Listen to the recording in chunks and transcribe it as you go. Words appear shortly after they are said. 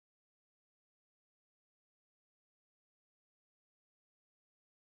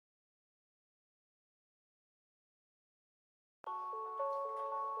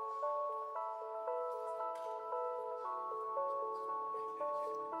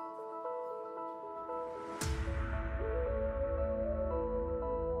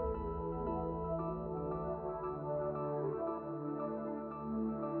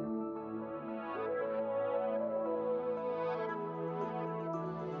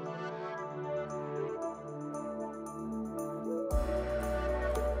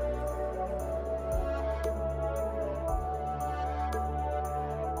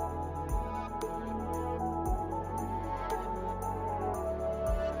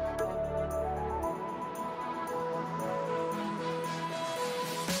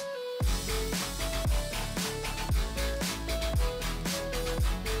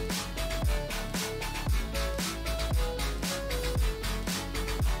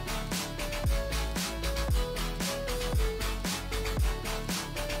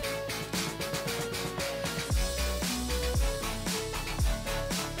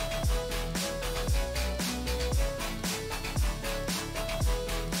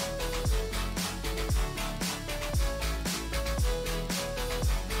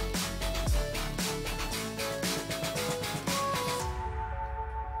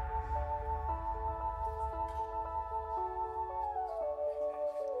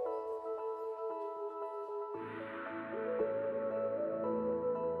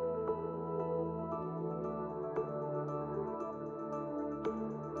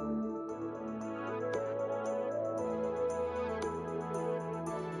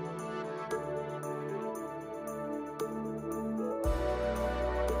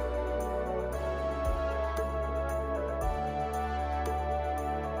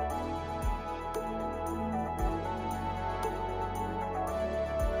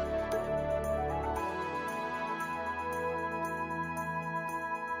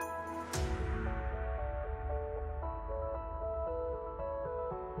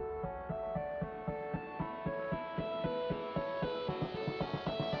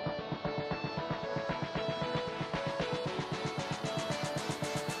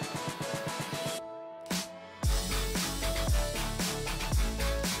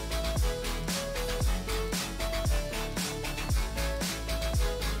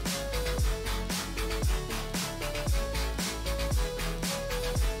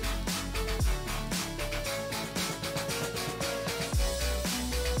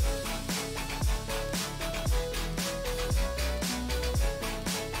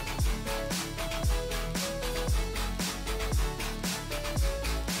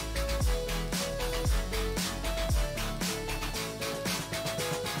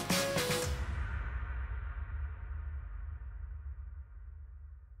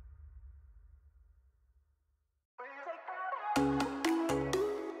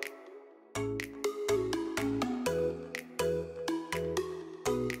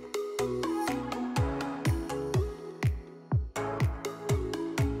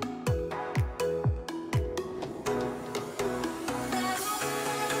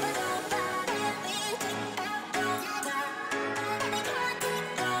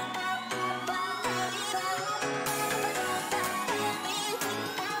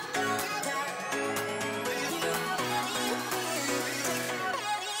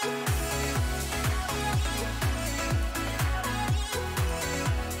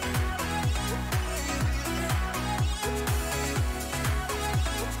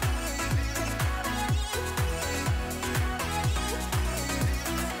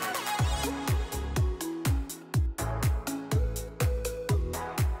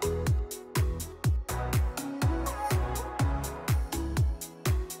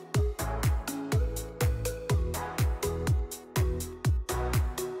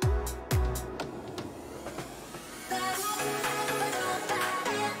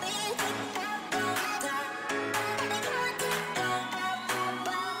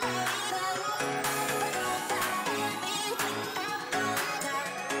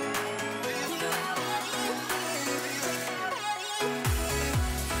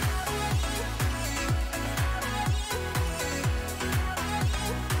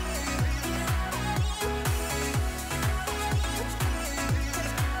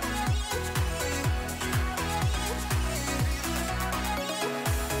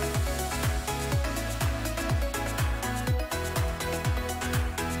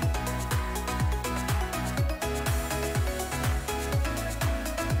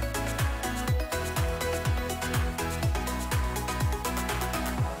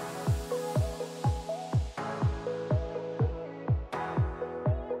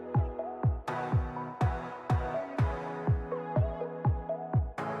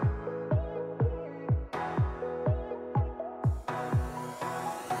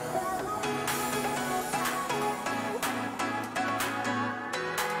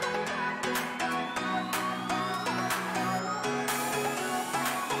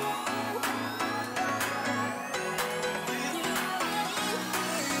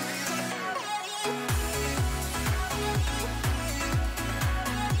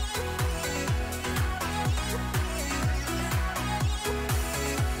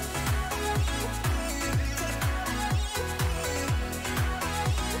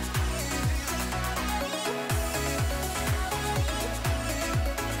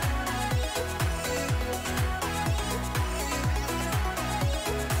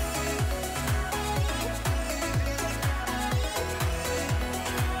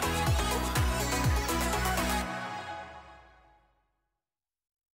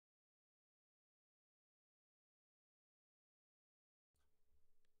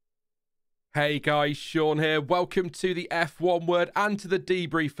Hey guys, Sean here. Welcome to the F1 Word and to the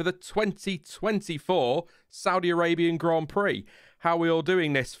debrief for the 2024 Saudi Arabian Grand Prix. How are we all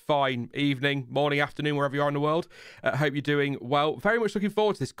doing this fine evening, morning, afternoon, wherever you are in the world? Hope you're doing well. Very much looking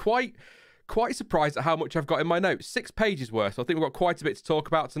forward to this. Quite surprised at how much I've got in my notes. 6 pages worth. I think we've got quite a bit to talk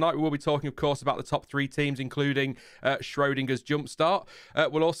about tonight. We will be talking, of course, about the top 3 teams, including Schrodinger's jumpstart.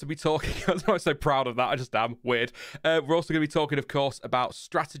 We'll also be talking, I'm so proud of that, I just am, weird. We're also going to be talking, of course, about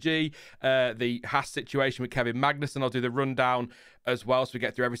strategy, the Haas situation with Kevin Magnussen. I'll do the rundown as well, so we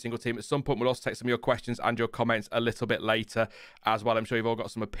get through every single team at some point. We'll also take some of your questions and your comments a little bit later as well. I'm sure you've all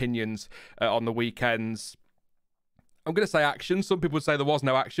got some opinions on the weekends. I'm going to say action. Some people would say there was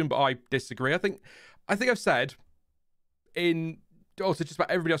no action, but I disagree. I think I've said in also just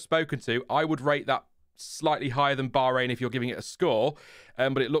about everybody I've spoken to, I would rate that slightly higher than Bahrain if you're giving it a score.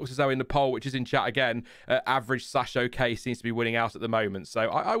 But it looks as though in the poll, which is in chat again, average/okay seems to be winning out at the moment. So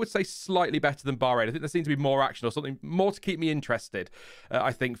I would say slightly better than Bahrain. I think there seems to be more action or something more to keep me interested,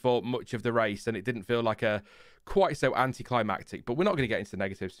 I think, for much of the race. And it didn't feel like a quite so anticlimactic. But we're not going to get into the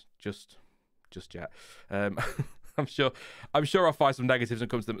negatives just yet. I'm sure I'll find some negatives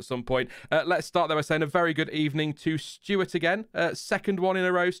and come to them at some point. Let's start there by saying a very good evening to Stuart again. Second one in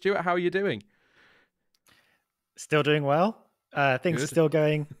a row, Stuart. How are you doing? Still doing well. Things are still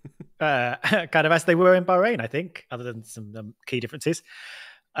going kind of as they were in Bahrain, I think, other than some key differences.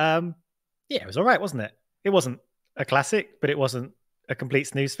 Yeah, it was all right, wasn't it? It wasn't a classic, but it wasn't a complete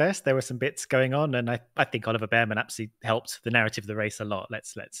snooze fest. There were some bits going on, and I think Oliver Behrman absolutely helped the narrative of the race a lot.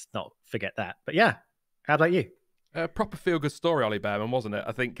 Let's not forget that. But yeah, how about you? A proper feel-good story, Ollie Behrman, wasn't it?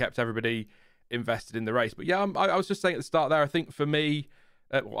 I think kept everybody invested in the race. But yeah, I was just saying at the start there, I think for me,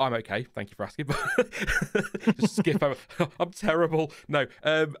 well, I'm okay. Thank you for asking. Just skip over. I'm terrible. No,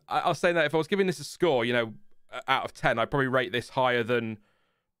 I was saying that if I was giving this a score, out of 10, I'd probably rate this higher than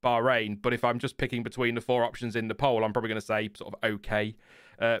Bahrain. But if I'm just picking between the 4 options in the poll, I'm probably going to say sort of okay,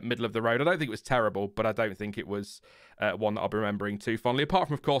 middle of the road. I don't think it was terrible, but I don't think it was one that I'll be remembering too fondly. Apart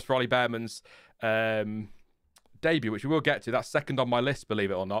from, of course, for Ollie Behrman's debut, which we will get to. That's second on my list, believe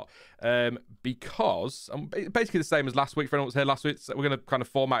it or not, because I'm basically the same as last week. For anyone who was here last week, so we're going to kind of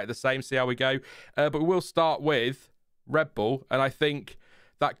format it the same, see how we go. But we will start with Red Bull, and I think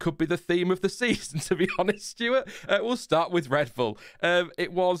that could be the theme of the season, to be honest, Stuart. We'll start with Red Bull.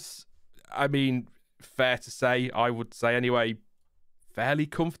 It was, fair to say, I would say anyway, fairly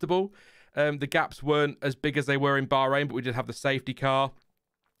comfortable. The gaps weren't as big as they were in Bahrain, but we did have the safety car.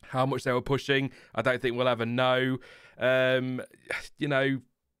 How much they were pushing, I don't think we'll ever know. Verstappen,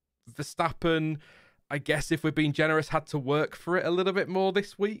 I guess if we're being generous, had to work for it a little bit more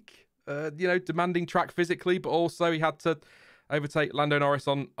this week. Demanding track physically, but also he had to overtake Lando Norris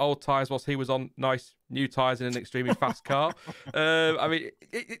on old tyres whilst he was on nice new tyres in an extremely fast car.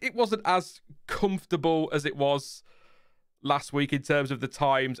 It wasn't as comfortable as it was last week in terms of the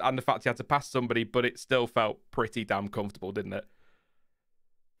times and the fact he had to pass somebody, but it still felt pretty damn comfortable, didn't it?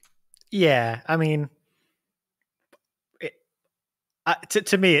 Yeah, to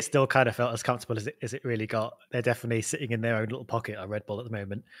me, it still kind of felt as comfortable as it really got. They're definitely sitting in their own little pocket at Red Bull at the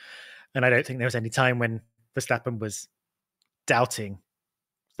moment, and I don't think there was any time when Verstappen was doubting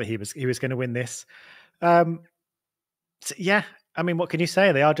that he was going to win this. Yeah, what can you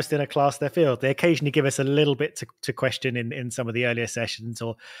say? They are just in a class of their field. They occasionally give us a little bit to question in some of the earlier sessions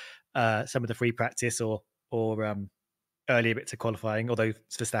or some of the free practice or earlier bits of qualifying, although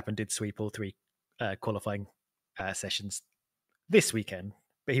Verstappen did sweep all 3 qualifying sessions this weekend,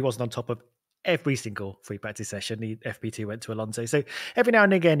 but he wasn't on top of every single free practice session. The FP2 went to Alonso. So every now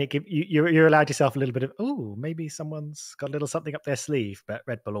and again, you're allowed yourself a little bit of, maybe someone's got a little something up their sleeve, but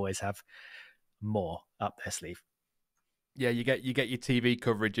Red Bull always have more up their sleeve. Yeah, you get your TV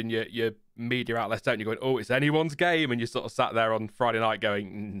coverage and your media outlets, don't you, going, it's anyone's game, and you sort of sat there on Friday night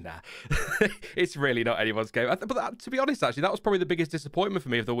going, nah, it's really not anyone's game. But to be honest, actually, that was probably the biggest disappointment for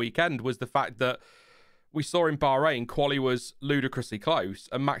me of the weekend, was the fact that we saw in Bahrain, quali was ludicrously close,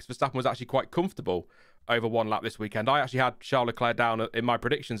 and Max Verstappen was actually quite comfortable over 1 lap this weekend. I actually had Charles Leclerc down in my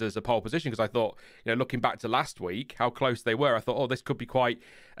predictions as a pole position, because I thought, looking back to last week, how close they were, I thought, this could be quite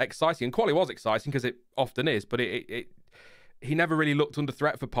exciting. And quali was exciting, because it often is, but he never really looked under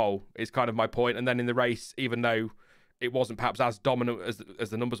threat for pole, is kind of my point. And then in the race, even though it wasn't perhaps as dominant as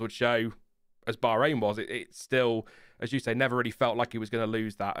the numbers would show as Bahrain was, it still, as you say, never really felt like he was going to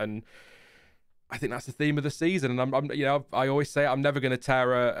lose that. And I think that's the theme of the season, and I'm you know, I always say I'm never going to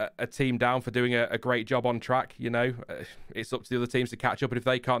tear a team down for doing a great job on track. You know, it's up to the other teams to catch up, and if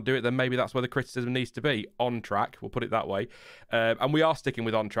they can't do it, then maybe that's where the criticism needs to be on track. We'll put it that way, and we are sticking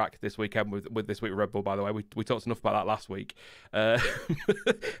with on track this weekend with this week Red Bull. By the way, we talked enough about that last week. I'm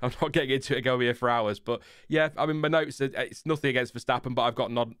not getting into it. Go here for hours, but yeah, I mean, my notes. It's nothing against Verstappen, but I've got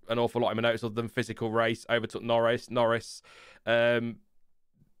not an awful lot in my notes other than physical race. Overtook Norris.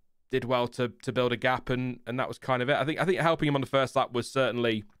 Did well to build a gap, and that was kind of it. I think helping him on the first lap was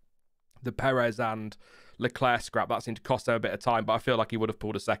certainly the Perez and Leclerc scrap. That seemed to cost him a bit of time, but I feel like he would have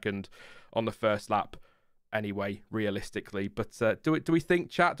pulled a second on the first lap anyway, realistically. But do we think,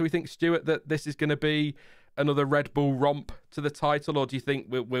 chat? Do we think, Stuart, that this is going to be another Red Bull romp to the title, or do you think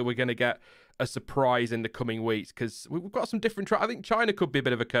we're going to get a surprise in the coming weeks? Because we've got some different I think China could be a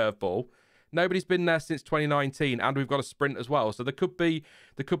bit of a curveball. Nobody's been there since 2019, and we've got a sprint as well. So there could be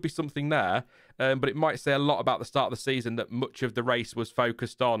something there, but it might say a lot about the start of the season that much of the race was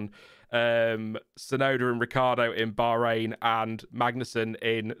focused on Tsunoda and Ricciardo in Bahrain and Magnussen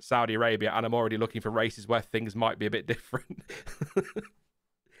in Saudi Arabia, and I'm already looking for races where things might be a bit different.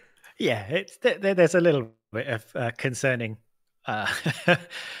 Yeah, there's a little bit of concerning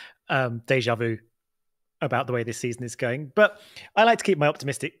deja vu about the way this season is going. But I like to keep my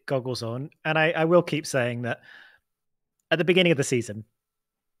optimistic goggles on, and I will keep saying that at the beginning of the season,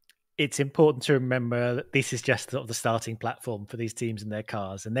 it's important to remember that this is just sort of the starting platform for these teams and their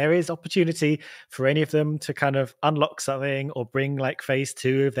cars. And there is opportunity for any of them to kind of unlock something or bring like phase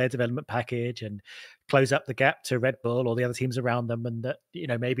 2 of their development package and close up the gap to Red Bull or the other teams around them. And that, you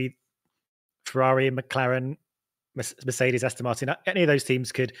know, maybe Ferrari and McLaren, Mercedes, Aston Martin, any of those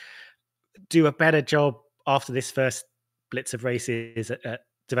teams could do a better job after this first blitz of races at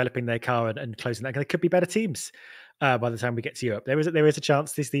developing their car and closing that. They could be better teams by the time we get to Europe. There is a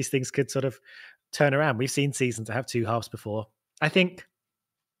chance these things could sort of turn around. We've seen seasons that have two halves before. I think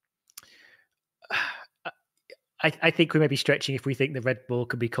we may be stretching if we think the Red Bull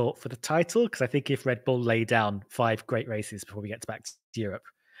could be caught for the title, because I think if Red Bull lay down 5 great races before we get back to Europe,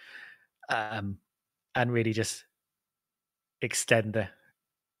 and really just extend the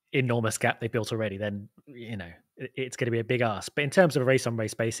enormous gap they built already, then, you know, it's going to be a big ask. But in terms of a race on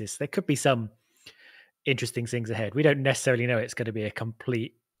race basis, there could be some interesting things ahead. We don't necessarily know it's going to be a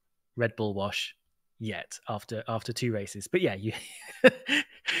complete Red Bull wash yet after 2 races. But yeah, you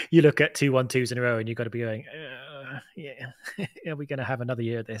you look at 2 1-2s in a row and you've got to be going, yeah, are we going to have another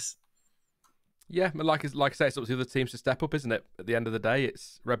year of this? Yeah, like I say, it's up to the other teams to step up, isn't it? At the end of the day,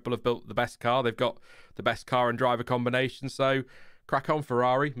 it's Red Bull have built the best car. They've got the best car and driver combination. So crack on,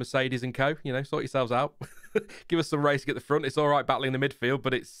 Ferrari, Mercedes and co. You know, sort yourselves out. Give us some race at the front. It's all right battling the midfield,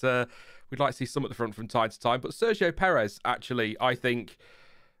 but it's we'd like to see some at the front from time to time. But Sergio Perez, actually, I think,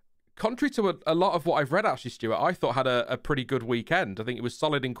 contrary to a lot of what I've read, actually, Stuart, I thought had a pretty good weekend. I think it was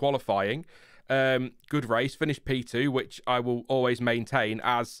solid in qualifying. Good race, finished P2, which I will always maintain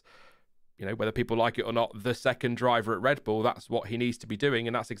as, you know, whether people like it or not, the second driver at Red Bull. That's what he needs to be doing,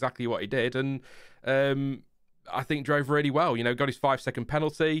 and that's exactly what he did. And I think drove really well. You know, got his 5-second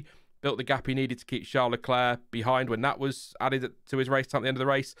penalty, built the gap he needed to keep Charles Leclerc behind when that was added to his race time at the end of the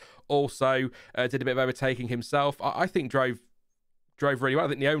race. Also, did a bit of overtaking himself. I think drove really well. I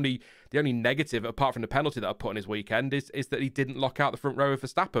think the only negative, apart from the penalty that I put on his weekend, is that he didn't lock out the front row of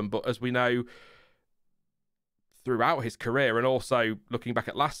Verstappen. But as we know, throughout his career, and also looking back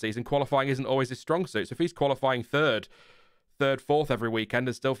at last season, qualifying isn't always his strong suit. So if he's qualifying third, fourth every weekend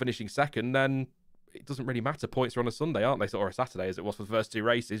and still finishing second, then it doesn't really matter. Points are on a Sunday, aren't they? Or a Saturday, as it was for the first 2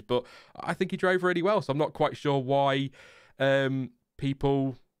 races. But I think he drove really well, so I'm not quite sure why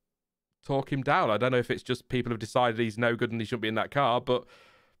people talk him down. I don't know if it's just people have decided he's no good and he shouldn't be in that car, but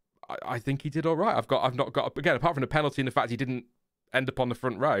I think he did all right. I've not got, again, apart from the penalty and the fact he didn't end up on the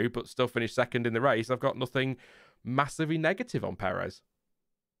front row, but still finished second in the race, I've got nothing massively negative on Perez.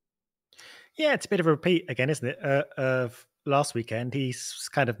 Yeah, it's a bit of a repeat again, isn't it? Of last weekend, he's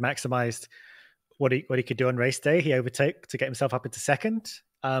kind of maximised what he could do on race day. He overtook to get himself up into second,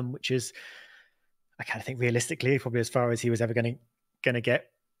 which is, I kind of think realistically, probably as far as he was ever going to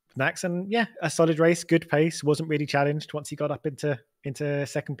get Max. And yeah, a solid race, good pace, wasn't really challenged once he got up into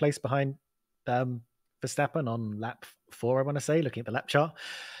second place behind Verstappen on lap 4, I want to say, looking at the lap chart.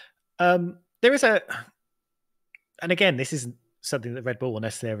 There is and again, this isn't something that Red Bull will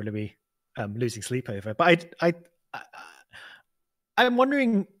necessarily be losing sleep over, but I'm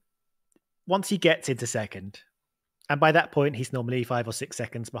wondering, once he gets into second, and by that point he's normally 5 or 6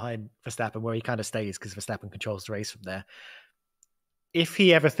 seconds behind Verstappen, where he kind of stays because Verstappen controls the race from there. If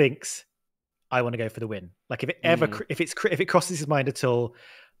he ever thinks, I want to go for the win, like if it crosses his mind at all,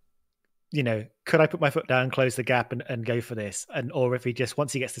 could I put my foot down, close the gap, and go for this? Or if he just,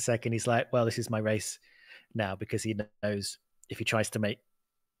 once he gets to second, he's like, well, this is my race now, because he knows if he tries to make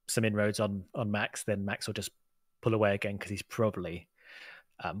some inroads on Max, then Max will just pull away again, because he's probably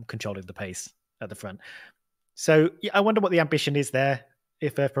controlling the pace at the front. So I wonder what the ambition is there,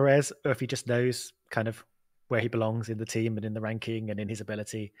 if Perez, or if he just knows kind of where he belongs in the team and in the ranking and in his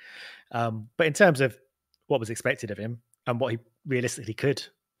ability. But in terms of what was expected of him and what he realistically could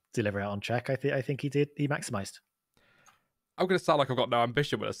deliver out on track, I think he maximized. I'm going to sound like I've got no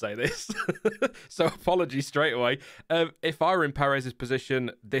ambition when I say this. So apologies straight away. If I were in Perez's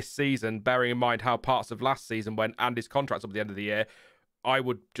position this season, bearing in mind how parts of last season went and his contract's up at the end of the year, I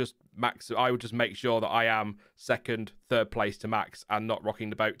would just make sure that I am second, third place to Max and not rocking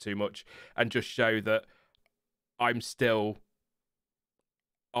the boat too much, and just show that I'm still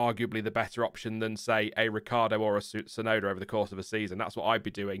arguably the better option than, say, a Ricciardo or a Tsunoda over the course of a season. That's what I'd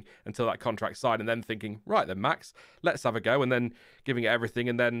be doing until that contract's signed, and then thinking, right then, Max, let's have a go, and then giving it everything,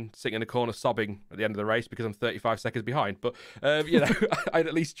 and then sitting in a corner sobbing at the end of the race because I'm 35 seconds behind. But, I'd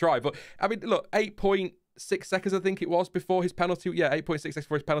at least try. But, I mean, look, 8.6 seconds, I think it was, before his penalty. Yeah, 8.6 seconds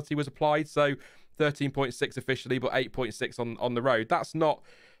before his penalty was applied. So 13.6 officially, but 8.6 on the road. That's not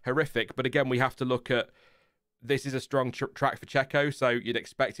horrific. But again, we have to look at, this is a strong track for Checo, so you'd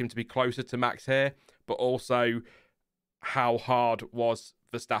expect him to be closer to Max here, but also how hard was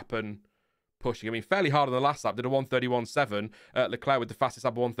Verstappen pushing? I mean, fairly hard on the last lap, did a 1:31.7, Leclerc with the fastest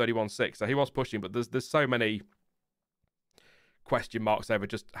lap of 1:31.6, so he was pushing, but there's so many question marks over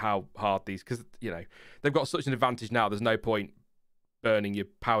just how hard these, because, they've got such an advantage now, there's no point burning your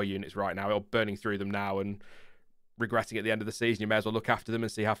power units right now, or burning through them now and regretting at the end of the season. You may as well look after them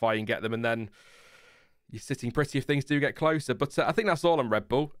and see how far you can get them, and then you're sitting pretty if things do get closer. But I think that's all on Red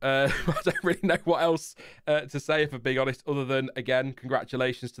Bull. I don't really know what else to say, if I'm being honest, other than, again,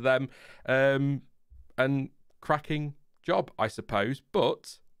 congratulations to them. And cracking job, I suppose.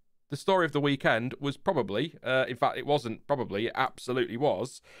 But the story of the weekend was probably, in fact, it wasn't probably, it absolutely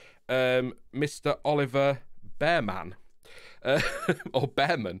was, Mr. Oliver Bearman. Or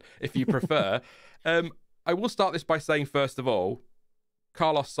Bearman, if you prefer. I will start this by saying, first of all,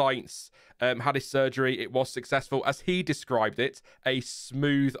 Carlos Sainz had his surgery. It was successful. As he described it, a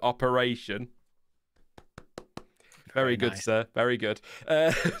smooth operation. Very good, nice. Sir. Very good.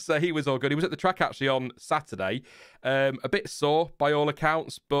 So he was all good. He was at the track actually on Saturday. A bit sore by all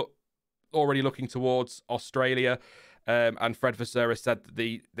accounts, but already looking towards Australia. And Fred Vasseur said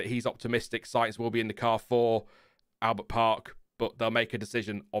that he's optimistic Sainz will be in the car for Albert Park, but they'll make a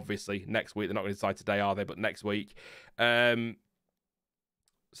decision, obviously, next week. They're not going to decide today, are they? But next week.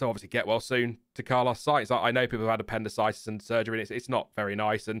 So obviously get well soon to Carlos Sainz. I know people have had appendicitis and surgery, and it's not very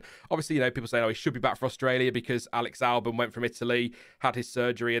nice. And obviously, people say, he should be back for Australia because Alex Albon went from Italy, had his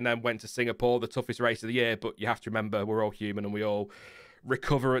surgery, and then went to Singapore, the toughest race of the year. But you have to remember, we're all human and we all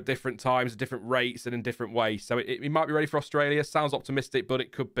recover at different times, at different rates, and in different ways. So he might be ready for Australia. Sounds optimistic, but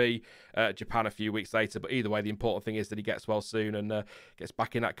it could be Japan a few weeks later. But either way, the important thing is that he gets well soon and gets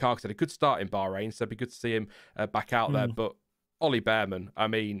back in that car, because he had a good start in Bahrain. So it'd be good to see him back out there. But Ollie Bearman, I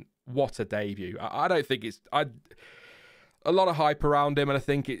mean, what a debut. I don't think it's... a lot of hype around him, and I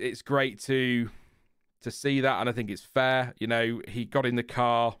think it's great to see that, and I think it's fair. He got in the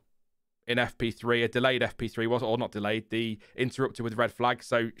car in FP3, a delayed FP3, or not delayed, the interrupted with red flag,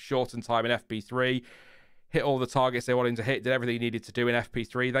 so shortened time in FP3, hit all the targets they wanted him to hit, did everything he needed to do in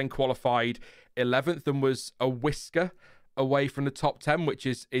FP3, then qualified 11th and was a whisker away from the top 10, which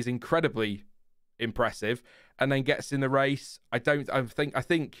is incredibly impressive, and then gets in the race. I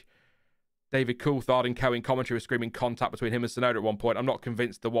think David Coulthard and Co in commentary were screaming contact between him and Tsunoda at one point. I'm not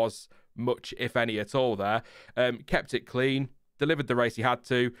convinced there was much, if any, at all there. Kept it clean, delivered the race he had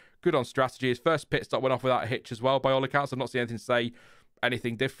to. Good on strategy. His first pit stop went off without a hitch as well, by all accounts. I've not seen anything to say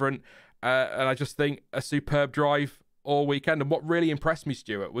anything different. And I just think a superb drive all weekend. And what really impressed me,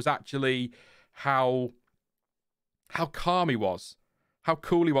 Stuart, was actually how calm he was, how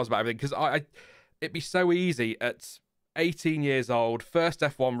cool he was about everything. Because it'd be so easy at 18 years old, first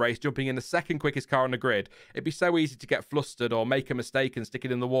F1 race, jumping in the second quickest car on the grid. It'd be so easy to get flustered or make a mistake and stick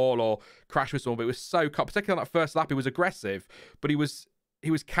it in the wall or crash with someone. But it was so calm. Particularly on that first lap, he was aggressive, but he was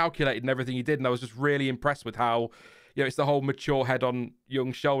calculated in everything he did. And I was just really impressed with how, it's the whole mature head on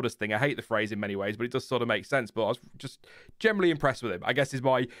young shoulders thing. I hate the phrase in many ways, but it does sort of make sense. But I was just generally impressed with him, I guess, is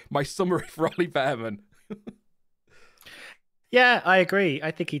my summary for Ollie Bearman. Yeah, I agree.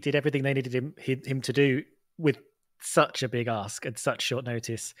 I think he did everything they needed him to do with such a big ask at such short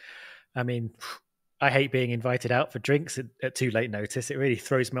notice. I mean, I hate being invited out for drinks at too late notice. It really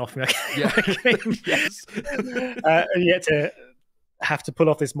throws me off. Yeah. Yes. And yet to have to pull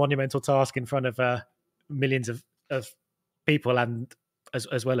off this monumental task in front of millions of people, and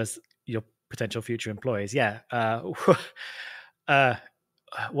as well as your potential future employees. Yeah.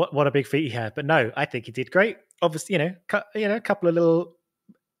 What a big feat he had. But no, I think he did great. Obviously, a couple of little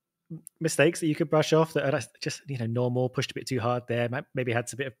mistakes that you could brush off that are just normal. Pushed a bit too hard there. Maybe had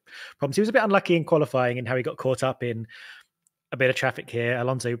some bit of problems. He was a bit unlucky in qualifying and how he got caught up in a bit of traffic here.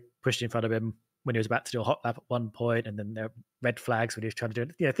 Alonso pushed in front of him when he was about to do a hot lap at one point, and then there were red flags when he was trying to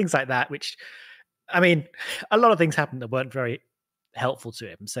do things like that. Which, I mean, a lot of things happened that weren't very helpful to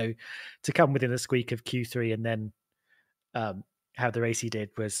him. So to come within a squeak of Q3 and then have the race he did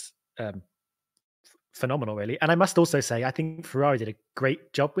was phenomenal, really. And I must also say, I think Ferrari did a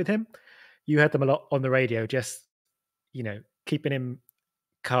great job with him. You heard them a lot on the radio, just keeping him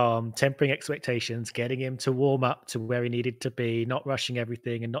calm, tempering expectations, getting him to warm up to where he needed to be, not rushing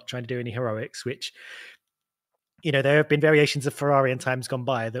everything and not trying to do any heroics, which there have been variations of Ferrari in times gone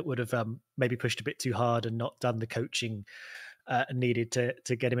by that would have maybe pushed a bit too hard and not done the coaching needed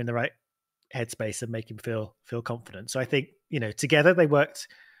to get him in the right headspace and make him feel confident. So I think together they worked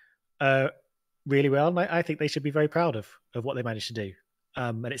really well, and I think they should be very proud of what they managed to do.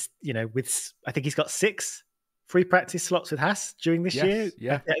 And it's I think he's got 6 free practice slots with Haas during this year.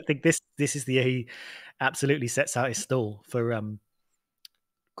 Yeah, I think this is the year he absolutely sets out his stall for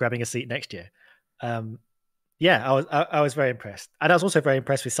grabbing a seat next year. I was very impressed, and I was also very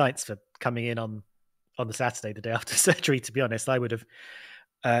impressed with Sainz for coming in on the Saturday, the day after surgery. To be honest, I would have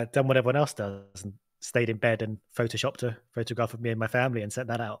done what everyone else does and stayed in bed and photoshopped a photograph of me and my family and sent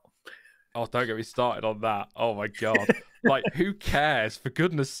that out. Oh, don't get me started on that. Oh my God. Like, who cares? For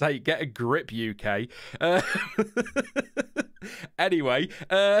goodness sake, get a grip, UK. Anyway,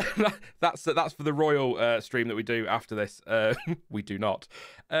 that's for the royal stream that we do after this. We do not.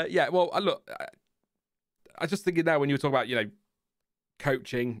 Well, look, I just thinking now when you were talking about,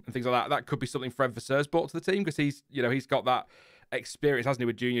 coaching and things like that, that could be something Fred Vasseur's brought to the team, because he's got that experience, hasn't he,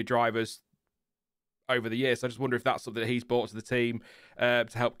 with junior drivers over the years. So I just wonder if that's something that he's brought to the team to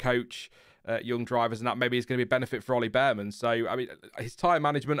help coach young drivers, and that maybe is going to be a benefit for Ollie Behrman. So, I mean, his tyre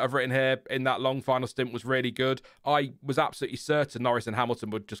management I've written here in that long final stint was really good. I was absolutely certain Norris and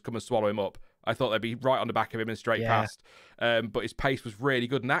Hamilton would just come and swallow him up. I thought they'd be right on the back of him and straight past. But his pace was really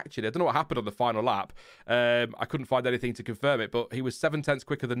good. And actually, I don't know what happened on the final lap. I couldn't find anything to confirm it, but he was 7/10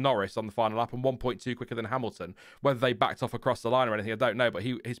 quicker than Norris on the final lap and 1.2 quicker than Hamilton. Whether they backed off across the line or anything, I don't know. But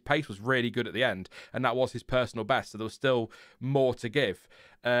his pace was really good at the end, and that was his personal best. So there was still more to give.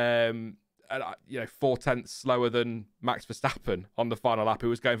 4/10 slower than Max Verstappen on the final lap, who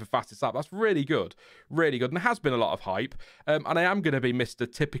was going for fastest lap. That's really good, really good. And there has been a lot of hype. And I am going to be Mr.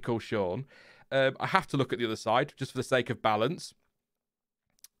 Typical Sean. I have to look at the other side just for the sake of balance,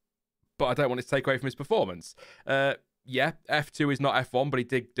 but I don't want it to take away from his performance. F2 is not F1, but he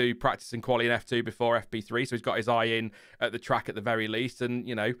did do practice and quali in F2 before FP3, so he's got his eye in at the track at the very least. And,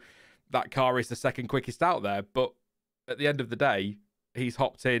 that car is the second quickest out there. But at the end of the day, he's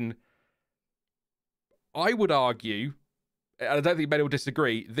hopped in, I would argue, and I don't think many will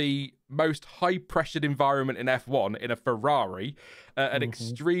disagree, the most high-pressured environment in F1 in a Ferrari at an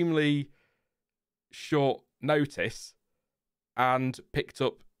extremely short notice, and picked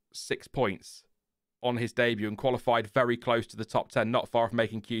up 6 points on his debut and qualified very close to the top 10, not far from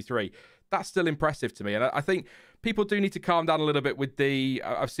making Q3. That's still impressive to me. And I think people do need to calm down a little bit with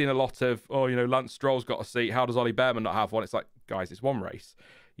I've seen a lot of, Lance Stroll's got a seat. How does Ollie Behrman not have one? It's like, guys, it's one race.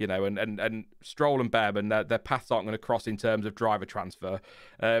 And Stroll and Behrman, their paths aren't going to cross in terms of driver transfer.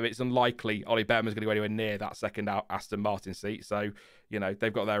 It's unlikely Ollie Behrman's going to go anywhere near that second Aston Martin seat. So,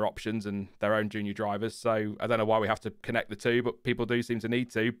 they've got their options and their own junior drivers. So I don't know why we have to connect the two, but people do seem to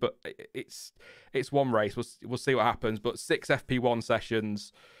need to. But it's one race. We'll see what happens. But 6 FP1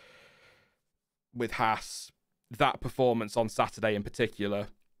 sessions with Haas, that performance on Saturday in particular,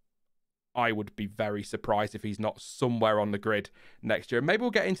 I would be very surprised if he's not somewhere on the grid next year. And maybe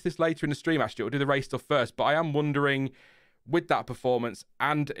we'll get into this later in the stream, actually. We'll do the race stuff first. But I am wondering, with that performance,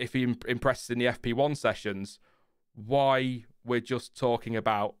 and if he impresses in the FP1 sessions, why we're just talking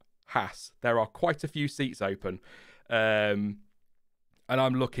about Haas. There are quite a few seats open. And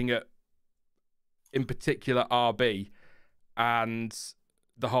I'm looking at, in particular, RB and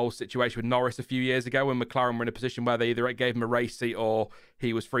the whole situation with Norris a few years ago when McLaren were in a position where they either gave him a race seat or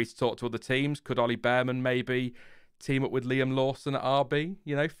he was free to talk to other teams. Could Ollie Behrman maybe team up with Liam Lawson at RB,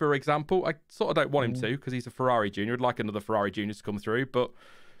 for example? I sort of don't want him to, because he's a Ferrari junior. I'd like another Ferrari junior to come through, but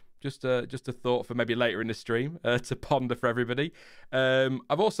just a thought for maybe later in the stream to ponder for everybody.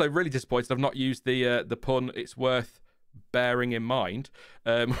 I've also really disappointed I've not used the pun "it's worth bearing in mind,"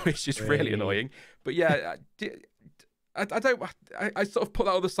 which is really annoying. But yeah, I don't. I sort of put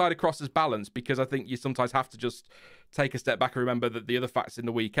that other side across as balance, because I think you sometimes have to just take a step back and remember that the other facts in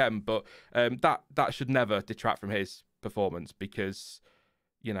the weekend. But that should never detract from his performance, because,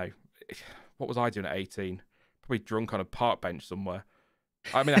 you know, what was I doing at 18? Probably drunk on a park bench somewhere.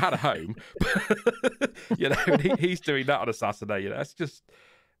 I mean, I had a home, but, you know, and he's doing that on a Saturday. You know, it's just,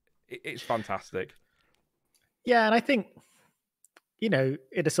 it's fantastic. Yeah, and I think, you know,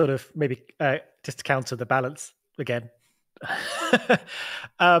 in a sort of maybe just to counter the balance again.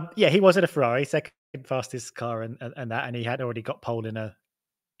 Yeah, he was in a Ferrari, second fastest car, and that, and he had already got pole in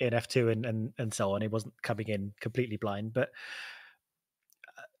F2 and so on. He wasn't coming in completely blind, but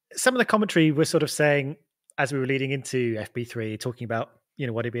some of the commentary was sort of saying, as we were leading into FP3, talking about, you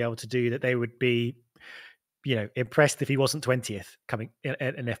know, what he'd be able to do, that they would be, you know, impressed if he wasn't 20th coming in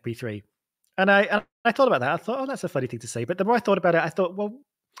FP3. And I thought about that. I thought, oh, that's a funny thing to say. But the more I thought about it, I thought, well,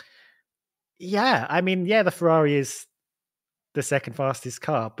 yeah, I mean, yeah, the Ferrari is the second fastest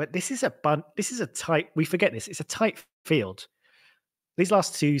car, but this is a tight, we forget this, it's a tight field. These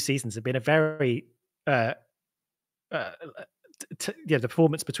last 2 seasons have been a very, the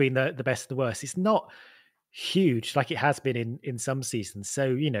performance between the best and the worst, it's not huge like it has been in some seasons. So,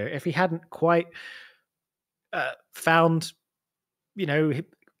 you know, if he hadn't quite found, you know,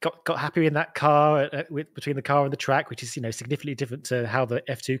 got happy in that car between the car and the track, which is, you know, significantly different to how the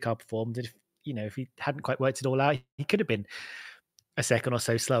F2 car performed. And if, you know, if he hadn't quite worked it all out, he could have been a second or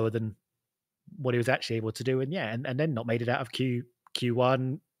so slower than what he was actually able to do. And yeah, and then not made it out of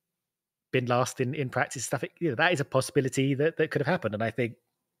Q1, been last in practice stuff. You know, that is a possibility that could have happened. And I think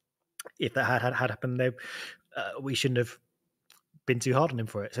if that had happened, though, we shouldn't have been too hard on him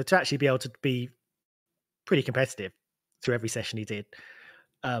for it. So to actually be able to be pretty competitive through every session he did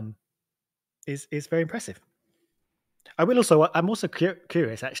is very impressive. I'm also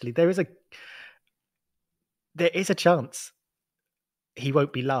curious, actually. There is a chance he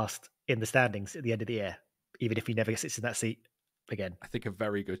won't be last in the standings at the end of the year, even if he never sits in that seat again. I think a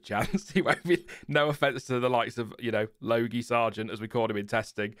very good chance he won't be. No offense to the likes of, you know, Logie Sargeant, as we called him in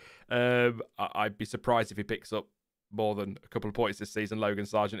testing. I'd be surprised if he picks up more than a couple of points this season, Logan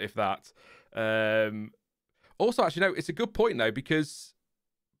Sargeant, if that. Also, actually, no, it's a good point, though, because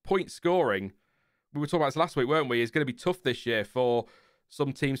point scoring, we were talking about this last week, weren't we, is going to be tough this year for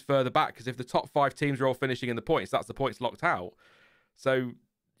some teams further back, because if the top 5 teams are all finishing in the points, that's the points locked out. So,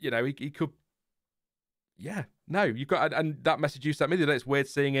 you know, he could... Yeah, no, you've got... And that message you sent me, it's weird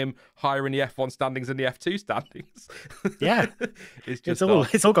seeing him higher in the F1 standings than the F2 standings. Yeah. It's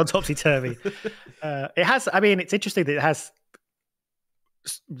all gone topsy-turvy. It has... I mean, it's interesting that it has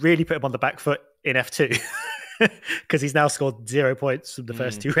really put him on the back foot in F2. Because he's now scored 0 points from the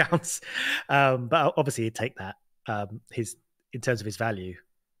first 2 rounds. But obviously he'd take that. In terms of his value,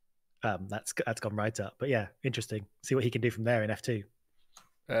 that's gone right up. But yeah, interesting. See what he can do from there in F2.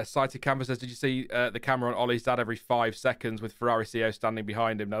 Sighted Canvas says, did you see the camera on Ollie's dad every 5 seconds with Ferrari CEO standing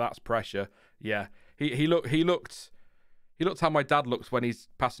behind him? Now that's pressure. Yeah, he looked how my dad looks when he's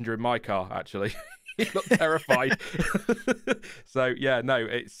passenger in my car. Actually, he looked terrified. So yeah, no,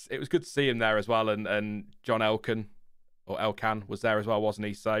 it was good to see him there as well, and John Elkan was there as well, wasn't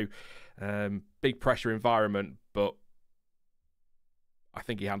he? So big pressure environment, but I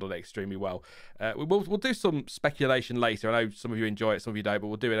think he handled it extremely well. We'll do some speculation later. I know some of you enjoy it, some of you don't, but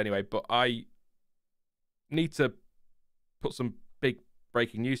we'll do it anyway. But I need to put some big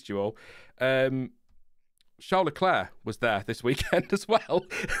breaking news to you all. Charles Leclerc was there this weekend as well.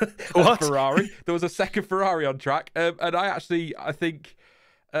 What? Ferrari. There was a second Ferrari on track. And I think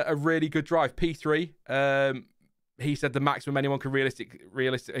a really good drive. P3. He said the maximum anyone can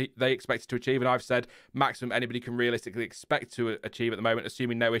realistically they expected to achieve, and I've said maximum anybody can realistically expect to achieve at the moment,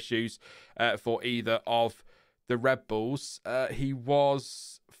 assuming no issues for either of the Red Bulls. He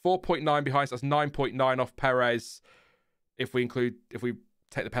was 4.9 behind, so that's 9.9 off Perez. If we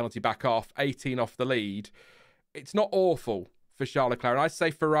take the penalty back off, 18 off the lead. It's not awful for Charles Leclerc, and I'd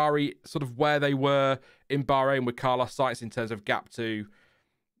say Ferrari sort of where they were in Bahrain with Carlos Sainz in terms of gap to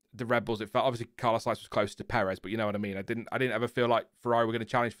the Red Bulls. It felt obviously Carlos Sainz was close to Perez, but you know what I mean. I didn't ever feel like Ferrari were going to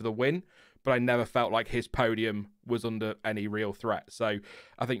challenge for the win, but I never felt like his podium was under any real threat. So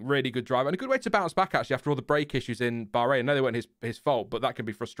I think really good drive and a good way to bounce back actually after all the brake issues in Bahrain. I know they weren't his fault, but that can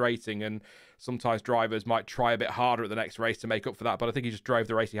be frustrating, and sometimes drivers might try a bit harder at the next race to make up for that. But I think he just drove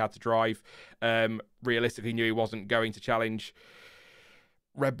the race he had to drive. Realistically, knew he wasn't going to challenge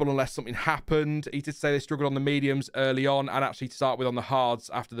Red Bull unless something happened. He did say they struggled on the mediums early on and actually to start with on the hards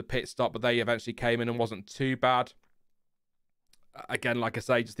after the pit stop, but they eventually came in and wasn't too bad. Again, like I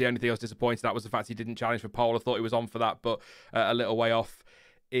say, just the only thing I was disappointed at was the fact he didn't challenge for pole. I thought he was on for that, but a little way off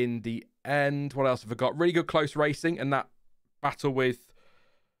in the end. What else have I got? Really good close racing, and that battle with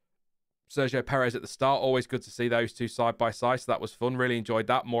Sergio Perez at the start. Always good to see those two side by side. So that was fun. Really enjoyed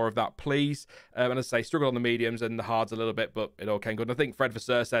that. More of that, please. And as I say, struggled on the mediums and the hards a little bit, but it all came good. And I think Fred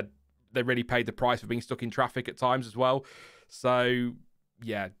Vasseur said they really paid the price for being stuck in traffic at times as well. So,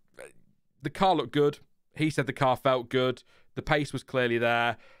 yeah, the car looked good. He said the car felt good. The pace was clearly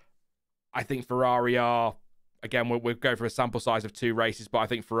there. I think Ferrari are, again, we're going for a sample size of 2 races, but I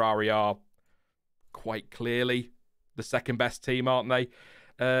think Ferrari are quite clearly the second best team, aren't they,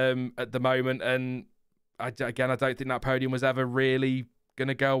 at the moment? And I don't think that podium was ever really going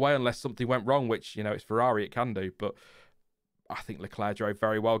to go away unless something went wrong, which, it's Ferrari, it can do. But I think Leclerc drove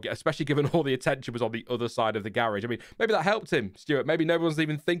very well, especially given all the attention was on the other side of the garage. I mean, maybe that helped him, Stuart. Maybe no one's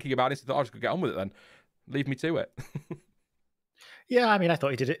even thinking about it. So I thought, I'll just get on with it then. Leave me to it. Yeah, I mean, I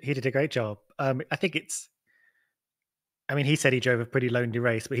thought he did a great job. I think he said he drove a pretty lonely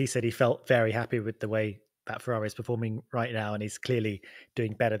race, but he said he felt very happy with the way that Ferrari is performing right now, and he's clearly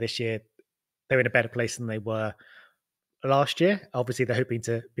doing better this year. They're in a better place than they were last year. Obviously, they're hoping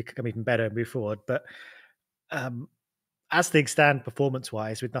to become even better and move forward. But as things stand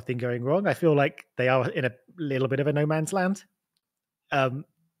performance-wise, with nothing going wrong, I feel like they are in a little bit of a no man's land.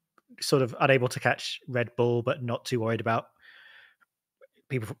 Sort of unable to catch Red Bull, but not too worried about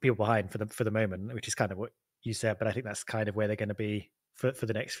people behind for the moment, which is kind of what you said. But I think that's kind of where they're going to be for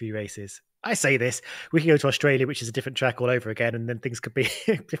the next few races. I say this, we can go to Australia, which is a different track all over again, and then things could be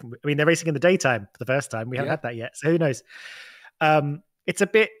different. I mean, they're racing in the daytime for the first time. We haven't had that yet, so who knows? It's a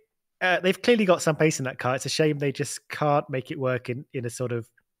bit. They've clearly got some pace in that car. It's a shame they just can't make it work in a sort of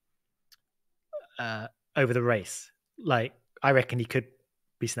over the race. Like, I reckon he could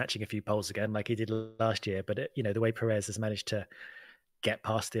be snatching a few poles again, like he did last year. But the way Perez has managed to get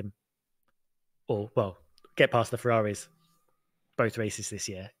past him, get past the Ferraris, both races this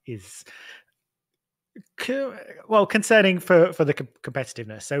year is concerning for the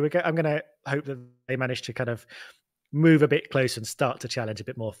competitiveness. So I'm going to hope that they manage to kind of move a bit closer and start to challenge a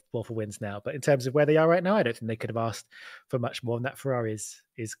bit more for wins now. But in terms of where they are right now, I don't think they could have asked for much more. And that Ferrari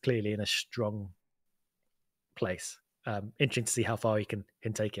is clearly in a strong place. Interesting to see how far he can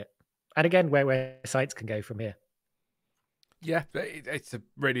take it. And again, where Sainz can go from here. Yeah, it's a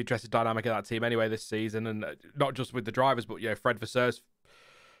really interesting dynamic of that team anyway this season, and not just with the drivers, but Fred Vasseur's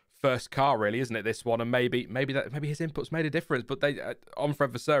first car, really, isn't it? This one, and maybe his inputs made a difference. But they on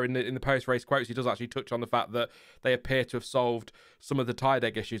Fred Vasseur in the post race quotes, he does actually touch on the fact that they appear to have solved some of the tyre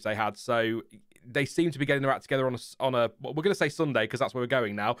deg issues they had. So they seem to be getting their act together on a we're going to say Sunday because that's where we're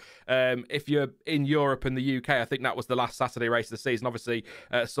going now. If you're in Europe and the UK, I think that was the last Saturday race of the season. Obviously,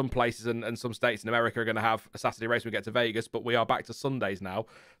 some places and some states in America are going to have a Saturday race when we get to Vegas, but we are back to Sundays now.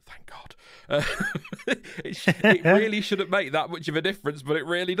 Thank God. It really shouldn't make that much of a difference, but it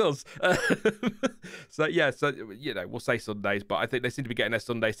really does. So we'll say Sundays, but I think they seem to be getting their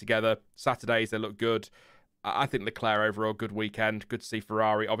Sundays together. Saturdays, they look good. I think Leclerc overall, good weekend. Good to see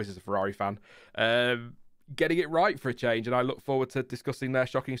Ferrari, obviously as a Ferrari fan, getting it right for a change. And I look forward to discussing their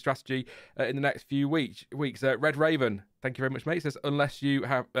shocking strategy in the next few weeks. Red Raven, thank you very much, mate. Says, unless you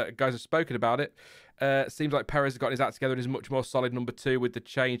have guys have spoken about it, seems like Perez has got his act together and is much more solid number 2 with the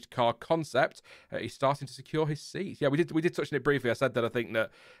changed car concept. He's starting to secure his seats. Yeah, we did touch on it briefly. I said that I think that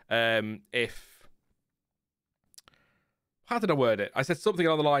how did I word it? I said something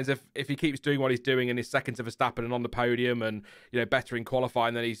along the lines of if he keeps doing what he's doing and is second to Verstappen and on the podium and better in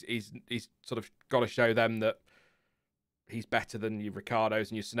qualifying, then he's sort of got to show them that he's better than your Ricardos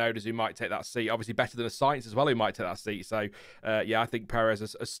and your Tsunodas who might take that seat. Obviously better than a Sainz as well who might take that seat. So I think Perez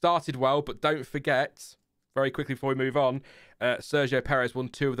has started well, but don't forget, very quickly before we move on, Sergio Perez won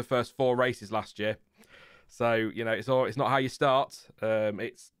 2 of the first 4 races last year. So it's not how you start,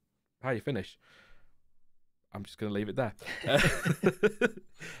 it's how you finish. I'm just going to leave it there.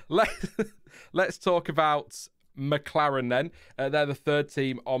 Let's talk about McLaren then. They're the 3rd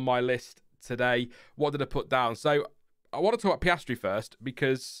team on my list today. What did I put down? So I want to talk about Piastri first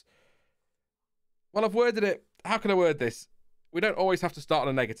because, I've worded it. How can I word this? We don't always have to start on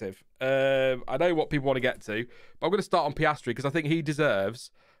a negative. I know what people want to get to, but I'm going to start on Piastri because I think he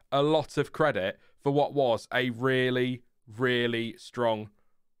deserves a lot of credit for what was a really, really strong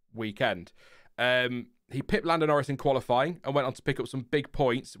weekend. He pipped Lando Norris in qualifying and went on to pick up some big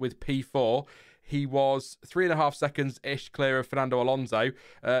points with P4. He was 3.5 seconds-ish clear of Fernando Alonso,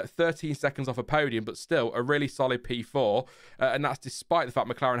 13 seconds off a podium, but still a really solid P4. And that's despite the fact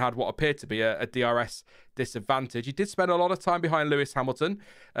McLaren had what appeared to be a DRS disadvantage. He did spend a lot of time behind Lewis Hamilton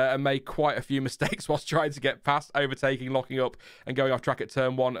and made quite a few mistakes whilst trying to get past, overtaking, locking up, and going off track at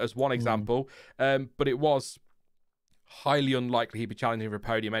turn 1 as one example. But it was highly unlikely he'd be challenging for a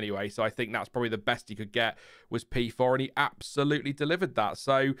podium anyway. So I think that's probably the best he could get was P4, and he absolutely delivered that.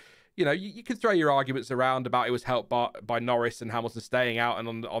 So, you know, you can throw your arguments around about it was helped by Norris and Hamilton staying out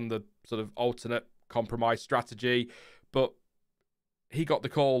and on the sort of alternate compromise strategy, but he got the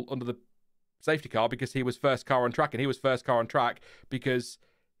call under the safety car because he was first car on track, and he was first car on track because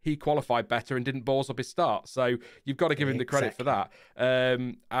he qualified better and didn't balls up his start. So you've got to give him the credit for that.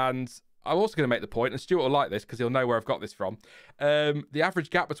 And I'm also going to make the point, and Stuart will like this because he'll know where I've got this from. The average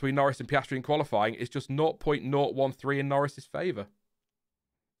gap between Norris and Piastri in qualifying is just 0.013 in Norris's favour.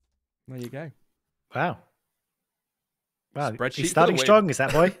 There you go. Wow. Spreadsheet He's starting strong, is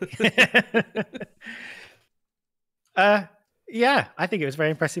that boy? Yeah, I think it was a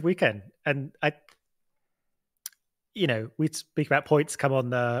very impressive weekend. And we'd speak about points come on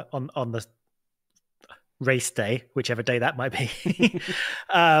the race day, whichever day that might be.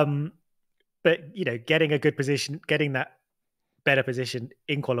 But, getting a good position, getting that better position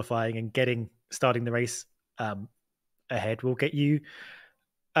in qualifying and starting the race ahead will get you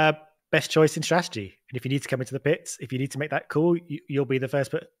best choice in strategy. And if you need to come into the pits, if you need to make that call, you'll be the first,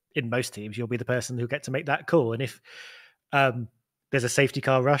 but in most teams, you'll be the person who'll get to make that call. And if there's a safety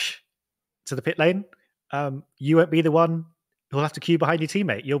car rush to the pit lane, you won't be the one who'll have to queue behind your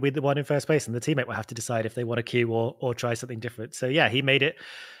teammate. You'll be the one in first place, and the teammate will have to decide if they want to queue or try something different. So yeah, he made it.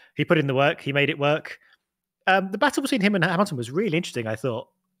 He put in the work. He made it work. The battle between him and Hamilton was really interesting, I thought,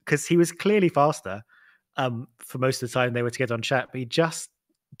 because he was clearly faster for most of the time they were together on track, but he just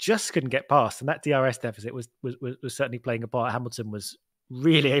couldn't get past. And that DRS deficit was certainly playing a part. Hamilton was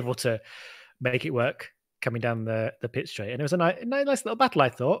really able to make it work coming down the pit straight. And it was a nice little battle, I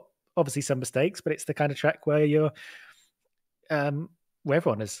thought. Obviously some mistakes, but it's the kind of track where you're where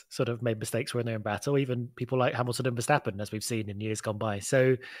everyone has sort of made mistakes when they're in battle, even people like Hamilton and Verstappen, as we've seen in years gone by.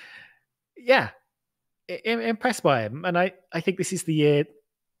 So yeah, impressed by him. And I think this is the year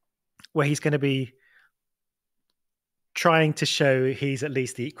where he's going to be trying to show he's at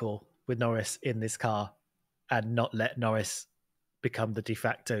least equal with Norris in this car and not let Norris become the de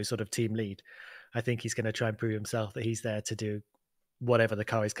facto sort of team lead. I think he's going to try and prove himself that he's there to do whatever the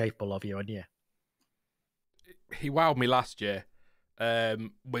car is capable of year on year. He wowed me last year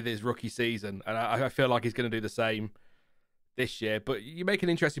with his rookie season, and I feel like he's going to do the same this year. But you make an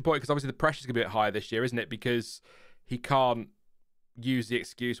interesting point, because obviously the pressure's going to be a bit higher this year, isn't it? Because he can't use the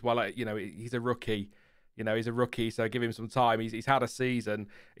excuse, well, he's a rookie. He's a rookie, so give him some time. He's had a season.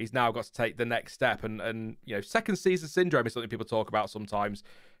 He's now got to take the next step. And second season syndrome is something people talk about sometimes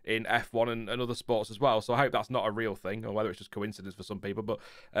in F1 and other sports as well. So I hope that's not a real thing, or whether it's just coincidence for some people. But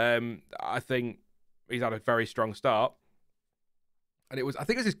I think he's had a very strong start. And I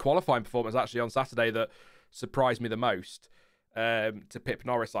think it was his qualifying performance actually on Saturday that surprised me the most, to pip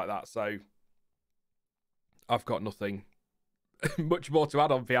Norris like that. So I've got nothing much more to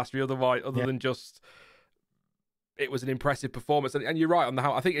add on Piastri other than just it was an impressive performance. And you're right on the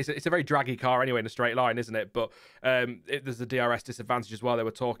how. I think it's a very draggy car anyway in a straight line, isn't it? But there's a DRS disadvantage as well they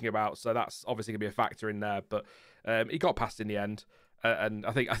were talking about, so that's obviously going to be a factor in there. But he got past in the end, and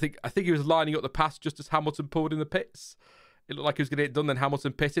I think he was lining up the pass just as Hamilton pulled in the pits. It looked like he was going to get it done, then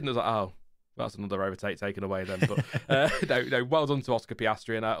Hamilton pitted, and it was like, oh, that's another overtake taken away then. But no, well done to Oscar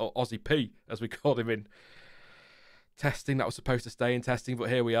Piastri and Aussie P, as we called him in testing. That was supposed to stay in testing, but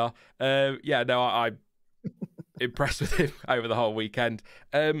here we are. I'm impressed with him over the whole weekend.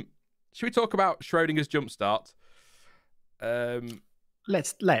 Should we talk about Schrodinger's jump start?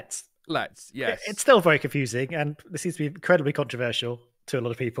 Let's. Yes. It's still very confusing, and this seems to be incredibly controversial to a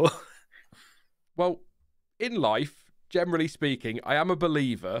lot of people. Well, in life, generally speaking, I am a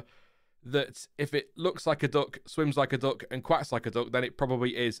believer that if it looks like a duck, swims like a duck, and quacks like a duck, then it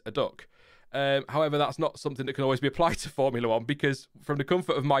probably is a duck. However, that's not something that can always be applied to Formula One, because from the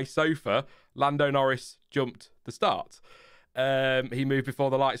comfort of my sofa, Lando Norris jumped the start. He moved before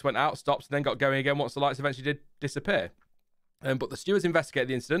the lights went out, stopped, and then got going again once the lights eventually did disappear. But the stewards investigated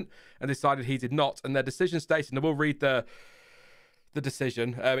the incident and decided he did not, and their decision stated, and I will read the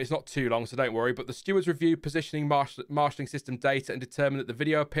decision. It's not too long, so don't worry. But the stewards reviewed positioning marshalling system data and determined that the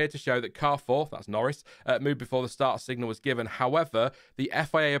video appeared to show that car 4, that's Norris, moved before the start signal was given. However, the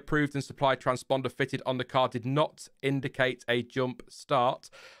FIA approved and supplied transponder fitted on the car did not indicate a jump start.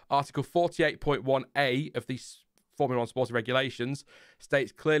 Article 48.1A of the Formula One sporting regulations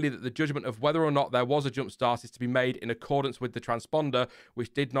states clearly that the judgment of whether or not there was a jump start is to be made in accordance with the transponder,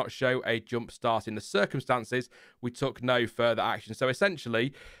 which did not show a jump start. In the circumstances, we took no further action. So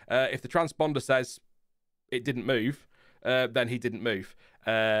essentially, if the transponder says it didn't move, then he didn't move,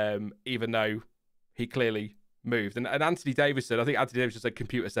 even though he clearly moved. And Anthony Davidson, I think Anthony Davidson said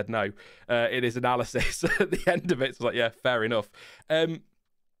computer said no in his analysis at the end of it. So it's like, yeah, fair enough.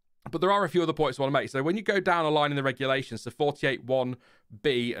 But there are a few other points I want to make. So when you go down a line in the regulations, so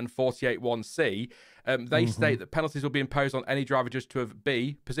 48.1b and 48.1c, they state that penalties will be imposed on any driver judged to have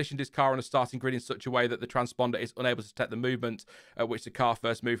B, positioned his car on a starting grid in such a way that the transponder is unable to detect the movement at which the car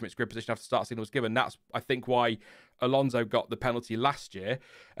first moved from its grid position after the start signal was given. That's, I think, why Alonso got the penalty last year.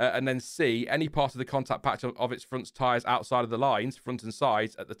 And then C, any part of the contact patch of its front tyres outside of the lines, front and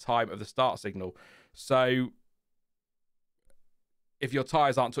sides, at the time of the start signal. So if your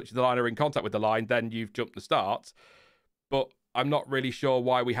tyres aren't touching the line or in contact with the line, then you've jumped the start. But I'm not really sure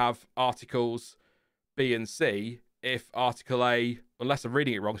why we have articles B and C if Article A, unless I'm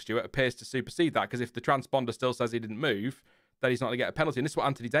reading it wrong, Stuart, appears to supersede that. Because if the transponder still says he didn't move, then he's not going to get a penalty. And this is what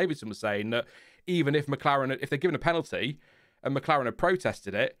Anthony Davidson was saying, that even if McLaren, if they're given a penalty and McLaren had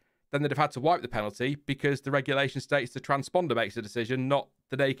protested it, then they'd have had to wipe the penalty because the regulation states the transponder makes the decision, not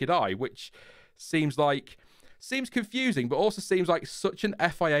the naked eye, which seems confusing, but also seems like such an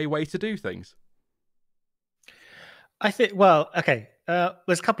FIA way to do things. I think, well, okay,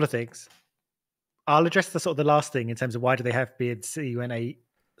 there's a couple of things. I'll address the sort of the last thing in terms of why do they have B and C when A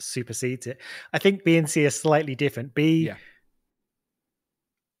supersedes it. I think B and C are slightly different. B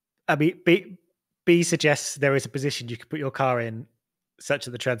suggests there is a position you can put your car in such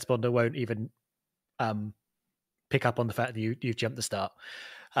that the transponder won't even pick up on the fact that you've jumped the start.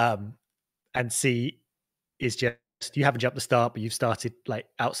 And C is just you haven't jumped the start, but you've started like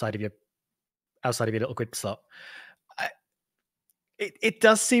outside of your little grid slot. It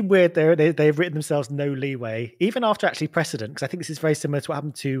does seem weird. They've written themselves no leeway, even after actually precedent, because I think this is very similar to what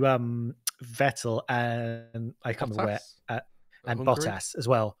happened to Vettel and I can't remember where, and Bottas as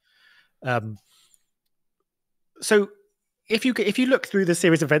well. So if you look through the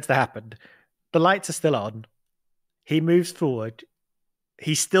series of events that happened, the lights are still on. He moves forward.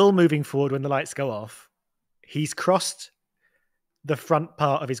 He's still moving forward when the lights go off. He's crossed the front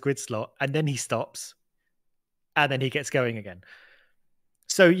part of his grid slot, and then he stops, and then he gets going again.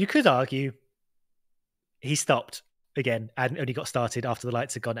 So you could argue he stopped again and only got started after the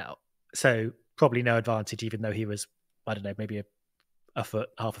lights had gone out. So probably no advantage, even though he was, I don't know, maybe a foot,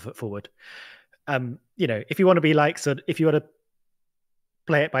 half a foot forward. If you want to be like, so if you want to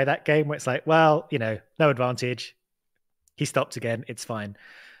play it by that game where it's like, well, no advantage, he stopped again, it's fine.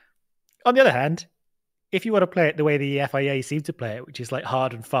 On the other hand, if you want to play it the way the FIA seemed to play it, which is like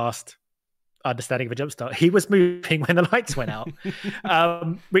hard and fast understanding of a jump start, he was moving when the lights went out,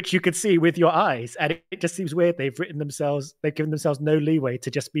 which you could see with your eyes. And it just seems weird. They've given themselves no leeway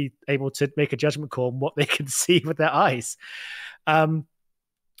to just be able to make a judgment call on what they can see with their eyes.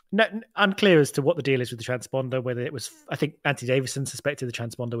 Unclear as to what the deal is with the transponder, whether it was, I think Anthony Davidson suspected the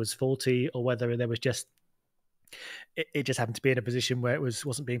transponder was faulty, or whether there was just, it just happened to be in a position where it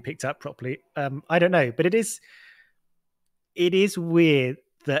wasn't being picked up properly. I don't know, but it is weird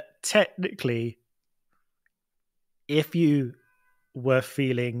that technically, if you were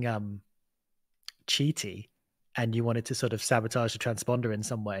feeling cheaty and you wanted to sort of sabotage the transponder in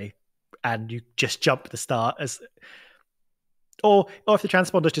some way, and you just jump the start or if the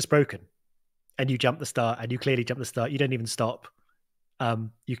transponder's just broken and you jump the start and you clearly jump the start, you don't even stop,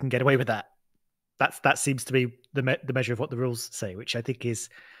 you can get away with that. That seems to be the measure of what the rules say, which I think is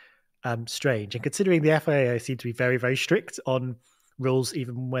strange. And considering the FIA seem to be very, very strict on rules,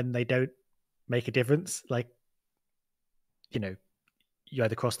 even when they don't make a difference, like, you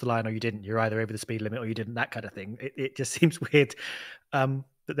either crossed the line or you didn't, you're either over the speed limit or you didn't, that kind of thing. It just seems weird that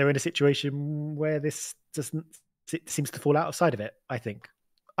they're in a situation where this seems to fall outside of it, I think.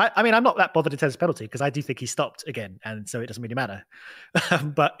 I mean, I'm not that bothered in terms of penalty because I do think he stopped again, and so it doesn't really matter.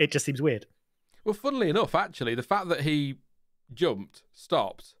 But it just seems weird. Well, funnily enough, actually, the fact that he jumped,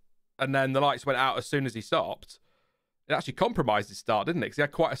 stopped, and then the lights went out as soon as he stopped, it actually compromised his start, didn't it? Because he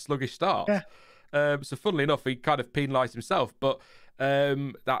had quite a sluggish start. Yeah. So funnily enough, he kind of penalised himself. But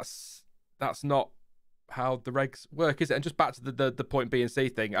that's not how the regs work, is it? And just back to the point B and C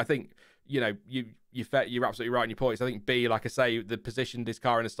thing, I think, you're absolutely right in your points. I think B, like I say, the positioned his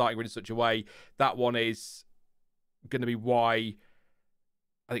car in a starting grid in such a way, that one is going to be why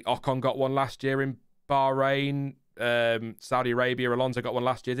I think Ocon got one last year in Bahrain. Saudi Arabia, Alonso got one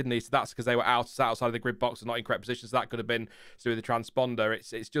last year, didn't he? So that's because they were outside of the grid box and not in correct positions. So that could have been through the transponder.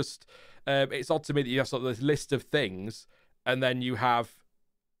 It's just it's odd to me that you have sort of this list of things, and then you have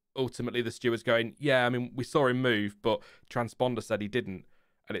ultimately the stewards going, yeah, I mean, we saw him move, but transponder said he didn't.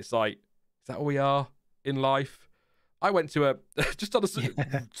 And it's like, is that all we are in life? I went to just on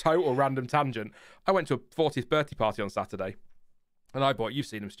a total random tangent, I went to a 40th birthday party on Saturday. And you've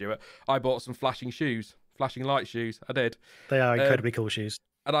seen them, Stuart. I bought some flashing Flashing light shoes. I did. They are incredibly cool shoes.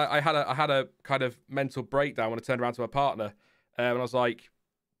 And I had a kind of mental breakdown when I turned around to my partner, and I was like,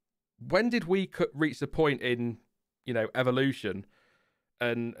 when did we reach the point in, you know, evolution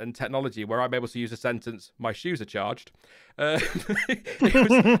and technology where I'm able to use a sentence, my shoes are charged?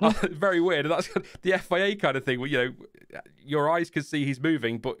 It was very weird. And that's the FIA kind of thing where, you know, your eyes can see he's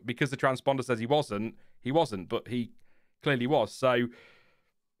moving, but because the transponder says he wasn't, but he clearly was. So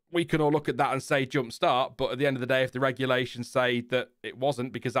we can all look at that and say jump start, but at the end of the day, if the regulations say that it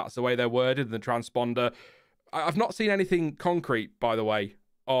wasn't because that's the way they're worded, and the transponder... I've not seen anything concrete, by the way,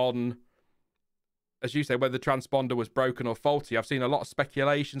 on, as you say, whether the transponder was broken or faulty. I've seen a lot of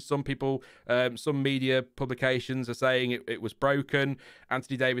speculation. Some people, some media publications are saying it was broken.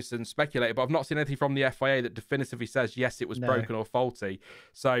 Anthony Davidson speculated, but I've not seen anything from the FIA that definitively says, yes, it was broken or faulty.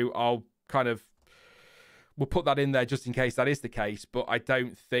 So I'll kind of... we'll put that in there just in case that is the case, but I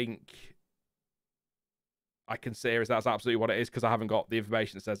don't think I can say as that's absolutely what it is because I haven't got the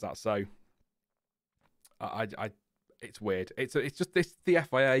information that says that. So it's weird. It's just this, the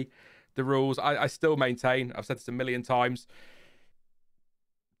FIA, the rules. I still maintain, I've said this a million times,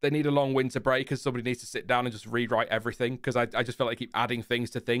 they need a long winter break because somebody needs to sit down and just rewrite everything, because I just feel like they keep adding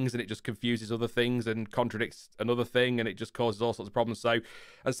things to things and it just confuses other things and contradicts another thing, and it just causes all sorts of problems. So,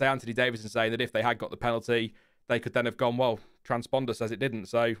 as I say, Anthony Davidson saying that if they had got the penalty, they could then have gone, well, transponder says it didn't,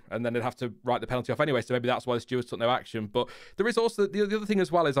 so, and then they'd have to write the penalty off anyway, so maybe that's why the stewards took no action. But there is also, the other thing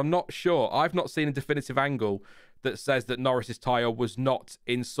as well is I'm not sure, I've not seen a definitive angle that says that Norris's tyre was not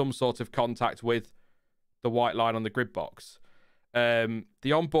in some sort of contact with the white line on the grid box.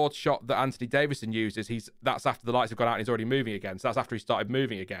 The onboard shot that Anthony Davidson uses, that's after the lights have gone out and he's already moving again, so that's after he started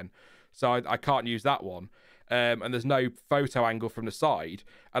moving again, so I can't use that one. And there's no photo angle from the side.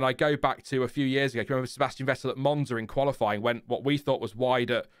 And I go back to a few years ago. Do you remember Sebastian Vettel at Monza in qualifying went what we thought was wide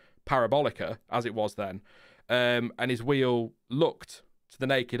at Parabolica, as it was then, and his wheel looked to the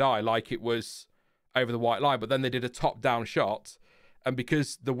naked eye like it was over the white line, but then they did a top-down shot, and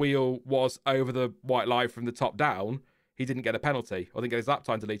because the wheel was over the white line from the top down, he didn't get a penalty, or didn't get his lap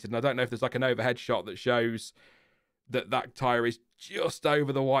time deleted. And I don't know if there's like an overhead shot that shows that tyre is just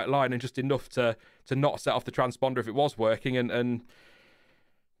over the white line and just enough to not set off the transponder if it was working, and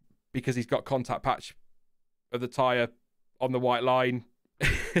because he's got contact patch of the tyre on the white line.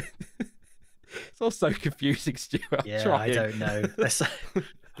 It's all so confusing, Stuart. Yeah, I don't know.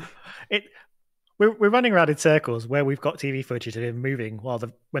 We're running around in circles where we've got TV footage of him moving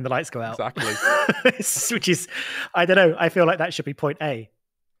when the lights go out. Exactly. Which is, I don't know. I feel like that should be point A.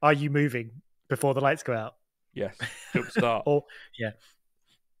 Are you moving before the lights go out? Yes. Jump start. Or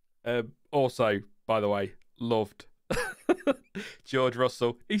yeah. Also, by the way, loved George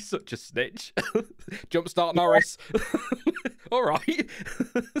Russell. He's such a snitch. Jump start Norris. All right.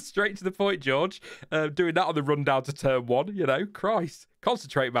 Straight to the point, George. Doing that on the run down to turn one, you know. Christ.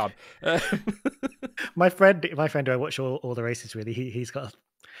 Concentrate, man. My friend who I watch all the races with, he's got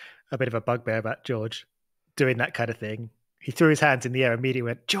a bit of a bugbear about George doing that kind of thing. He threw his hands in the air and immediately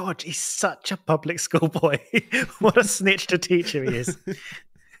went, George, he's such a public school boy. What a snitch to teacher he is.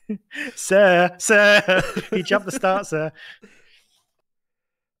 Sir, he jumped the start, sir.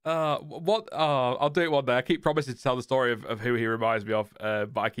 I'll do it one day. I keep promising to tell the story of who he reminds me of,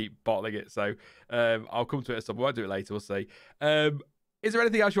 but I keep bottling it. So I'll come to it at some point. I won't do it later. We'll see. Is there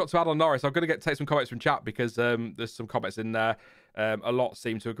anything else you want to add on Norris? I'm going to take some comments from chat because there's some comments in there. A lot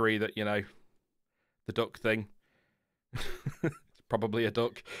seem to agree that, you know, the duck thing. It's probably a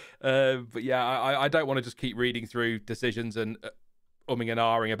duck. But yeah, I don't want to just keep reading through decisions and umming and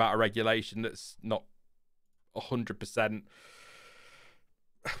ahhing about a regulation that's not 100%.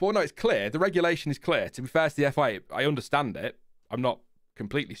 Well, no, it's clear. The regulation is clear. To be fair to the FIA, I understand it. I'm not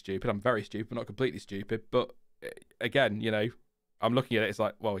completely stupid. I'm very stupid, not completely stupid. But again, you know, I'm looking at it. It's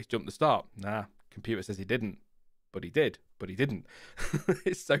like, well, he's jumped the start. Nah, computer says he didn't. But he did. But he didn't.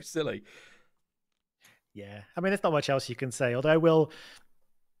 It's so silly. Yeah. I mean, there's not much else you can say. Although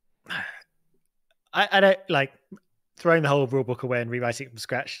I don't like throwing the whole rule book away and rewriting it from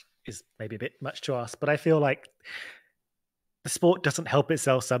scratch is maybe a bit much to ask. But I feel like the sport doesn't help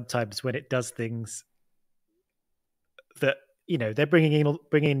itself sometimes when it does things that, you know, they're bringing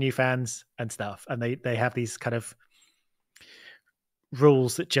in new fans and stuff, and they have these kind of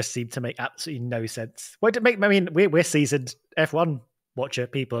rules that just seem to make absolutely no sense. We're seasoned F1 watcher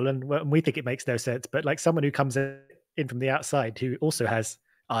people, and we think it makes no sense. But like someone who comes in from the outside who also has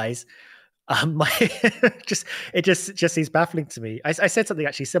eyes, it just seems baffling to me. I said something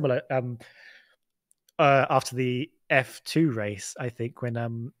actually similar after the F2 race, I think,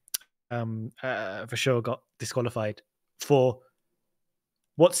 when for sure got disqualified for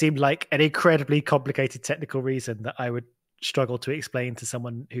what seemed like an incredibly complicated technical reason that I would struggle to explain to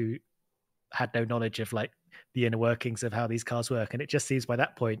someone who had no knowledge of like the inner workings of how these cars work. And it just seems by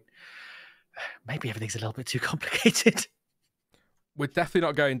that point, maybe everything's a little bit too complicated. We're definitely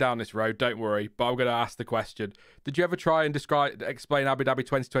not going down this road, don't worry, but I'm going to ask the question. Did you ever try and explain Abu Dhabi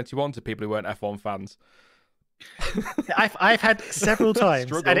 2021 to people who weren't F1 fans? I've had several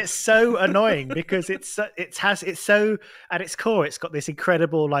times, and it's so annoying because it has so at its core, it's got this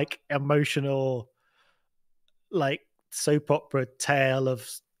incredible like emotional, like soap opera tale of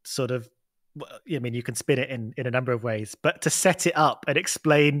sort of. I mean, you can spin it in a number of ways, but to set it up and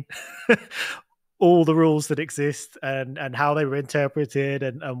explain all the rules that exist and how they were interpreted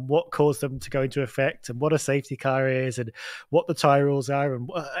and what caused them to go into effect and what a safety car is and what the tire rules are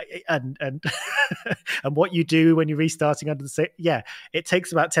and and what you do when you're restarting under the it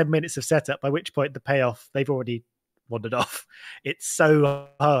takes about 10 minutes of setup, by which point the payoff, they've already wandered off. It's so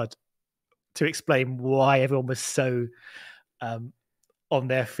hard to explain why everyone was so on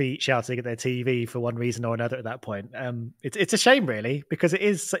their feet shouting at their TV for one reason or another at that point. It's a shame, really, because it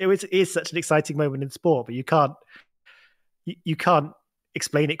is such an exciting moment in sport, but you can't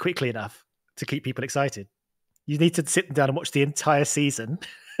explain it quickly enough to keep people excited. You need to sit them down and watch the entire season,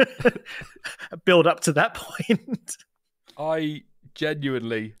 build up to that point. I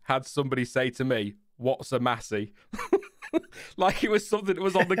genuinely had somebody say to me, "What's a Massey?" Like it was something that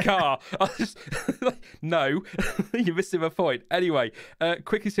was on the car. I was just like, no, you're missing my point. Anyway,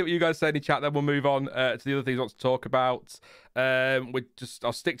 quickly see what you guys say in the chat, then we'll move on to the other things I want to talk about.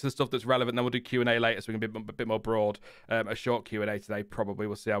 I'll stick to the stuff that's relevant, then we'll do Q&A later so we can be a bit more broad. A short Q&A today, probably.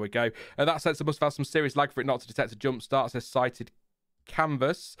 We'll see how we go. That sensor must have had some serious lag for it not to detect a jump start, says Cited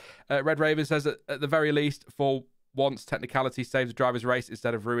Canvas. Red Raven says that at the very least, for once, technicality saves the driver's race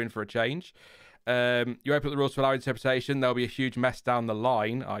instead of ruin for a change. You open up the rules to allow interpretation, there'll be a huge mess down the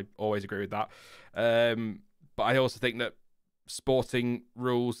line. I always agree with that. But I also think that sporting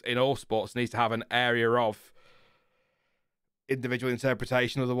rules in all sports needs to have an area of individual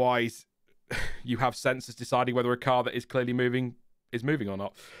interpretation. Otherwise, you have sensors deciding whether a car that is clearly moving is moving or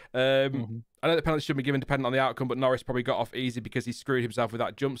not. I know the penalty should be given dependent on the outcome, but Norris probably got off easy because he screwed himself with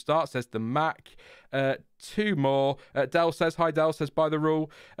that jump start, says the Mac. Two more. Dell says, hi Dell, says by the rule,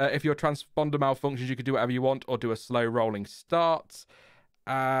 if your transponder malfunctions, you can do whatever you want or do a slow rolling start.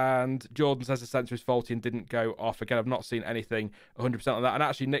 And Jordan says the sensor is faulty and didn't go off. Again, I've not seen anything 100% on that. And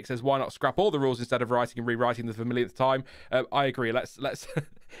actually, Nick says, why not scrap all the rules instead of writing and rewriting them for a millionth time? I agree. Let's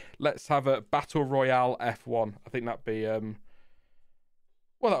let's have a battle royale F1. I think that'd be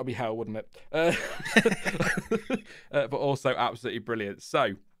well, that would be hell, wouldn't it? But also absolutely brilliant.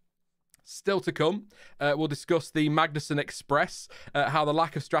 So, still to come, we'll discuss the Magnussen Express, how the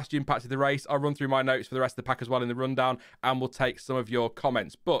lack of strategy impacted the race. I'll run through my notes for the rest of the pack as well in the rundown, and we'll take some of your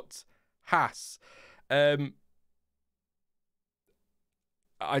comments. But, Haas, I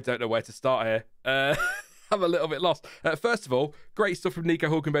don't know where to start here. I'm a little bit lost. First of all, great stuff from Nico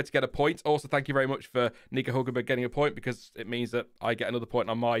Hulkenberg to get a point. Also, thank you very much for Nico Hulkenberg getting a point, because it means that I get another point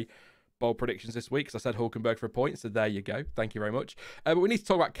on my bold predictions this week, because I said Hulkenberg for a point, so there you go. Thank you very much. But we need to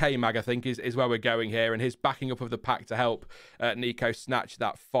talk about K-Mag, I think, is where we're going here, and his backing up of the pack to help Nico snatch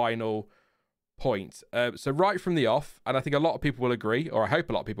that final point. So right from the off, and I think a lot of people will agree, or I hope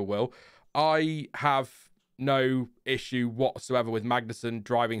a lot of people will, I have no issue whatsoever with Magnussen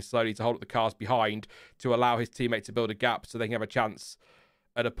driving slowly to hold up the cars behind to allow his teammate to build a gap so they can have a chance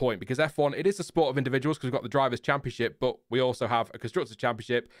at a point. Because F1, it is a sport of individuals because we've got the Drivers' Championship, but we also have a Constructors'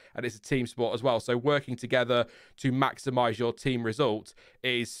 Championship, and it's a team sport as well. So working together to maximise your team result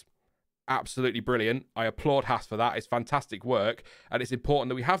is absolutely brilliant. I applaud Haas for that. It's fantastic work, and it's important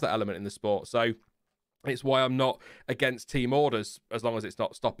that we have that element in the sport. So it's why I'm not against team orders, as long as it's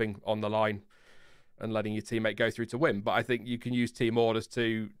not stopping on the line and letting your teammate go through to win. But I think you can use team orders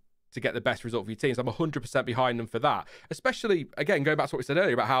to get the best result for your teams. I'm 100% behind them for that. Especially, again, going back to what we said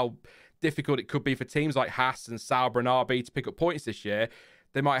earlier about how difficult it could be for teams like Haas and Sauber and RB to pick up points this year.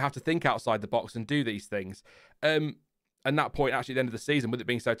 They might have to think outside the box and do these things. And that point, actually, at the end of the season, with it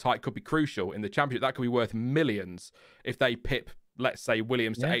being so tight, could be crucial in the championship. That could be worth millions if they pip, let's say,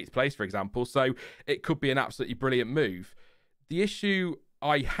 Williams to 8th place, for example. So it could be an absolutely brilliant move. The issue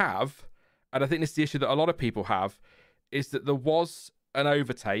I have, and I think this is the issue that a lot of people have, is that there was an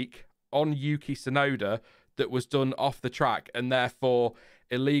overtake on Yuki Tsunoda that was done off the track and therefore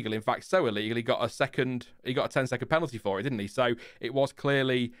illegal. In fact, so illegal, he got a 10-second penalty for it, didn't he? So it was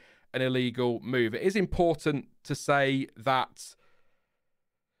clearly an illegal move. It is important to say that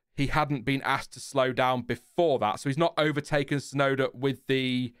he hadn't been asked to slow down before that. So he's not overtaken Tsunoda with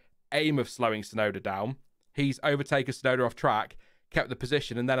the aim of slowing Tsunoda down. He's overtaken Tsunoda off track, kept the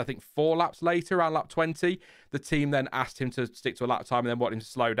position. And then I think 4 laps later, around lap 20, the team then asked him to stick to a lap time and then wanted him to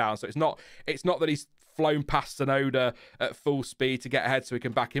slow down. So it's not that he's flown past Tsunoda at full speed to get ahead so he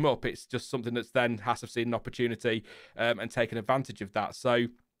can back him up. It's just something that's then Haas have seen an opportunity and taken advantage of that. So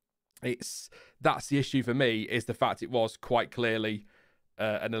that's the issue for me, is the fact it was quite clearly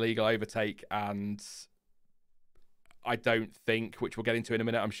an illegal overtake. And I don't think, which we'll get into in a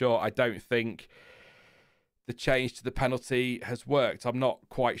minute, I'm sure, I don't think the change to the penalty has worked. I'm not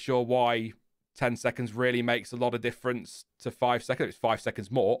quite sure why 10 seconds really makes a lot of difference to 5 seconds. It's 5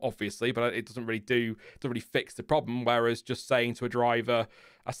 seconds more, obviously, but it doesn't really fix the problem. Whereas just saying to a driver,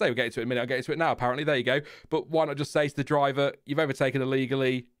 I say we'll get into it in a minute, I'll get into it now, apparently, there you go. But why not just say to the driver, you've overtaken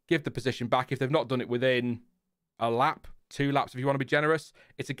illegally, give the position back. If they've not done it within a lap, 2 laps, if you want to be generous,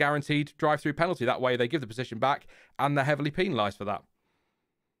 it's a guaranteed drive-through penalty. That way they give the position back and they're heavily penalised for that.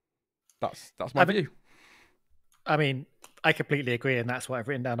 That's my view. I mean, I completely agree, and that's what I've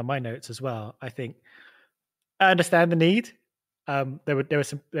written down on my notes as well. I think I understand the need. There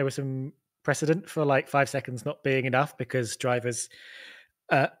was some precedent for like 5 seconds not being enough because drivers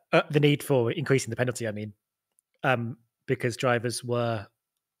the need for increasing the penalty. I mean, because drivers were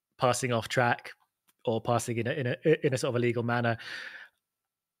passing off track or passing in a sort of illegal manner,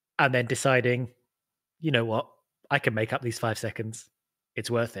 and then deciding, you know what, I can make up these 5 seconds.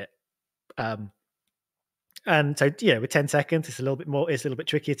 It's worth it. And so, yeah, with 10 seconds, it's a little bit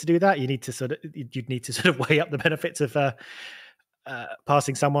trickier to do that. You'd need to sort of weigh up the benefits of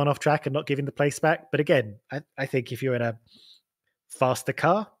passing someone off track and not giving the place back. But again, I think if you're in a faster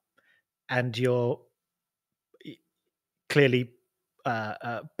car and you're clearly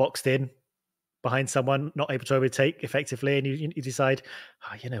boxed in behind someone, not able to overtake effectively, and you decide,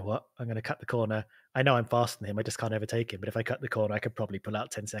 oh, you know what, I'm going to cut the corner. I know I'm faster than him, I just can't overtake him. But if I cut the corner, I could probably pull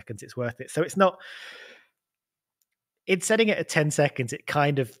out 10 seconds. It's worth it. So it's not... In setting it at 10 seconds, it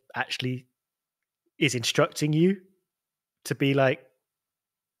kind of actually is instructing you to be like,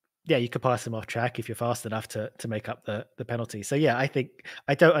 yeah, you could pass them off track if you're fast enough to make up the penalty. So yeah,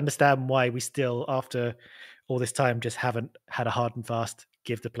 I don't understand why we still, after all this time, just haven't had a hard and fast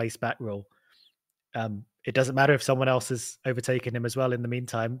give the place back rule. It doesn't matter if someone else has overtaken him as well in the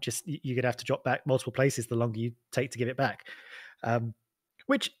meantime. Just you're gonna have to drop back multiple places the longer you take to give it back.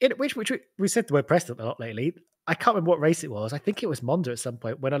 Which we said the word precedent a lot lately. I can't remember what race it was. I think it was Monza at some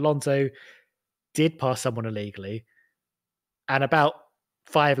point when Alonso did pass someone illegally, and about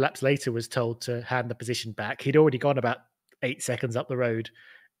 5 laps later was told to hand the position back. He'd already gone about 8 seconds up the road,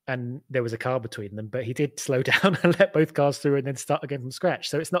 and there was a car between them. But he did slow down and let both cars through, and then start again from scratch.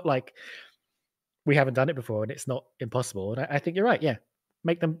 So it's not like we haven't done it before, and it's not impossible. And I think you're right. Yeah,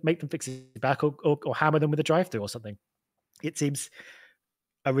 make them fix it back, or hammer them with a drive-through or something. It seems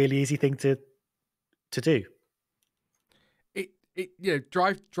a really easy thing to do.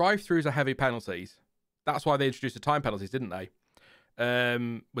 Drive-throughs are heavy penalties. That's why they introduced the time penalties, didn't they?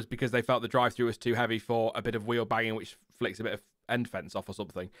 Was because they felt the drive-through was too heavy for a bit of wheel banging, which flicks a bit of end fence off or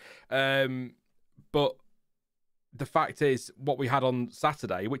something. But the fact is, what we had on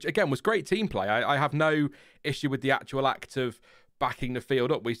Saturday, which again was great team play. I have no issue with the actual act of backing the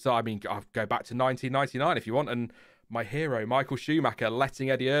field up. I'll go back to 1999 if you want, and my hero, Michael Schumacher, letting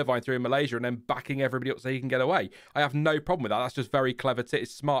Eddie Irvine through in Malaysia and then backing everybody up so he can get away. I have no problem with that. That's just very clever.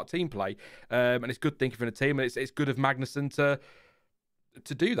 It's smart team play. And it's good thinking from the team. And it's good of Magnussen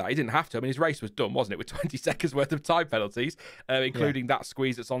to do that. He didn't have to. I mean, his race was done, wasn't it? With 20 seconds worth of time penalties, including that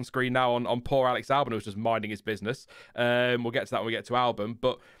squeeze that's on screen now on poor Alex Albon, who was just minding his business. We'll get to that when we get to Albon.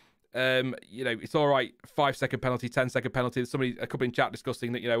 But it's all right. 5-second penalty, 10-second penalty. There's a couple in chat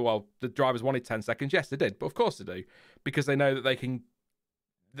discussing that, well, the drivers wanted 10 seconds. Yes, they did. But of course they do. Because they know that they can,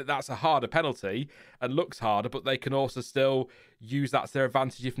 that's a harder penalty and looks harder, but they can also still use that to their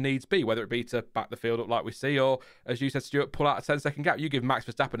advantage if needs be, whether it be to back the field up like we see, or, as you said, Stuart, pull out a 10-second gap. You give Max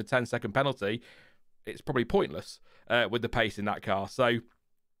Verstappen a 10-second penalty, it's probably pointless with the pace in that car. So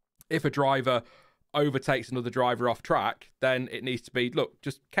if a driver overtakes another driver off track, then it needs to be, look,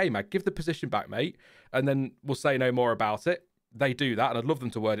 just K-Mag, give the position back, mate, and then we'll say no more about it. They do that, and I'd love them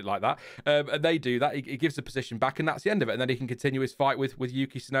to word it like that. And they do that. He gives the position back, and that's the end of it. And then he can continue his fight with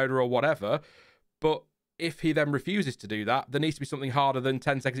Yuki Tsunoda or whatever. But if he then refuses to do that, there needs to be something harder than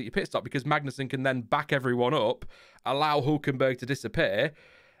 10 seconds at your pit stop, because Magnussen can then back everyone up, allow Hulkenberg to disappear,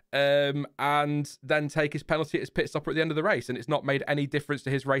 and then take his penalty at his pit stop at the end of the race. And it's not made any difference to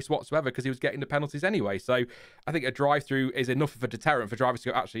his race whatsoever because he was getting the penalties anyway. So I think a drive-through is enough of a deterrent for drivers to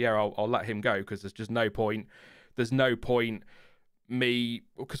go, actually, yeah, I'll let him go, because there's just no point. There's no point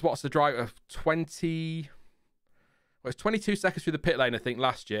because what's the drive of 20? Well, it's 22 seconds through the pit lane, I think,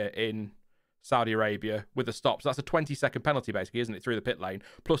 last year in Saudi Arabia with a stop. So that's a 20-second penalty, basically, isn't it, through the pit lane,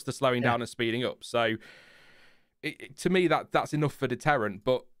 plus the slowing down and speeding up. So to me, that's enough for deterrent.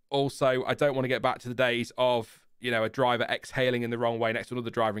 But also, I don't want to get back to the days of, a driver exhaling in the wrong way next to another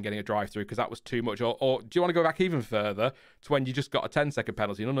driver and getting a drive-through, because that was too much. Or do you want to go back even further to when you just got a 10-second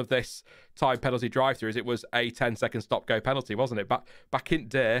penalty? None of this time penalty drive-throughs. It was a 10-second stop-go penalty, wasn't it? Back in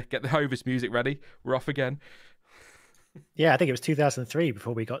there, get the Hovis music ready. We're off again. Yeah, I think it was 2003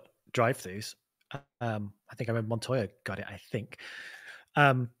 before we got drive-throughs. I think I remember Montoya got it, I think.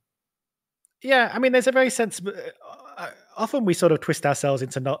 Yeah, I mean, there's a very sensible... often we sort of twist ourselves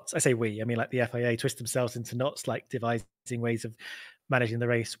into knots. I say we, I mean, like the FIA twist themselves into knots, like devising ways of managing the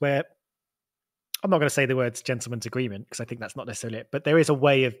race, where I'm not going to say the words gentleman's agreement, because I think that's not necessarily it, but there is a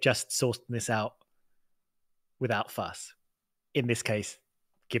way of just sorting this out without fuss. In this case,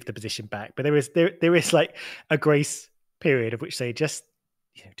 give the position back. But there is like a grace period of which they just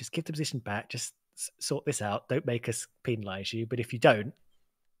give the position back, just sort this out. Don't make us penalise you. But if you don't,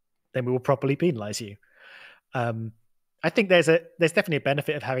 then we will properly penalise you. I think there's definitely a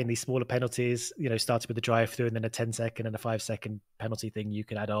benefit of having these smaller penalties, starting with the drive-through and then a 10-second and a 5-second penalty thing you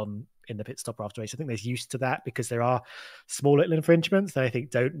can add on in the pit stop after race. I think there's use to that because there are small little infringements that I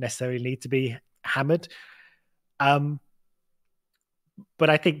think don't necessarily need to be hammered. But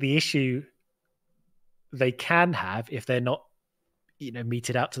I think the issue they can have, if they're not,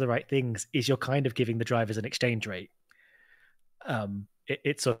 meted out to the right things, is you're kind of giving the drivers an exchange rate.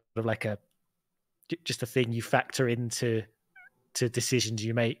 It's sort of like just a thing you factor into decisions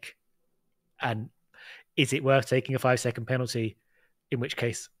you make. And is it worth taking a 5-second penalty? In which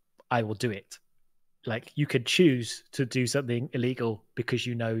case I will do it. Like, you could choose to do something illegal because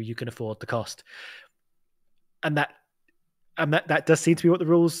you can afford the cost. And that does seem to be what the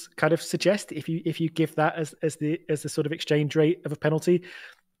rules kind of suggest. If you give that as the sort of exchange rate of a penalty.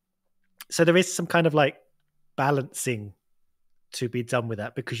 So there is some kind of like balancing to be done with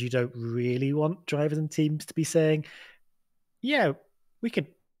that, because you don't really want drivers and teams to be saying, yeah, we can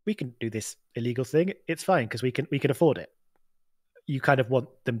do this illegal thing. It's fine because we can afford it. You kind of want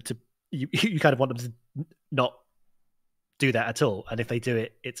them to not do that at all. And if they do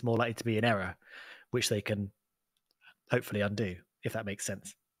it, it's more likely to be an error, which they can hopefully undo, if that makes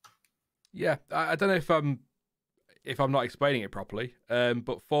sense. Yeah, I don't know if I'm not explaining it properly,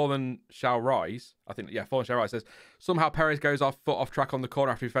 but Fallen Shall Rise, I think, Fallen Shall Rise says, somehow Perez goes off track on the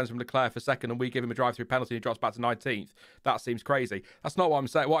corner after he fends from Leclerc for second and we give him a drive-through penalty and he drops back to 19th. That seems crazy. That's not what I'm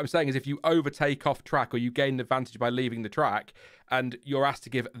saying. What I'm saying is if you overtake off track or you gain an advantage by leaving the track and you're asked to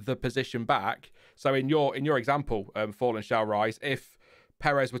give the position back, so in your example, Fallen Shall Rise, if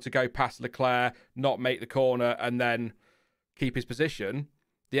Perez were to go past Leclerc, not make the corner and then keep his position,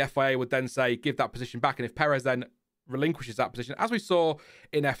 the FIA would then say, give that position back. And if Perez then relinquishes that position, as we saw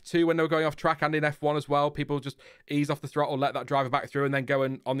in F2 when they were going off track and in F1 as well, people just ease off the throttle, let that driver back through and then go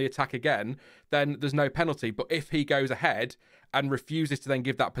on the attack again, then there's no penalty. But if he goes ahead and refuses to then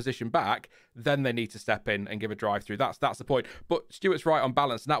give that position back, then they need to step in and give a drive through. That's the point. But Stuart's right on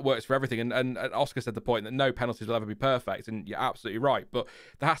balance, and that works for everything. And Oscar said the point that no penalties will ever be perfect, and you're absolutely right. But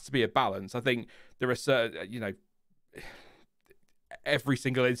there has to be a balance. I think there are certain, every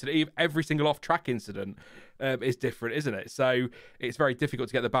single incident, every single off-track incident is different, isn't it? So it's very difficult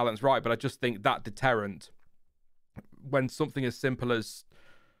to get the balance right. But I just think that deterrent, when something as simple as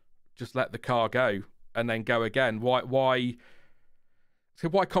just let the car go and then go again, why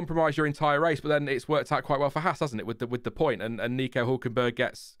compromise your entire race? But then it's worked out quite well for Haas, hasn't it, with the point? And Nico Hulkenberg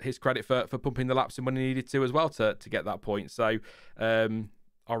gets his credit for pumping the laps in when he needed to as well to get that point. So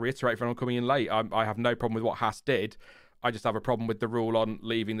I'll reiterate for anyone coming in late, I have no problem with what Haas did. I just have a problem with the rule on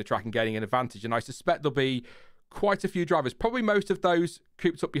leaving the track and gaining an advantage. And I suspect there'll be quite a few drivers, probably most of those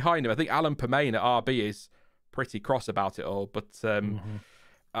cooped up behind him. I think Alan Permain at RB is pretty cross about it all, but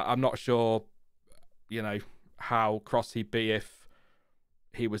I'm not sure, how cross he'd be if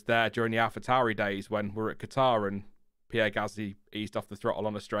he was there during the AlphaTauri days when we were at Qatar and Pierre Gasly eased off the throttle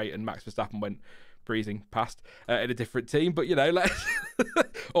on a straight and Max Verstappen went breezing past in a different team. But let's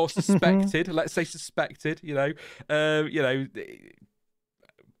or suspected, let's say suspected.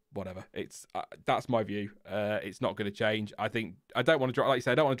 Whatever. It's that's my view. It's not going to change. I think I don't want to drive, like you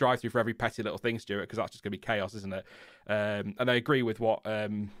say, I don't want to drive through for every petty little thing, Stuart, because that's just going to be chaos, isn't it? And I agree with what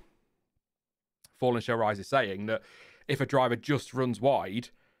Fallen Shall Rise is saying, that if a driver just runs wide,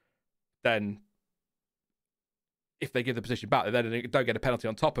 then if they give the position back, they then don't get a penalty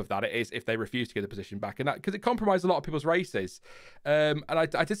on top of that. It is if they refuse to give the position back, and that because it compromised a lot of people's races. And I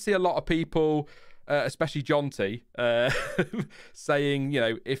did see a lot of people, especially John T, saying,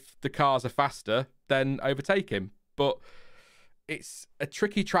 if the cars are faster, then overtake him. But it's a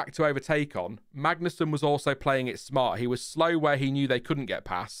tricky track to overtake on. Magnussen was also playing it smart. He was slow where he knew they couldn't get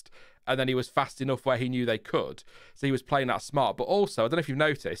past, and then he was fast enough where he knew they could. So he was playing that smart. But also, I don't know if you've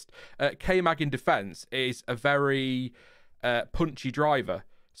noticed, K-Mag in defence is a very punchy driver.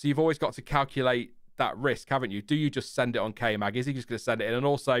 So you've always got to calculate that risk, haven't you? Do you just send it on K-Mag? Is he just going to send it in? And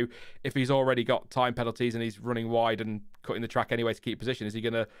also, if he's already got time penalties and he's running wide and cutting the track anyway to keep position, is he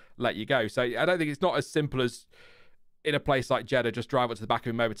going to let you go? So I don't think it's not as simple as in a place like Jeddah, just drive up to the back of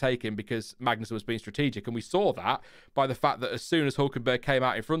him, overtake him, because Magnussen was being strategic. And we saw that by the fact that as soon as Hulkenberg came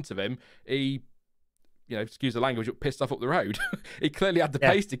out in front of him, he, excuse the language, pissed off up the road. He clearly had the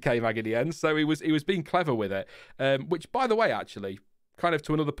pace to K-Mag in the end, so he was being clever with it. Which, by the way, actually, kind of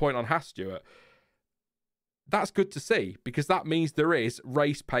to another point on Haas, Stuart, that's good to see, because that means there is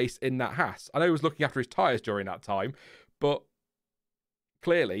race pace in that Haas. I know he was looking after his tyres during that time, but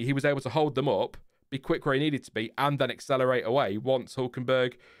clearly he was able to hold them up, be quick where he needed to be, and then accelerate away once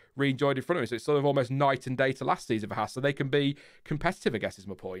Hulkenberg re-enjoyed in front of him. So it's sort of almost night and day to last season for Haas, so they can be competitive, I guess is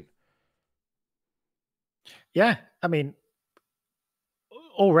my point. Yeah, I mean,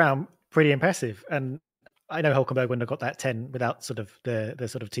 all round pretty impressive. And I know Hulkenberg wouldn't have got that 10 without sort of the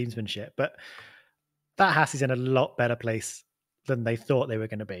sort of teamsmanship, but that Haas is in a lot better place than they thought they were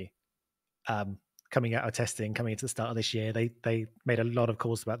going to be. Coming out of testing, coming into the start of this year, they made a lot of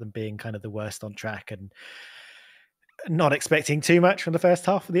calls about them being kind of the worst on track and not expecting too much from the first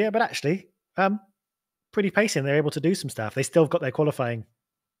half of the year, but actually pretty pacing. They're able to do some stuff. They still got their qualifying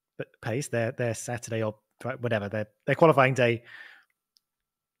pace, their Saturday or whatever, their qualifying day.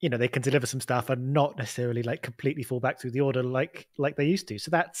 They can deliver some stuff and not necessarily like completely fall back through the order like they used to.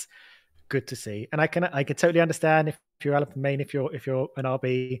 So that's good to see. And I can totally understand if you're Alpine, if you're an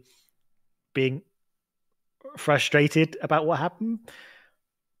RB, being frustrated about what happened.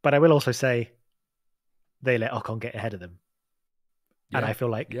 But I will also say they let Ocon get ahead of them. Yeah, and I feel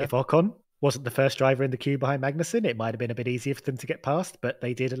like if Ocon wasn't the first driver in the queue behind Magnussen, it might have been a bit easier for them to get past, but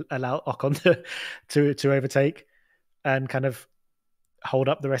they did allow Ocon to overtake and kind of hold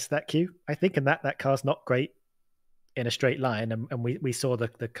up the rest of that queue, I think. And that car's not great in a straight line. And we saw the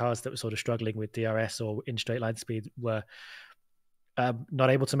cars that were sort of struggling with DRS or in straight line speed were not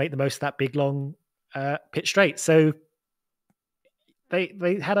able to make the most of that big, long pit straight. So they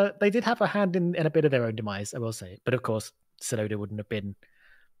did have a hand in a bit of their own demise, I will say. But of course, Tsunoda wouldn't have been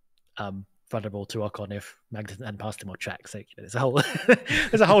vulnerable to Ocon if Magnussen hadn't passed him on track. So there's a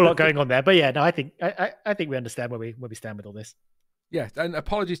whole lot going on there. But yeah, no, I think we understand where we stand with all this. Yeah, and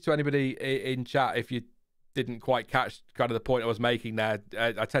apologies to anybody in chat if you didn't quite catch kind of the point I was making there.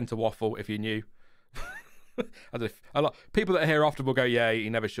 I tend to waffle, if you knew. I don't know if a lot people that are here often will go, yeah, he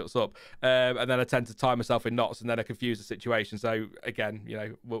never shuts up, and then I tend to tie myself in knots, and then I confuse the situation. So again,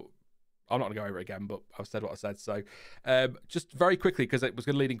 I'm not going to go over it again, but I've said what I said. So just very quickly, because it was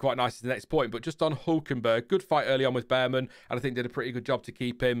going to lead in quite nicely to the next point, but just on Hulkenberg, good fight early on with Behrman, and I think did a pretty good job to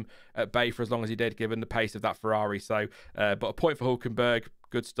keep him at bay for as long as he did, given the pace of that Ferrari. So, but a point for Hulkenberg,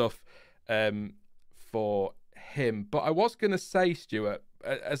 good stuff for him. But I was going to say, Stuart,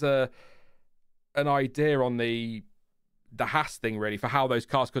 as an idea on the Haas thing, really, for how those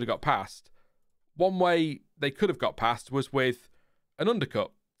cars could have got past. One way they could have got past was with an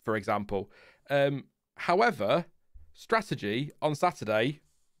undercut, for example. However, strategy on Saturday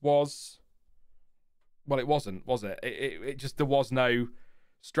was, well, it wasn't, was it? It just, there was no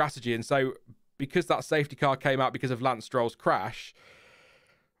strategy. And so because that safety car came out because of Lance Stroll's crash,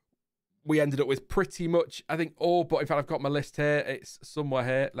 we ended up with pretty much, I think, all, but in fact, I've got my list here. It's somewhere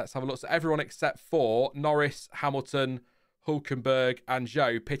here. Let's have a look. So everyone except for Norris, Hamilton, Hulkenberg, and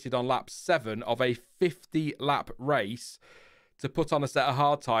Zhou pitted on lap 7 of a 50-lap race to put on a set of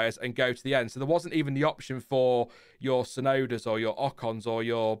hard tyres and go to the end. So there wasn't even the option for your Tsunodas or your Ocons or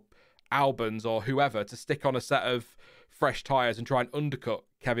your Albons or whoever to stick on a set of fresh tyres and try and undercut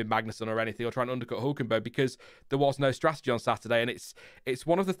Kevin Magnussen or anything, or try and undercut Hulkenberg, because there was no strategy on Saturday. And it's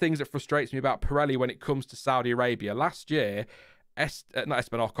one of the things that frustrates me about Pirelli when it comes to Saudi Arabia. Last year, not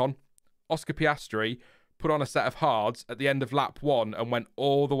Esteban Ocon, Oscar Piastri put on a set of hards at the end of lap 1 and went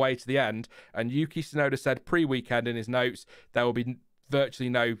all the way to the end. And Yuki Tsunoda said pre-weekend in his notes, there will be virtually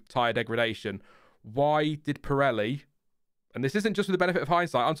no tyre degradation. Why did Pirelli, and this isn't just with the benefit of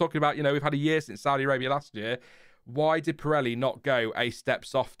hindsight, I'm talking about, we've had a year since Saudi Arabia last year, why did Pirelli not go a step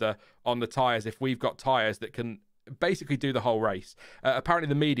softer on the tyres if we've got tyres that can basically do the whole race? Apparently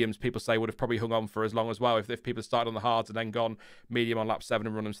the mediums, people say, would have probably hung on for as long as well if people started on the hards and then gone medium on lap 7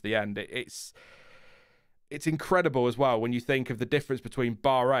 and run them to the end. it's incredible as well when you think of the difference between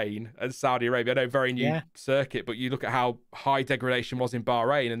Bahrain and Saudi Arabia. I know, very new circuit, but you look at how high degradation was in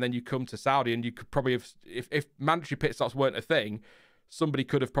Bahrain, and then you come to Saudi, and you could probably have, if mandatory pit stops weren't a thing, somebody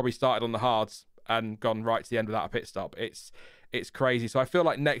could have probably started on the hards and gone right to the end without a pit stop. It's crazy. So I feel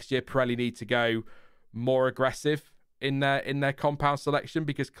like next year Pirelli need to go more aggressive in their compound selection,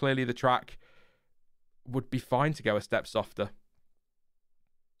 because clearly the track would be fine to go a step softer.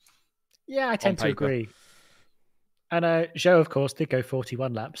 Yeah, I tend to agree. And Joe, of course, did go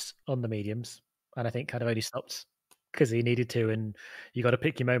 41 laps on the mediums, and I think kind of only stopped because he needed to, and you got to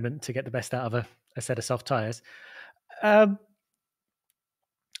pick your moment to get the best out of a set of soft tyres.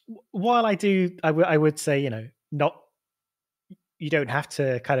 While I would say, you don't have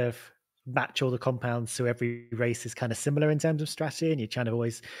to kind of match all the compounds so every race is kind of similar in terms of strategy, and you're kind of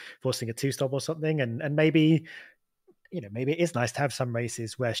always forcing a two-stop or something, and maybe, maybe it is nice to have some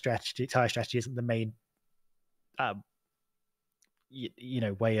races where tyre strategy isn't the main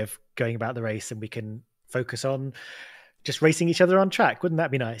way of going about the race, and we can focus on just racing each other on track. Wouldn't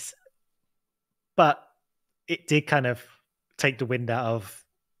that be nice? But it did kind of take the wind out of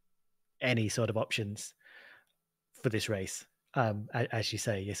any sort of options for this race. As you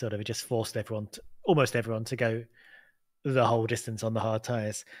say, you sort of just forced almost everyone to go the whole distance on the hard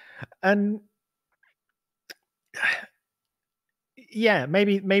tires. And yeah,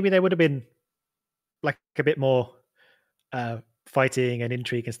 maybe there would have been like a bit more fighting and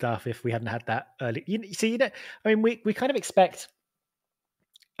intrigue and stuff if we hadn't had that early. We kind of expect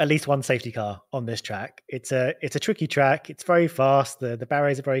at least one safety car on this track. It's a tricky track. It's very fast. The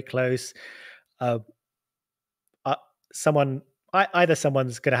barriers are very close. Either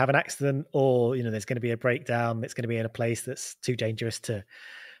someone's going to have an accident, or there's going to be a breakdown. It's going to be in a place that's too dangerous to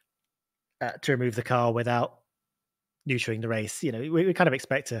remove the car without neutering the race. We kind of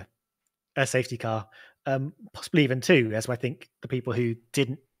expect a safety car, possibly even two, as I think the people who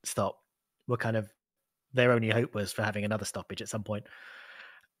didn't stop were kind of, their only hope was for having another stoppage at some point.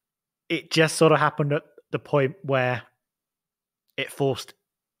 It just sort of happened at the point where it forced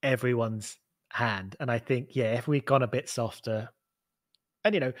everyone's hand. And I think, if we'd gone a bit softer,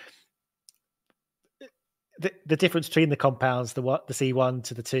 and the difference between the compounds, the C1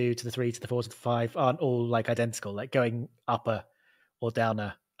 to the 2 to the 3 to the 4 to the 5 aren't all like identical. Like going up or down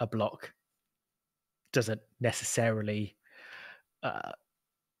a block doesn't necessarily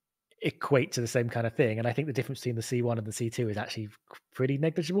equate to the same kind of thing. And I think the difference between the C1 and the C2 is actually pretty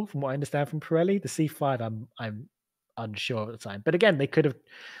negligible from what I understand from Pirelli. The C5 I'm unsure at the time, but again, they could have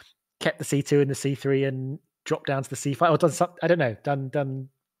kept the C2 and the C3 and dropped down to the C5, or done something, I don't know, done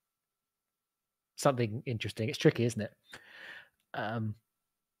something interesting. It's tricky, isn't it?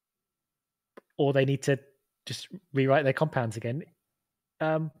 Or they need to just rewrite their compounds again.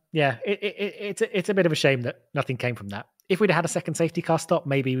 It's a bit of a shame that nothing came from that. If we'd had a second safety car stop,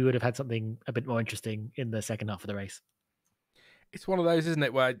 maybe we would have had something a bit more interesting in the second half of the race. It's one of those, isn't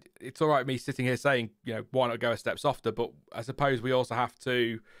it, where it's all right me sitting here saying, why not go a step softer? But I suppose we also have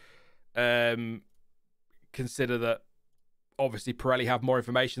to consider that obviously Pirelli have more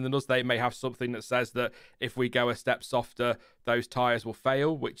information than us. They may have something that says that if we go a step softer, those tyres will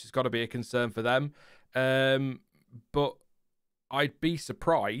fail, which has got to be a concern for them. But I'd be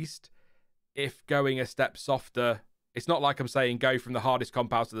surprised if going a step softer, it's not like I'm saying go from the hardest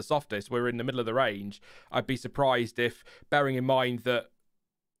compounds to the softest. We're in the middle of the range. I'd be surprised if, bearing in mind that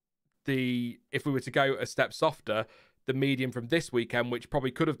if we were to go a step softer, the medium from this weekend, which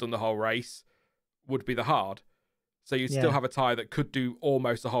probably could have done the whole race, would be the hard. So you'd still have a tyre that could do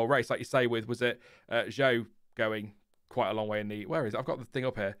almost the whole race. Like you say was it Joe going quite a long way in the... Where is it? I've got the thing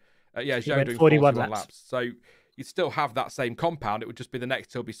up here. Joe doing 41 laps. So you'd still have that same compound. It would just be the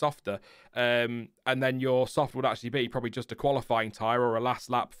next two will be softer. And then your soft would actually be probably just a qualifying tyre or a last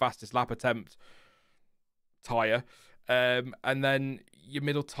lap, fastest lap attempt tyre. And then your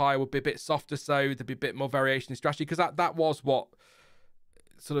middle tyre would be a bit softer, so there'd be a bit more variation in strategy, because that was what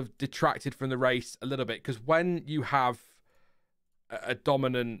sort of detracted from the race a little bit. Because when you have a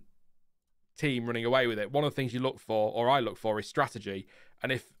dominant team running away with it, one of the things you look for, or I look for, is strategy.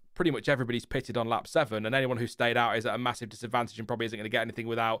 And if pretty much everybody's pitted on lap 7 and anyone who stayed out is at a massive disadvantage and probably isn't going to get anything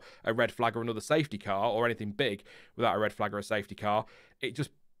without a red flag or another safety car, or anything big without a red flag or a safety car, it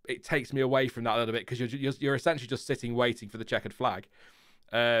takes me away from that a little bit, because you're essentially just sitting waiting for the checkered flag.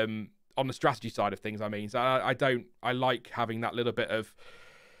 On the strategy side of things, I mean. So I like having that little bit of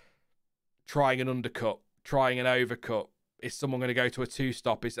trying an undercut, trying an overcut. Is someone going to go to a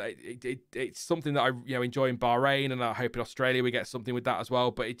two-stop? It's something that I enjoy in Bahrain, and I hope in Australia we get something with that as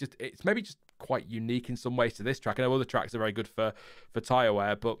well. But it's maybe just quite unique in some ways to this track. I know other tracks are very good for tyre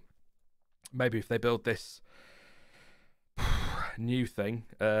wear, but maybe if they build this new thing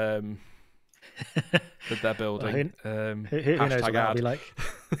that they're building, who knows what that'll be like.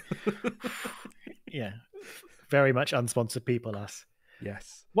 Yeah, very much unsponsored people, us.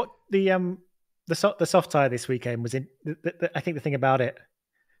 Yes. What the soft tire this weekend was in. I think the thing about it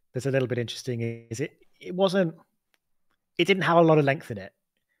that's a little bit interesting is it didn't have a lot of length in it,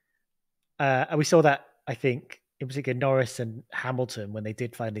 and we saw that, I think, in particular Norris and Hamilton, when they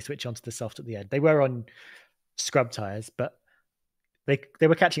did finally switch onto the soft at the end. They were on scrub tires, but they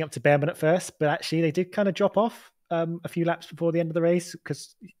were catching up to Behrman at first, but actually they did kind of drop off a few laps before the end of the race,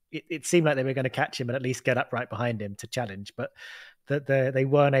 because it seemed like they were going to catch him and at least get up right behind him to challenge, but they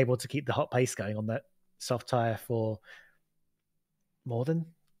weren't able to keep the hot pace going on that soft tire for more than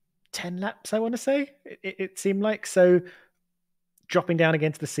 10 laps, I want to say. It seemed like. So dropping down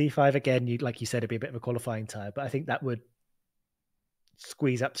against the C5 again, like you said, it'd be a bit of a qualifying tire, but I think that would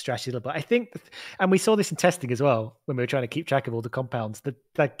squeeze up the strategy a little bit. I think, and we saw this in testing as well when we were trying to keep track of all the compounds,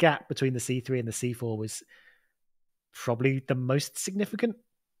 the gap between the C3 and the C4 was probably the most significant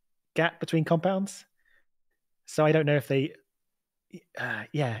gap between compounds. So I don't know if they,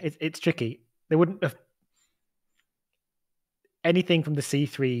 it's tricky. They wouldn't have anything from the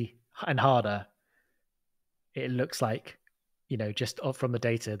C3 and harder. It looks like, just from the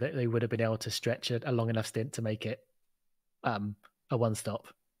data, that they would have been able to stretch a long enough stint to make it a one stop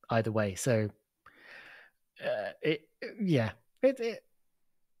either way. So I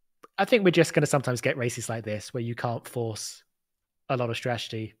think we're just going to sometimes get races like this where you can't force a lot of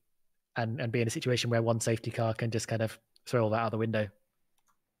strategy and be in a situation where one safety car can just kind of throw all that out the window.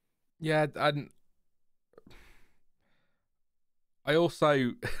 Yeah, and I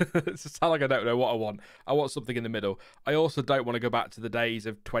also, it's sound like I don't know what I want. I want something in the middle. I also don't want to go back to the days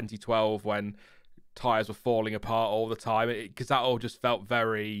of 2012 when tyres were falling apart all the time, because that all just felt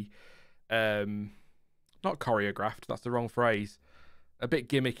very, not choreographed, that's the wrong phrase, a bit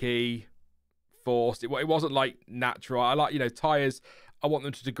gimmicky, forced. It wasn't like natural. I like, tyres, I want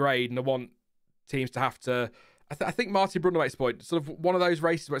them to degrade, and I want teams to have to, I think Martin Brundlebait's point, sort of one of those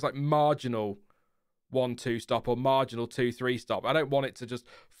races where it's like marginal 1-2 stop or marginal 2-3 stop. I don't want it to just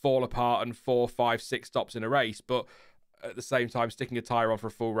fall apart and 4, 5, 6 stops in a race, but at the same time, sticking a tyre on for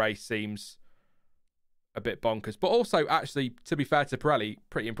a full race seems a bit bonkers. But also, actually, to be fair to Pirelli,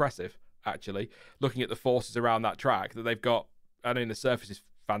 pretty impressive, actually, looking at the forces around that track that they've got. I mean, the surface is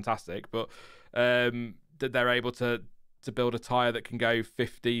fantastic, but that they're able to build a tyre that can go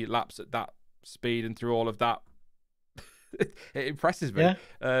 50 laps at that speed and through all of that. It impresses me.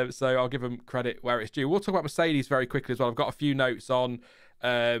 Yeah. So I'll give them credit where it's due. We'll talk about Mercedes very quickly as well. I've got a few notes on.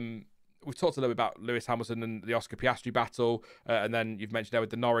 We've talked a little bit about Lewis Hamilton and the Oscar Piastri battle, and then you've mentioned there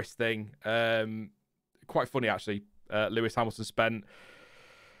with the Norris thing. Quite funny, actually. Lewis Hamilton spent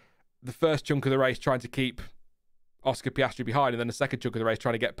the first chunk of the race trying to keep Oscar Piastri behind, and then the second chunk of the race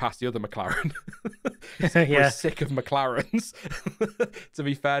trying to get past the other McLaren. We're sick of McLarens, to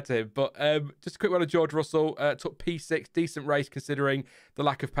be fair to him. But just a quick one of George Russell. Took P6, decent race considering the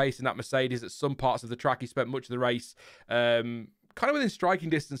lack of pace in that Mercedes at some parts of the track. He spent much of the race kind of within striking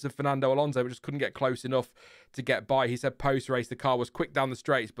distance of Fernando Alonso, but just couldn't get close enough to get by. He said post-race the car was quick down the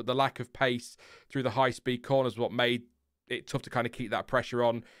straights, but the lack of pace through the high-speed corners was what made it tough to kind of keep that pressure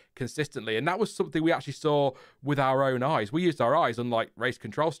on consistently. And that was something we actually saw with our own eyes. We used our eyes, unlike race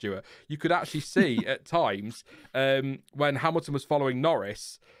control, Stuart. You could actually see at times when Hamilton was following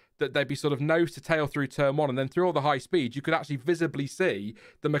Norris that they'd be sort of nose to tail through turn one, and then through all the high speed, you could actually visibly see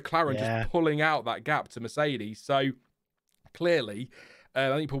the McLaren just pulling out that gap to Mercedes. So clearly,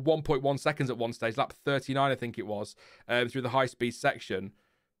 I think for 1.1 seconds at one stage, lap 39, I think it was, through the high speed section,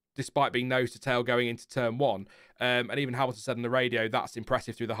 despite being nose to tail going into turn one. And even Hamilton said on the radio, that's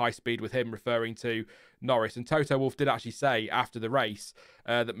impressive through the high speed, with him referring to Norris. And Toto Wolff did actually say after the race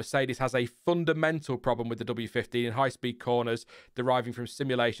that Mercedes has a fundamental problem with the W15 in high speed corners, deriving from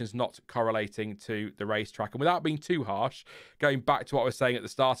simulations not correlating to the racetrack. And without being too harsh, going back to what I was saying at the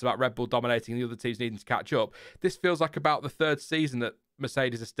start about Red Bull dominating and the other teams needing to catch up, this feels like about the third season that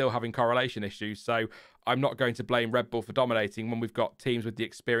Mercedes are still having correlation issues. So I'm not going to blame Red Bull for dominating when we've got teams with the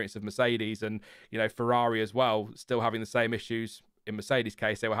experience of Mercedes and, Ferrari as well, still having the same issues in Mercedes'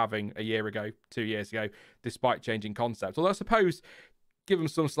 case they were having a year ago, 2 years ago, despite changing concepts. Although I suppose, give them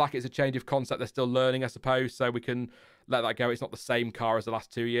some slack, it's a change of concept. They're still learning, I suppose, so we can let that go. It's not the same car as the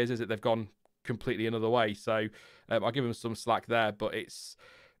last 2 years, is it? They've gone completely another way. So I'll give them some slack there, but it's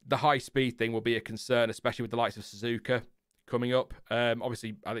the high speed thing will be a concern, especially with the likes of Suzuka coming up.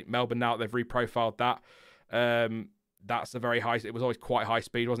 Obviously, I think Melbourne now, they've reprofiled that. That's a very high, it was always quite high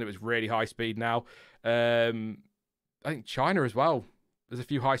speed, wasn't it? It was really high speed now. I think China as well there's a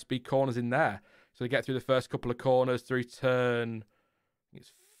few high-speed corners in there. So they get through the first couple of corners through turn, I think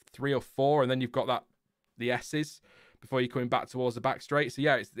it's 3 or 4, and then you've got the S's before you're coming back towards the back straight. So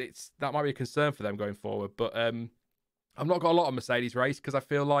yeah, it's that might be a concern for them going forward. But I've not got a lot on Mercedes race because I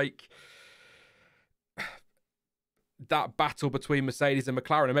feel like that battle between Mercedes and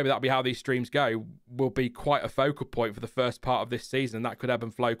McLaren, and maybe that'll be how these streams go, will be quite a focal point for the first part of this season. And that could ebb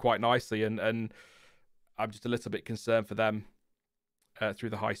and flow quite nicely. And I'm just a little bit concerned for them through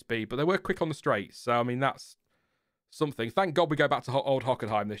the high speed. But they were quick on the straights. So, I mean, that's something. Thank God we go back to old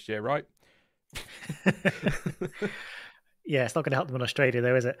Hockenheim this year, right? Yeah, it's not going to help them in Australia,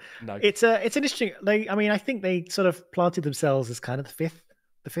 though, is it? No. It's an interesting. I think they sort of planted themselves as kind of the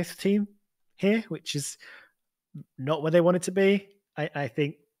fifth team here, which is not where they wanted to be. I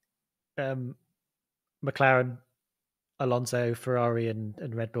think McLaren, Alonso, Ferrari,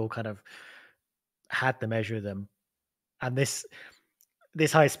 and Red Bull kind of had the measure of them, and this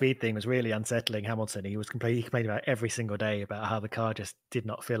high speed thing was really unsettling Hamilton. He complaining about every single day about how the car just did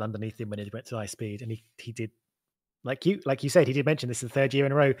not feel underneath him when it went to high speed, and he did. Like you said, he did mention this is the third year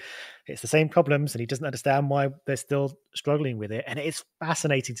in a row. It's the same problems, and he doesn't understand why they're still struggling with it. And it's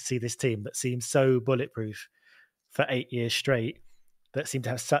fascinating to see this team that seems so bulletproof for 8 years straight, that seem to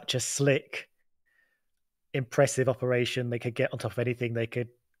have such a slick, impressive operation. They could get on top of anything. They could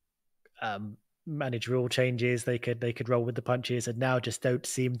manage rule changes. They could roll with the punches, and now just don't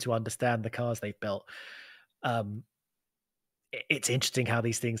seem to understand the cars they've built. It's interesting how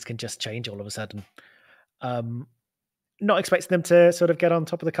these things can just change all of a sudden. Not expecting them to sort of get on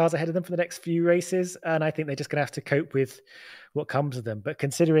top of the cars ahead of them for the next few races. And I think they're just going to have to cope with what comes of them. But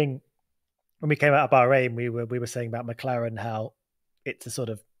considering when we came out of Bahrain, we were saying about McLaren, how it's a sort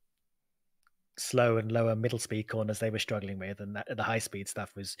of slow and lower middle speed corners they were struggling with. And that the high speed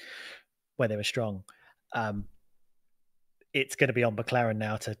stuff was where they were strong. It's going to be on McLaren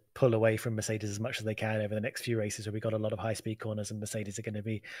now to pull away from Mercedes as much as they can over the next few races where we got a lot of high speed corners, and Mercedes are going to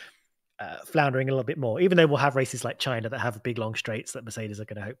be floundering a little bit more, even though we'll have races like China that have big long straights that Mercedes are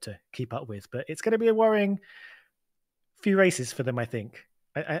going to hope to keep up with. But it's going to be a worrying few races for them, I think.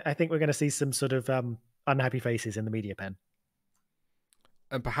 I think we're going to see some sort of unhappy faces in the media pen.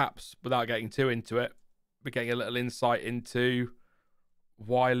 And perhaps, without getting too into it, we're getting a little insight into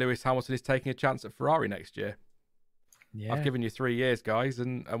why Lewis Hamilton is taking a chance at Ferrari next year. Yeah. I've given you 3 years, guys,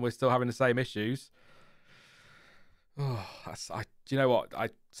 and we're still having the same issues. Oh, do you know what? I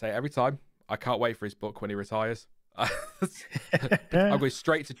say it every time. I can't wait for his book when he retires. I'm going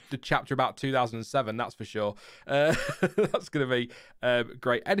straight to the chapter about 2007, that's for sure. That's going to be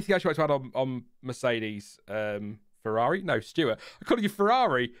great. Anything else you want to add on Mercedes? Ferrari? No, Stuart. I call you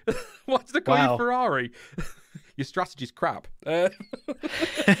Ferrari. Why did I call you Ferrari? Your strategy's crap. No,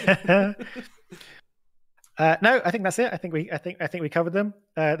 I think that's it. I think we covered them.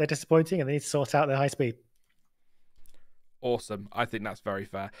 They're disappointing, and they need to sort out their high speed. Awesome. I think that's very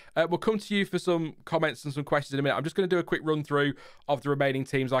fair. We'll come to you for some comments and some questions in a minute. I'm just going to do a quick run through of the remaining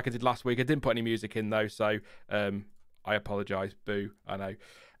teams like I did last week. I didn't put any music in though, so I apologise. Boo. I know.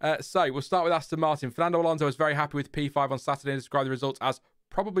 So we'll start with Aston Martin. Fernando Alonso was very happy with P5 on Saturday and described the results as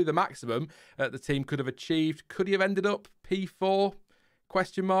probably the maximum the team could have achieved. Could he have ended up P4?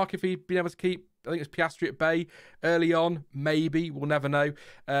 Question mark if he'd been able to keep, I think it was Piastri at bay early on. Maybe. We'll never know.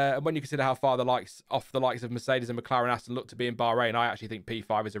 And when you consider how far the likes of Mercedes and McLaren and Aston look to be in Bahrain, I actually think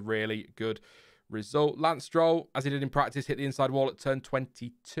P5 is a really good result. Lance Stroll, as he did in practice, hit the inside wall at turn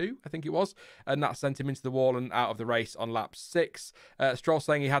 22, I think it was, and that sent him into the wall and out of the race on lap 6. Stroll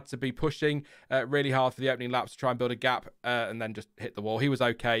saying he had to be pushing really hard for the opening laps to try and build a gap and then just hit the wall. He was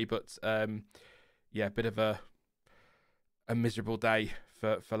okay, but yeah, a bit of a miserable day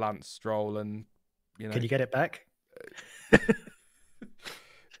for Lance Stroll, and you know. Can you get it back?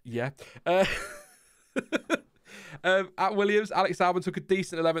 Yeah. At Williams, Alex Albon took a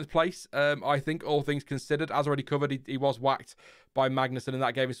decent 11th place. I think, all things considered, as already covered, he was whacked by Magnussen, and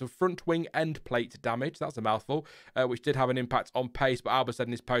that gave him some front wing end plate damage. That's a mouthful, which did have an impact on pace. But Albon said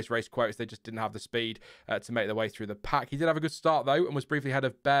in his post-race quotes they just didn't have the speed to make their way through the pack. He did have a good start, though, and was briefly ahead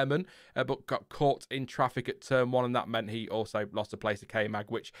of Behrman, but got caught in traffic at turn 1, and that meant he also lost a place to K-Mag,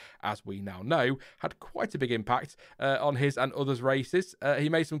 which, as we now know, had quite a big impact on his and others' races. He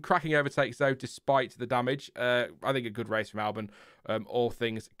made some cracking overtakes, though, despite the damage. I think a good race from Albon, all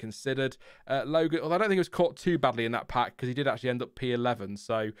things considered. Logan, although I don't think he was caught too badly in that pack, because he did actually end up P11,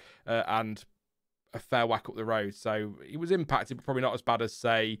 so and a fair whack up the road, so he was impacted, but probably not as bad as,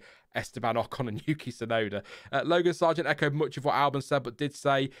 say, Esteban, Ocon and Yuki Tsunoda. Logan Sargeant echoed much of what Albon said, but did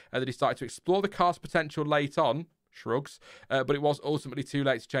say that he started to explore the car's potential late on, shrugs. But it was ultimately too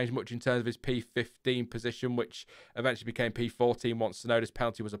late to change much in terms of his P15 position, which eventually became P14 once Tsunoda's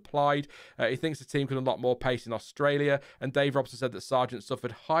penalty was applied. He thinks the team could unlock more pace in Australia, and Dave Robson said that Sargeant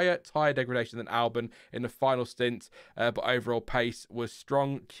suffered higher tyre degradation than Albon in the final stint, but overall pace was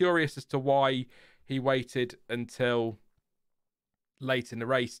strong. Curious as to why he waited until late in the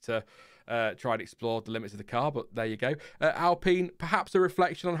race to try and explore the limits of the car, but there you go. Alpine, perhaps a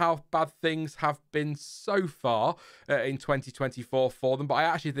reflection on how bad things have been so far in 2024 for them, but I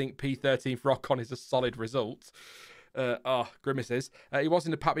actually think P13 for Ocon is a solid result. Grimaces. He was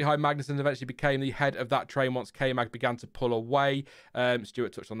in the pack behind Magnussen and eventually became the head of that train once K-Mag began to pull away.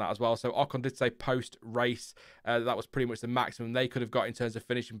 Stuart touched on that as well. So Ocon did say post-race that was pretty much the maximum they could have got in terms of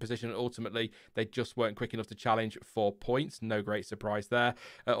finishing position, and ultimately they just weren't quick enough to challenge for points. No great surprise there.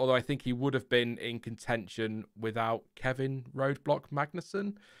 Although I think he would have been in contention without Kevin Roadblock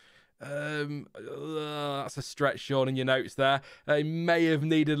Magnussen. That's a stretch, Sean, in your notes there. He may have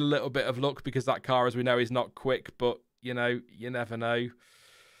needed a little bit of luck because that car, as we know, is not quick, but, you know, you never know.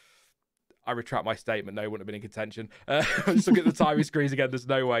 I retract my statement. No, he wouldn't have been in contention. I'm just looking at the timing screens again. There's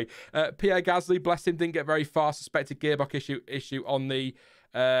no way. Pierre Gasly, bless him, didn't get very far. Suspected gearbox issue on the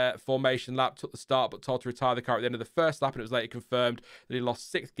formation lap, took the start, but told to retire the car at the end of the first lap, and it was later confirmed that he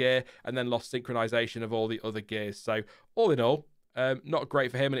lost sixth gear and then lost synchronization of all the other gears. So, all in all, not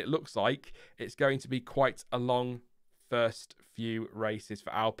great for him, and it looks like it's going to be quite a long first few races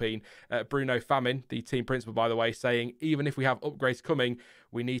for Alpine. Bruno Famin, the team principal, by the way, saying, even if we have upgrades coming,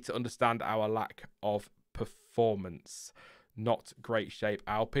 we need to understand our lack of performance. Not great shape,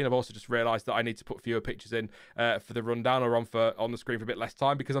 Alpine. I've also just realised that I need to put fewer pictures in for the rundown, or on the screen for a bit less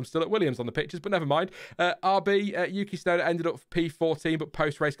time, because I'm still at Williams on the pictures, but never mind. Yuki Tsunoda ended up P14, but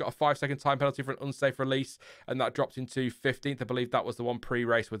post-race got a 5-second time penalty for an unsafe release, and that dropped into 15th. I believe that was the one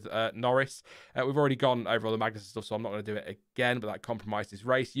pre-race with Norris. We've already gone over all the Magnussen stuff, so I'm not going to do it again, but that compromised his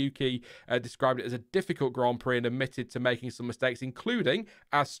race. Yuki described it as a difficult Grand Prix and admitted to making some mistakes, including,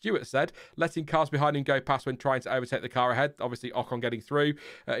 as Stuart said, letting cars behind him go past when trying to overtake the car ahead. Obviously, Ocon getting through.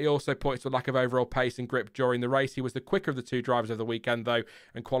 He also points to a lack of overall pace and grip during the race. He was the quicker of the two drivers of the weekend, though,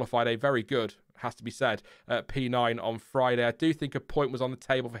 and qualified a very good, has to be said, P9 on Friday. I do think a point was on the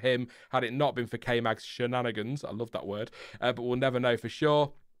table for him had it not been for K-Mag's shenanigans. I love that word, but we'll never know for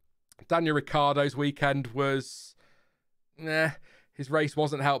sure. Daniel Ricciardo's weekend was... His race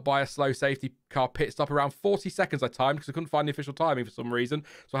wasn't helped by a slow safety car pit stop. Around 40 seconds I timed, because I couldn't find the official timing for some reason,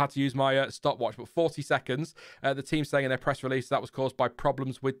 so I had to use my stopwatch, but 40 seconds. The team saying in their press release that was caused by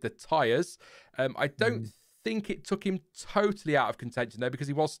problems with the tyres. I don't think it took him totally out of contention, though, because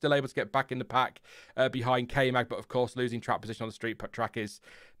he was still able to get back in the pack behind K-Mag, but of course losing track position on the street track is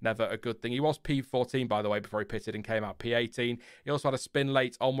never a good thing. He was P14, by the way, before he pitted and came out P18. He also had a spin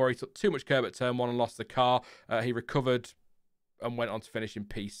late on where he took too much curb at turn 1 and lost the car. He recovered and went on to finish in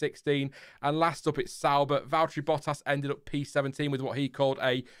P16. And last up, it's Sauber. Valtteri Bottas ended up P17 with what he called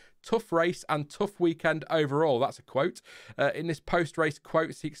a tough race and tough weekend overall. That's a quote. In this post-race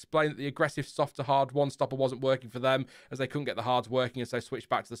quotes, he explained that the aggressive soft to hard one-stopper wasn't working for them, as they couldn't get the hards working, and so switched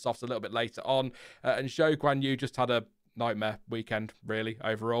back to the softs a little bit later on. And Zhou Guanyu just had a nightmare weekend, really,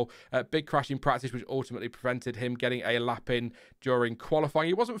 overall. Big crash in practice, which ultimately prevented him getting a lap in during qualifying.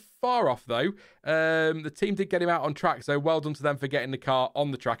 He wasn't far off, though. The team did get him out on track, so well done to them for getting the car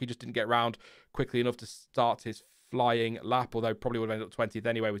on the track. He just didn't get round quickly enough to start his flying lap, although probably would have ended up 20th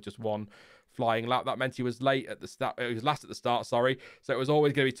anyway with just one flying lap. That meant he was late at the start. He was last at the start, sorry. So it was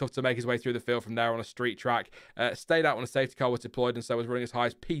always going to be tough to make his way through the field from there on a street track. Stayed out when a safety car was deployed, and so was running as high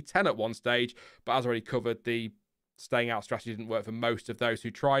as P10 at one stage, but as already covered, the staying out strategy didn't work for most of those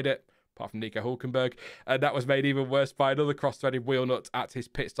who tried it, apart from Nico Hulkenberg. And that was made even worse by another cross-threaded wheel nut at his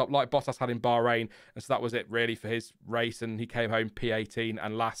pit stop, like Bottas had in Bahrain. And so that was it, really, for his race. And he came home P18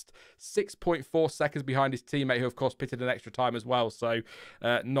 and last 6.4 seconds behind his teammate, who, of course, pitted an extra time as well. So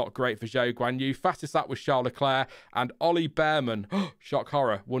not great for Zhou Guanyu. Fastest lap was Charles Leclerc, and Ollie Behrman, shock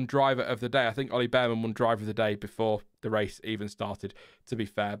horror, won driver of the day. I think Ollie Behrman won driver of the day before the race even started, to be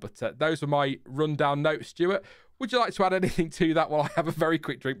fair. But those were my rundown notes, Stuart. Would you like to add anything to that while I have a very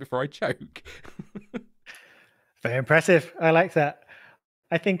quick drink before I choke? Very impressive. I like that.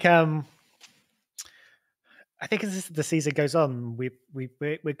 I think as the season goes on, we're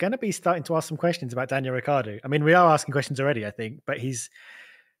going to be starting to ask some questions about Daniel Ricciardo. I mean, we are asking questions already, I think, but he's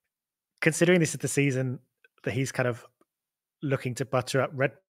considering this is the season that he's kind of looking to butter up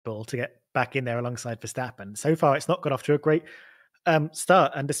Red Bull to get back in there alongside Verstappen. So far, it's not got off to a great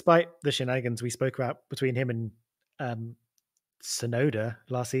start, and despite the shenanigans we spoke about between him and Tsunoda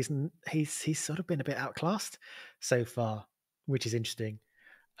last season, he's sort of been a bit outclassed so far, which is interesting.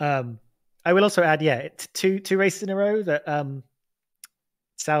 I will also add, two races in a row that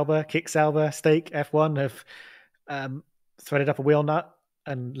Kick Sauber, Stake, F1 have threaded up a wheel nut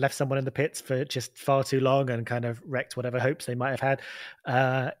and left someone in the pits for just far too long and kind of wrecked whatever hopes they might have had.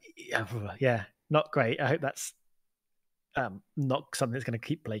 Not great. I hope that's not something that's going to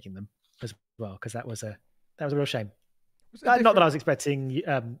keep plaguing them as well, because that was a real shame. Not that I was expecting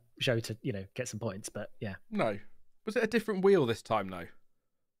Joe to get some points, but yeah. No. Was it a different wheel this time, though?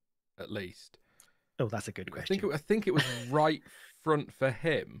 At least. Oh, that's a good question. I think it was right front for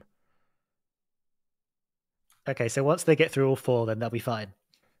him. Okay, so once they get through all four, then they'll be fine.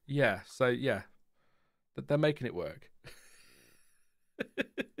 Yeah, so yeah. But they're making it work.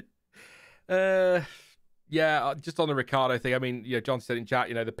 Just on the Ricciardo thing, I mean, John said in chat,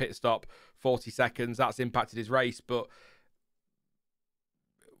 the pit stop, 40 seconds, that's impacted his race, but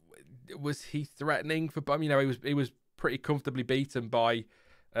was he threatening for, he was pretty comfortably beaten by,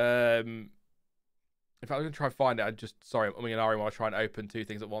 in fact, I'm going to try and find it. I'm umming and ahhing while I try and open two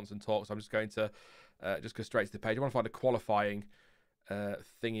things at once and talk, so I'm just going to just go straight to the page. I want to find a qualifying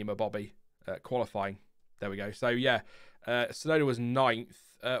thingy-mabobby. Qualifying. There we go. So, yeah, Tsunoda was 9th,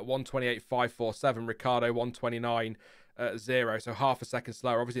 128.547. Ricciardo, 129.0. So half a second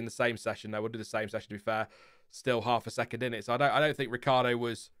slower. Obviously in the same session, though. We'll do the same session, to be fair. Still half a second in it. So I don't think Ricciardo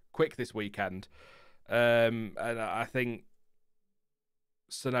was quick this weekend. And I think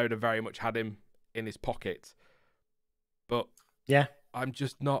Tsunoda very much had him in his pocket. But yeah, I'm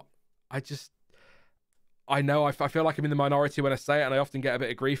just not... I know I feel like I'm in the minority when I say it, and I often get a bit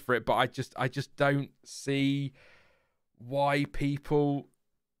of grief for it, but I just don't see why people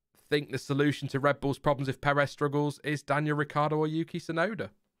think the solution to Red Bull's problems if Perez struggles is Daniel Ricciardo or Yuki Tsunoda.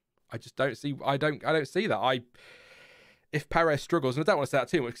 I just don't see. I don't see that. If Perez struggles, and I don't want to say that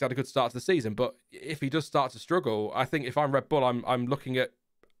too much because he had a good start to the season, but if he does start to struggle, I think if I'm Red Bull, I'm looking at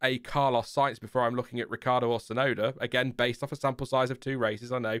a Carlos Sainz before I'm looking at Ricciardo or Tsunoda. Again, based off a sample size of 2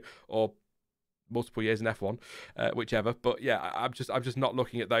 races, I know, or multiple years in F1, whichever. But yeah, I'm just not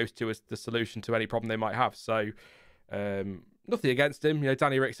looking at those two as the solution to any problem they might have. So nothing against him.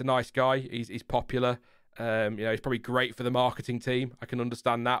 Danny Rick's a nice guy. He's popular. He's probably great for the marketing team. I can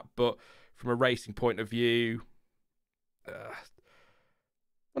understand that. But from a racing point of view, well,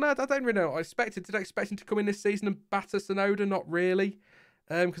 no, I don't really know. Did I expect him to come in this season and batter Tsunoda? Not really.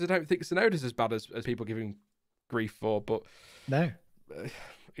 Because I don't think Tsunoda's as bad as people give him grief for. But no.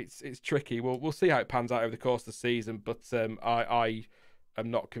 It's tricky. We'll see how it pans out over the course of the season, but I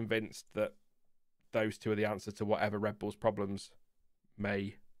am not convinced that those two are the answer to whatever Red Bull's problems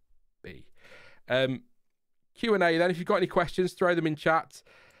may be. Q&A then. If you've got any questions, throw them in chat.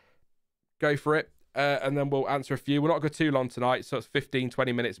 Go for it, and then we'll answer a few. We're not going to go too long tonight, so it's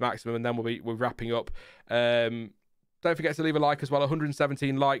 15-20 minutes maximum, and then we're wrapping up. Don't forget to leave a like as well.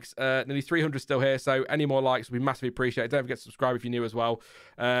 117 likes, nearly 300 still here. So any more likes will be massively appreciated. Don't forget to subscribe if you're new as well.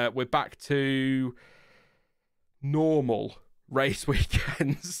 We're back to normal race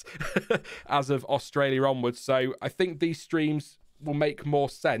weekends as of Australia onwards. So I think these streams will make more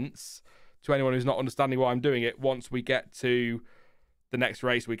sense to anyone who's not understanding why I'm doing it once we get to the next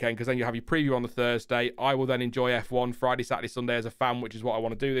race weekend, because then you have your preview on the Thursday. I will then enjoy F1 Friday, Saturday, Sunday as a fan, which is what I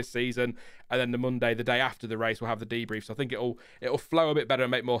want to do this season. And then the Monday, the day after the race, we'll have the debrief. So I think it'll flow a bit better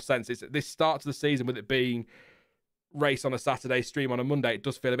and make more sense. It's this start to the season with it being race on a Saturday, stream on a Monday. It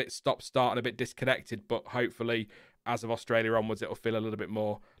does feel a bit stop-start and a bit disconnected, but hopefully as of Australia onwards, it'll feel a little bit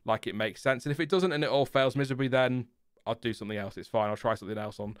more like it makes sense. And if it doesn't and it all fails miserably, then I'll do something else. It's fine. I'll try something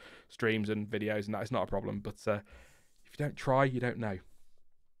else on streams and videos, and that's not a problem. But if you don't try, you don't know.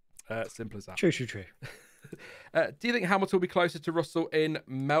 Simple as that. True. Do you think Hamilton will be closer to Russell in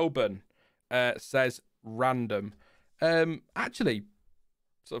Melbourne? Says Random. Actually,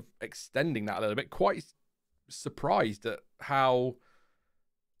 sort of extending that a little bit, quite surprised at how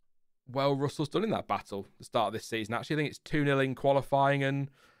well Russell's done in that battle at the start of this season. Actually, I think it's 2-0 in qualifying and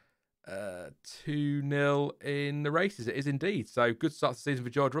 2-0 in the races. It is indeed. So good start to the season for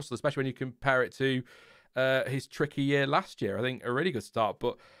George Russell, especially when you compare it to his tricky year last year. I think a really good start,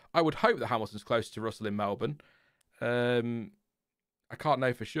 but I would hope that Hamilton's close to Russell in Melbourne. I can't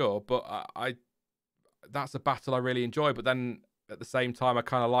know for sure, but I that's a battle I really enjoy. But then at the same time, I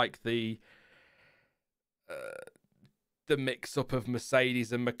kind of like the mix-up of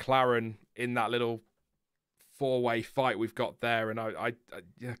Mercedes and McLaren in that little four-way fight we've got there, and I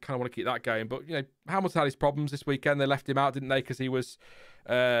kind of want to keep that going. But Hamilton had his problems this weekend. They left him out, didn't they? Because he was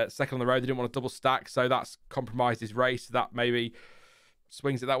second on the road. They didn't want to double stack, so that's compromised his race. That maybe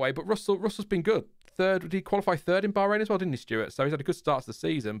swings it that way. But Russell's been good. Third, did he qualify third in Bahrain as well, didn't he, Stuart? So he's had a good start to the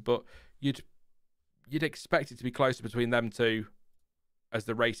season, but you'd expect it to be closer between them two as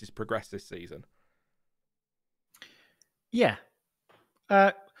the races progress this season. Yeah.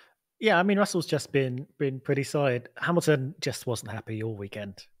 Yeah, I mean, Russell's just been pretty solid. Hamilton just wasn't happy all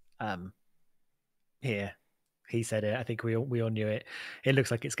weekend. Here, he said it. I think we all knew it. It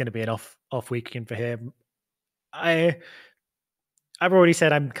looks like it's going to be an off weekend for him. I've already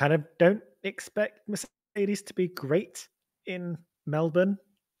said I'm kind of don't expect Mercedes to be great in Melbourne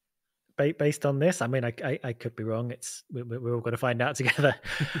based on this. I mean, I could be wrong. We're all going to find out together.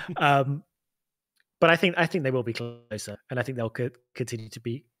 But I think they will be closer, and I think they'll continue to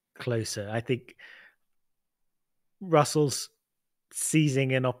be closer. I think Russell's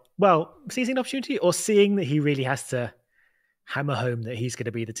seizing an opportunity, or seeing that he really has to hammer home that he's going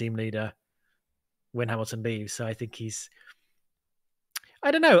to be the team leader when Hamilton leaves. So I think I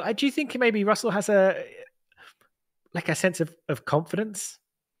don't know. Do you think maybe Russell has a sense of confidence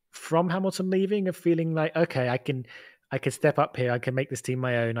from Hamilton leaving, of feeling like, okay, I can step up here. I can make this team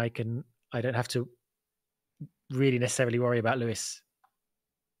my own. I don't have to really necessarily worry about Lewis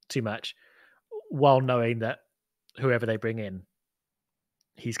too much, while knowing that whoever they bring in,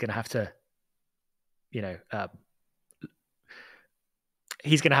 he's going to have to,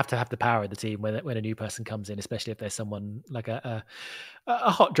 he's going to have the power of the team when a new person comes in, especially if there's someone like a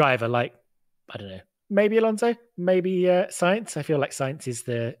hot driver, like, I don't know, maybe Alonso, maybe Sainz. I feel like Sainz is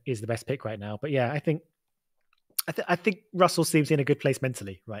the best pick right now. But yeah, I think Russell seems in a good place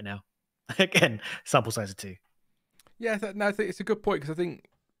mentally right now. Again, sample size of 2. Yeah, I think it's a good point, because I think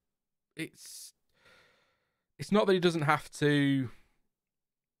it's not that he doesn't have to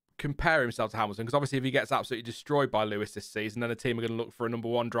compare himself to Hamilton, because obviously if he gets absolutely destroyed by Lewis this season, then the team are going to look for a number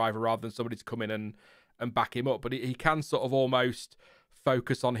 1 driver rather than somebody to come in and back him up. But he can sort of almost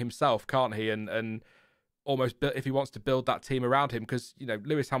focus on himself, can't he? And almost, if he wants to build that team around him, because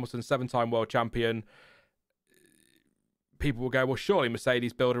Lewis Hamilton, 7-time world champion. People will go, well, surely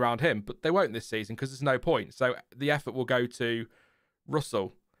Mercedes build around him, but they won't this season because there's no point. So the effort will go to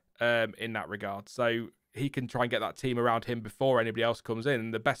Russell in that regard. So he can try and get that team around him before anybody else comes in.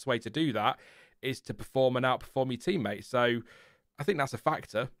 And the best way to do that is to perform and outperform your teammates. So I think that's a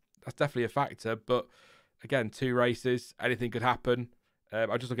factor. That's definitely a factor. But again, 2 races, anything could happen.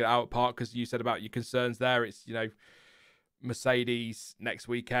 I just look at Albert Park, because you said about your concerns there. It's, Mercedes next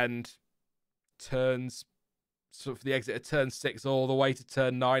weekend turns, sort of the exit of turn 6 all the way to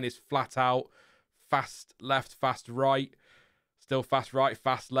turn 9 is flat out fast left, fast right, still fast right,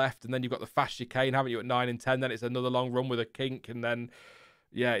 fast left, and then you've got the fast chicane, haven't you, at 9 and 10? Then it's another long run with a kink, and then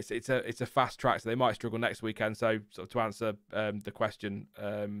it's a fast track, so they might struggle next weekend. So sort of to answer the question,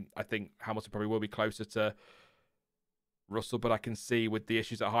 I think Hamilton probably will be closer to Russell, but I can see with the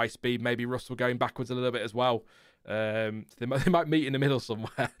issues at high speed, maybe Russell going backwards a little bit as well. They might meet in the middle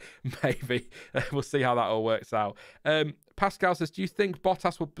somewhere, maybe. We'll see how that all works out. Pascal says, do you think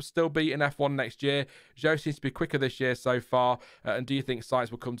Bottas will still be in F1 next year? Joe seems to be quicker this year so far. And do you think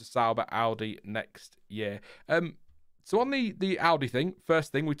Sainz will come to Sauber Audi next year? So on the Audi thing,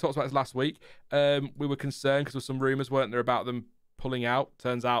 first thing, we talked about this last week. We were concerned because there were some rumours, weren't there, about them pulling out.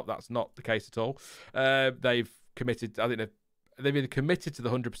 Turns out that's not the case at all. They've committed, I think they've either committed to the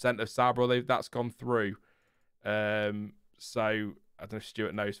 100% of Sauber, or that's gone through. So I don't know if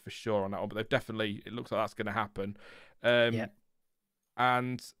Stuart knows for sure on that one, but they've definitely, it looks like that's going to happen. Yeah.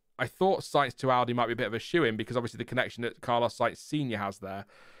 And I thought Sainz to Audi might be a bit of a shoe-in, because obviously the connection that Carlos Sainz Sr. has there.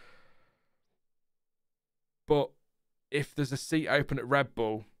 But if there's a seat open at Red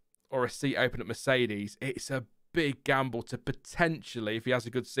Bull or a seat open at Mercedes, it's a big gamble to potentially, if he has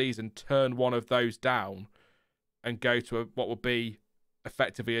a good season, turn one of those down and go to what would be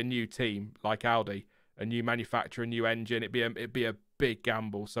effectively a new team like Audi. A new manufacturer, a new engine. It'd be a big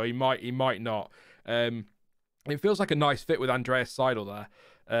gamble. So he might not. It feels like a nice fit with Andreas Seidel there,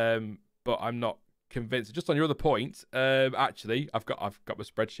 but I'm not convinced. Just on your other point, actually, I've got my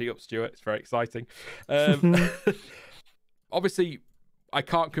spreadsheet up, Stuart. It's very exciting. Obviously, I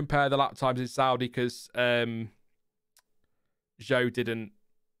can't compare the lap times in Saudi because Zhou didn't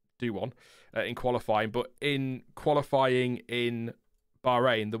do one in qualifying, but in qualifying in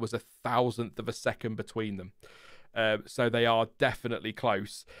Bahrain, there was 1,000th of a second between them. So they are definitely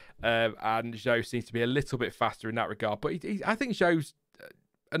close. And Zhou seems to be a little bit faster in that regard. But I think Zhou's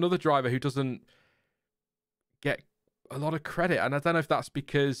another driver who doesn't get a lot of credit. And I don't know if that's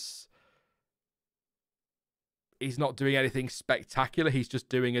because he's not doing anything spectacular. He's just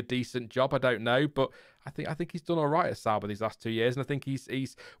doing a decent job. I don't know. But I think he's done all right at Sauber these last 2 years. And I think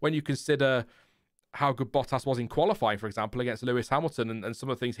he's when you consider how good Bottas was in qualifying, for example, against Lewis Hamilton and some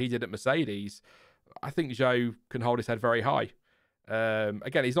of the things he did at Mercedes, I think Zhou can hold his head very high.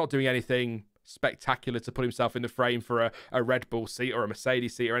 Again, he's not doing anything spectacular to put himself in the frame for a Red Bull seat or a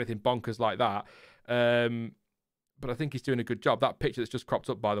Mercedes seat or anything bonkers like that. But I think he's doing a good job. That picture that's just cropped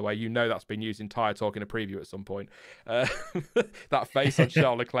up, by the way, that's been used in Tyre Talk in a preview at some point. That face on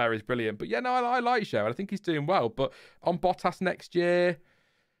Charles Leclerc is brilliant. But yeah, no, I like Show. I think he's doing well. But on Bottas next year,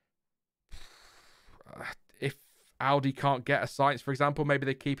 if Audi can't get a Sainz, for example, maybe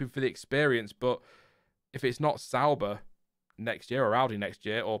they keep him for the experience. But if it's not Sauber next year or Audi next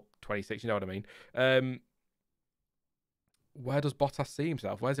year or 26, you know what I mean? Where does Bottas see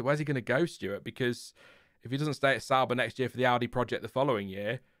himself? Where's he going to go, Stuart? Because if he doesn't stay at Sauber next year for the Audi project the following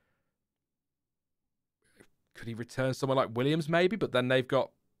year, could he return somewhere like Williams maybe? But then they've got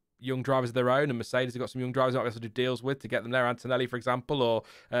young drivers of their own, and Mercedes have got some young drivers that they have to do deals with to get them there. Antonelli, for example, or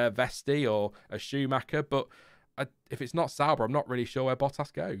Vesti, or a Schumacher. But if it's not Sauber, I'm not really sure where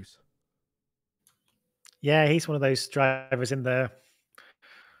Bottas goes. Yeah, he's one of those drivers in the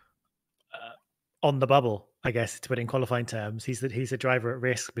on the bubble, I guess, to put it in qualifying terms. He's a driver at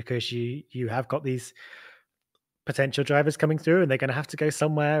risk because you have got these potential drivers coming through, and they're going to have to go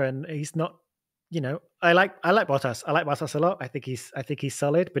somewhere. And he's not, I like Bottas. I like Bottas a lot. I think he's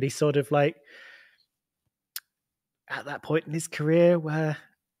solid, but he's sort of like at that point in his career where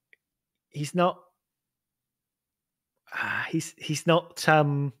he's not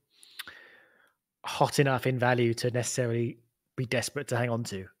hot enough in value to necessarily be desperate to hang on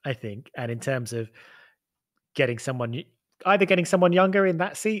to, I think. And in terms of getting someone younger in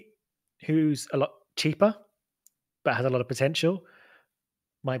that seat who's a lot cheaper but has a lot of potential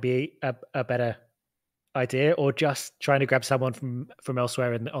might be a better idea, or just trying to grab someone from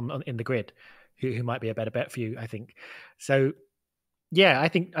elsewhere in the grid who might be a better bet for you, I think. So yeah, I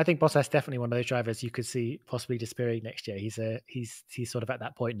think Bottas definitely one of those drivers you could see possibly disappearing next year. He's sort of at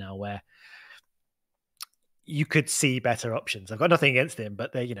that point now where you could see better options. I've got nothing against him,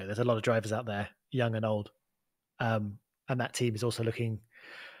 but there's a lot of drivers out there, young and old, and that team is also looking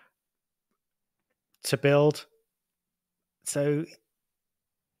to build. So,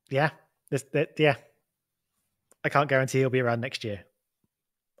 yeah, I can't guarantee he'll be around next year.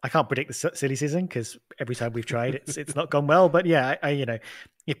 I can't predict the silly season because every time we've tried, it's not gone well. But yeah,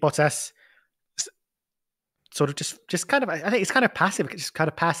 if Bottas sort of just kind of, I think it's kind of passive, just kind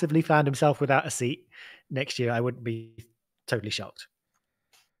of passively found himself without a seat next year, I wouldn't be totally shocked.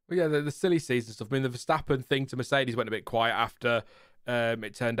 Well, yeah, the silly season stuff. I mean, the Verstappen thing to Mercedes went a bit quiet after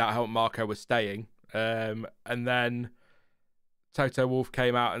it turned out how Marco was staying. And then Toto Wolff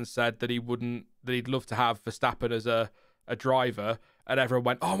came out and said that he'd love to have Verstappen as a driver, and everyone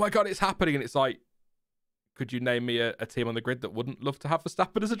went, "Oh my God, it's happening!" And it's like, could you name me a team on the grid that wouldn't love to have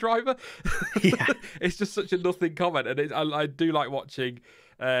Verstappen as a driver? Yeah. It's just such a nothing comment, and I do like watching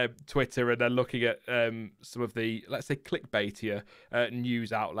Twitter and then looking at some of the, let's say, clickbaitier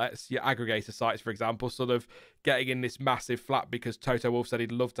news outlets, your aggregator sites, for example, sort of getting in this massive flap because Toto Wolff said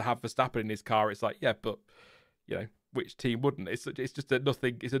he'd love to have Verstappen in his car. It's like, yeah, but which team wouldn't? It's just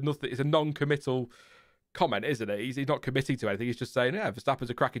it's a non-committal comment, isn't it? He's not committing to anything. He's just saying, yeah, Verstappen's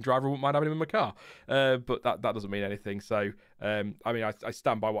a cracking driver, I wouldn't mind having him in my car. But that doesn't mean anything. So, I mean, I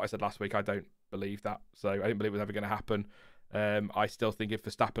stand by what I said last week. I don't believe that. So I didn't believe it was ever going to happen. I still think if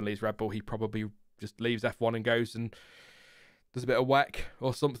Verstappen leaves Red Bull, he probably just leaves F1 and goes and does a bit of WEC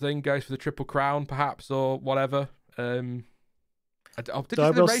or something, goes for the Triple Crown perhaps or whatever. Did you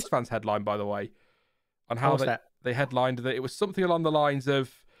see the race fans headline, by the way, on how they headlined that it was something along the lines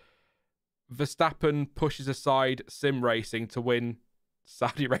of Verstappen pushes aside sim racing to win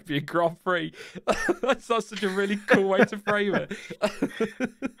Saudi Arabian Grand Prix. That's such a really cool way to frame it.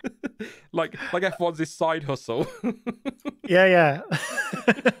 like F1's his side hustle. Yeah.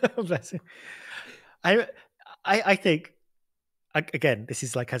 Bless him. I think, again, this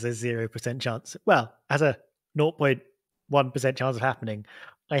is like has a 0% chance. Well, has a 0.1% chance of happening.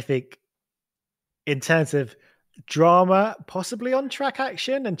 I think in terms of drama, possibly on track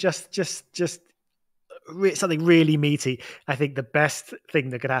action, and just something really meaty. I think the best thing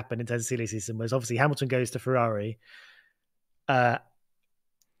that could happen in terms of silly season was obviously Hamilton goes to Ferrari,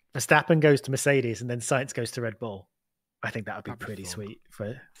 Verstappen goes to Mercedes, and then Sainz goes to Red Bull. I think that would be pretty sweet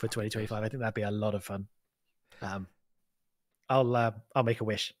for 2025. I think that'd be a lot of fun. I'll make a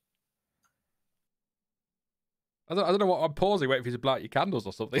wish. I don't know what I'm pausing, waiting for you to blow out your candles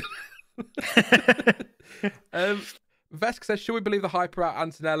or something. Vesk says, should we believe the hype about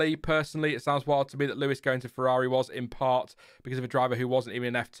Antonelli? Personally, it sounds wild to me that Lewis going to Ferrari was in part because of a driver who wasn't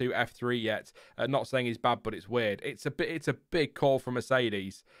even in F2, F3 yet. Not saying he's bad, but it's weird. It's a big call from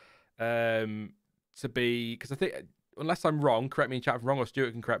Mercedes to be, because I think, unless I'm wrong, correct me in chat if I'm wrong, or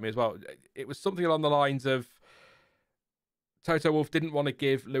Stuart can correct me as well. It was something along the lines of Toto Wolff didn't want to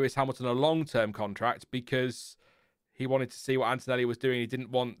give Lewis Hamilton a long-term contract because he wanted to see what Antonelli was doing. He didn't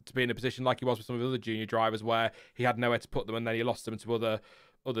want to be in a position like he was with some of the other junior drivers where he had nowhere to put them and then he lost them to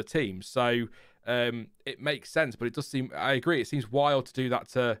other teams. So it makes sense, but it does seem, I agree, it seems wild to do that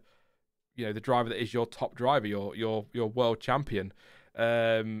to, you know, the driver that is your top driver, your world champion.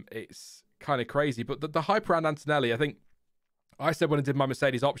 It's kind of crazy. But the hype around Antonelli, I think I said when I did my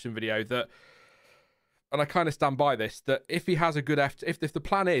Mercedes option video that, and I kind of stand by this, that if he has a good if the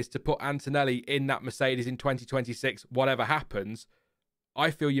plan is to put Antonelli in that Mercedes in 2026, whatever happens,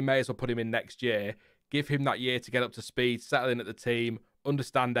 I feel you may as well put him in next year. Give him that year to get up to speed, settle in at the team,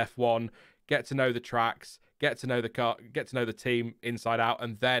 understand F1, get to know the tracks, get to know the car, get to know the team inside out,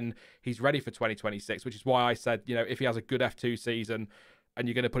 and then he's ready for 2026, which is why I said, you know, if he has a good F2 season and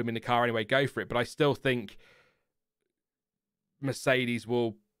you're going to put him in the car anyway, go for it. But I still think Mercedes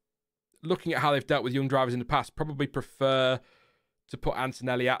will, looking at how they've dealt with young drivers in the past, probably prefer to put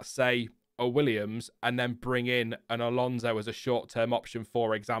Antonelli at, say, a Williams and then bring in an Alonso as a short-term option,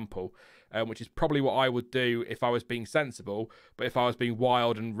 for example, which is probably what I would do if I was being sensible. But if I was being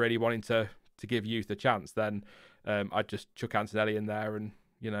wild and really wanting to give youth a chance, then I'd just chuck Antonelli in there and,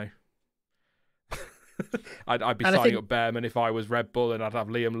 you know, I'd be signing up Behrman if I was Red Bull, and I'd have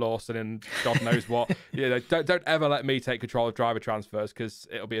Liam Lawson and God knows what. You know, don't ever let me take control of driver transfers because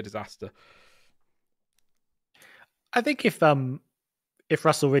it'll be a disaster. I think if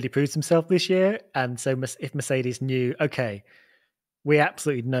Russell really proves himself this year, and so if Mercedes knew, okay, we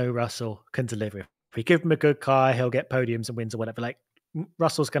absolutely know Russell can deliver. If we give him a good car, he'll get podiums and wins or whatever. Like,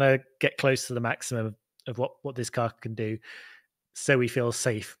 Russell's going to get close to the maximum of what this car can do. So we feel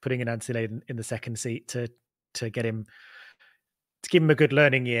safe putting in Antonelli in the second seat to get him, to give him a good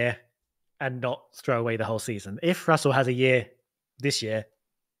learning year and not throw away the whole season. If Russell has a year this year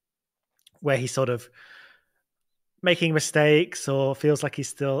where he's sort of making mistakes or feels like he's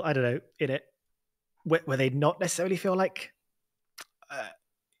still, I don't know, in it, where they not necessarily feel like,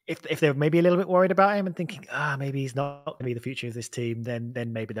 if they're maybe a little bit worried about him and thinking, maybe he's not going to be the future of this team,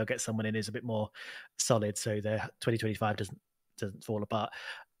 then maybe they'll get someone in who's a bit more solid so their 2025 doesn't fall apart.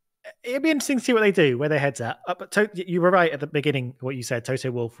 It'd be interesting to see what they do, where their head's at. But you were right at the beginning. What you said,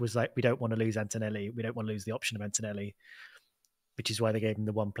 Toto Wolff was like, we don't want to lose Antonelli. We don't want to lose the option of Antonelli, which is why they gave him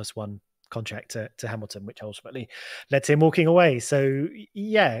the 1+1 contract to Hamilton, which ultimately led to him walking away. So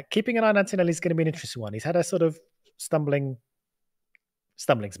yeah, keeping an eye on Antonelli is going to be an interesting one. He's had a sort of stumbling's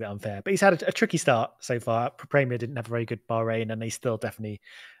a bit unfair, but he's had a tricky start so far. Premier didn't have a very good Bahrain, and he's still definitely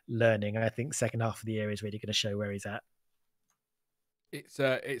learning. I think second half of the year is really going to show where he's at.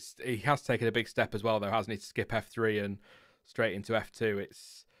 He has taken a big step as well, though, hasn't he? To skip F3 and straight into F2.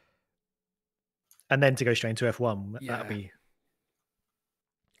 And then to go straight into F1. Yeah. That'd be.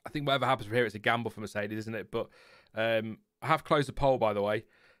 I think whatever happens from here, it's a gamble for Mercedes, isn't it? But I have closed the poll, by the way.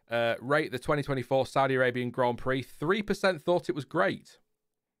 Rate the 2024 Saudi Arabian Grand Prix. 3% thought it was great.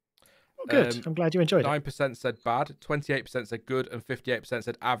 Oh, good. I'm glad you enjoyed it. 9% said bad, 28% said good, and 58%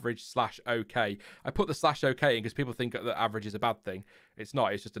 said average/okay. I put the /okay in because people think that average is a bad thing. It's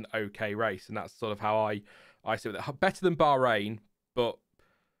not. It's just an okay race, and that's sort of how I see it. Better than Bahrain, but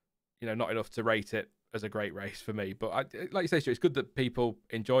you know, not enough to rate it as a great race for me. But like you say, Stuart, it's good that people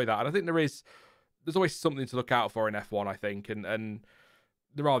enjoy that, and I think there's always something to look out for in F1. I think, and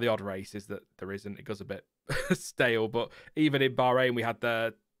there are the odd races that there isn't. It goes a bit stale, but even in Bahrain, we had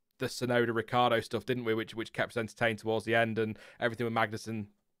the Tsunoda Ricciardo stuff, didn't we? Which kept us entertained towards the end, and everything with Magnussen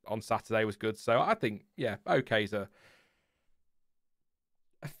on Saturday was good. So I think, yeah, okay's a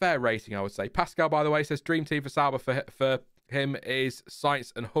fair rating, I would say. Pascal, by the way, says dream team for Sauber for him is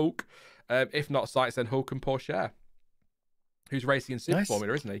Sainz and Hulk. If not Sainz, then Hulk and Porsche, who's racing in Super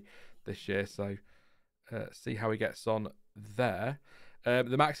Formula, isn't he, this year? So see how he gets on there.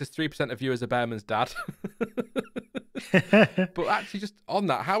 The Max is 3% of viewers are Behrman's dad. But actually, just on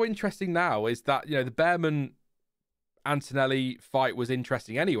that, how interesting now is that, you know, the Behrman Antonelli fight was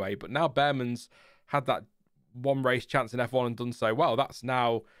interesting anyway, but now Behrman's had that one race chance in F1 and done so well. That's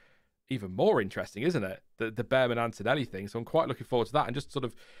now even more interesting, isn't it? The Behrman Antonelli thing. So I'm quite looking forward to that. And just sort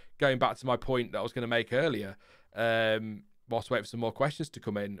of going back to my point that I was going to make earlier, whilst waiting for some more questions to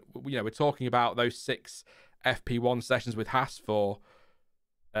come in, you know, we're talking about those 6 FP1 sessions with Haas for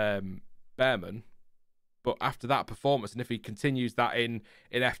Behrman. But after that performance, and if he continues that in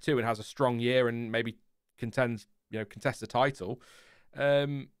F2 and has a strong year and maybe contest the title,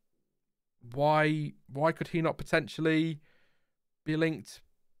 why could he not potentially be linked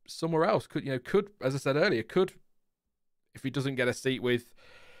somewhere else? Could as I said earlier, if he doesn't get a seat with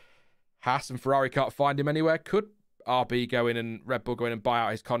Haas and Ferrari can't find him anywhere, could RB go in and Red Bull go in and buy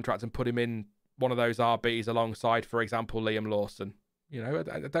out his contract and put him in one of those RBs alongside, for example, Liam Lawson. You know,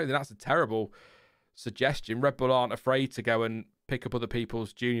 I don't think that's a terrible suggestion. Red Bull aren't afraid to go and pick up other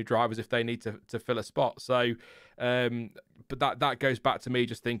people's junior drivers if they need to fill a spot. So, but that goes back to me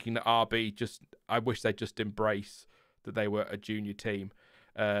just thinking that RB I wish they'd just embrace that they were a junior team,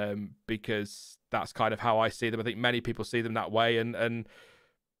 because that's kind of how I see them. I think many people see them that way, and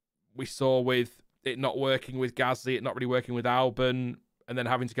we saw with it not working with Gasly, it not really working with Albon, and then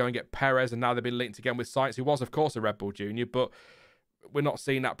having to go and get Perez, and now they've been linked again with Sainz, who was, of course, a Red Bull junior, but we're not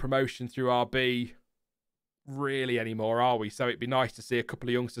seeing that promotion through RB really anymore, are we? So it'd be nice to see a couple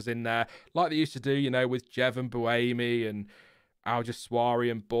of youngsters in there, like they used to do, you know, with Jevan Buemi and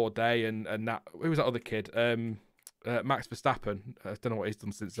Algeswari and Bourdais and that. Who was that other kid? Max Verstappen. I don't know what he's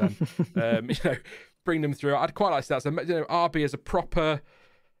done since then. You know, bring them through. I'd quite like to see that. So, you know, RB as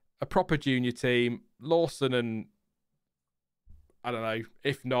a proper junior team. Lawson and I don't know,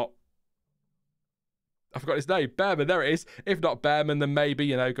 if not, I forgot his name. Behrman, there it is. If not Behrman, then maybe,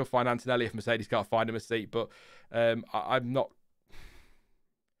 you know, go find Antonelli if Mercedes can't find him a seat. But I'm not.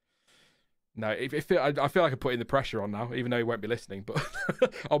 No, I feel like I'm putting the pressure on now, even though he won't be listening. But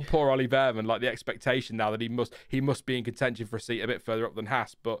on poor Ollie Behrman, like the expectation now that he must be in contention for a seat a bit further up than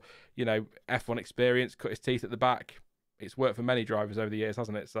Haas. But you know, F1 experience, cut his teeth at the back. It's worked for many drivers over the years,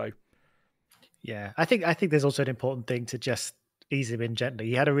 hasn't it? So, yeah, I think there's also an important thing to just ease him in gently.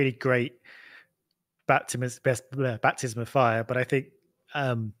 He had a really great baptism of fire, but I think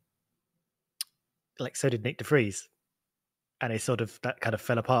like so did Nick de Vries, and it sort of that kind of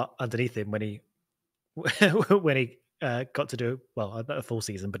fell apart underneath him when he got to do, well, not a full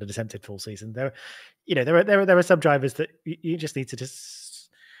season but an attempted full season. There are some drivers that you just need to just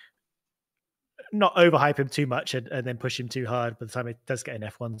not overhype him too much and then push him too hard by the time he does get an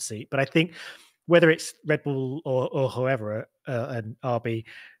F1 seat. But I think whether it's Red Bull or whoever, an RB,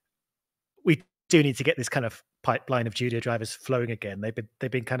 we do need to get this kind of pipeline of junior drivers flowing again.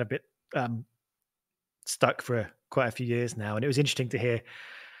 They've been kind of a bit stuck for quite a few years now, and it was interesting to hear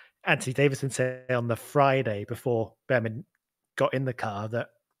Anthony Davidson say on the Friday before Behrman got in the car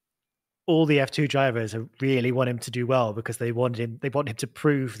that all the F2 drivers really want him to do well because they want him to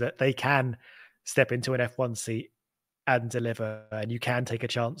prove that they can step into an F1 seat and deliver, and you can take a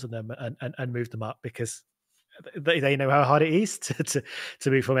chance on them and move them up, because they know how hard it is to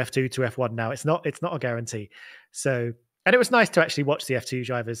move from F2 to F1 now. It's not a guarantee. So, and it was nice to actually watch the F2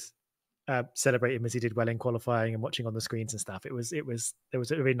 drivers celebrate him as he did well in qualifying and watching on the screens and stuff. There was a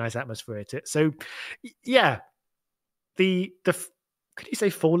really nice atmosphere to it. So, yeah, the could you say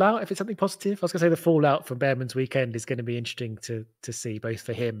fallout if it's something positive? I was going to say the fallout from Behrman's weekend is going to be interesting to see, both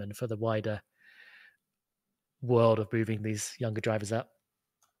for him and for the wider world of moving these younger drivers up.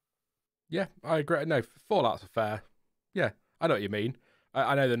 Yeah, I agree. No, fallout's fair. Yeah, I know what you mean.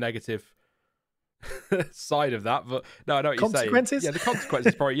 I know the negative side of that, but no, I know what you're saying. Consequences? Yeah, the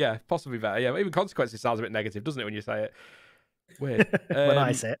consequences probably, yeah, possibly better. Yeah, even consequences sounds a bit negative, doesn't it, when you say it? Weird. When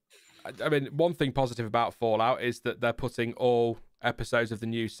I say it. I mean, one thing positive about Fallout is that they're putting all episodes of the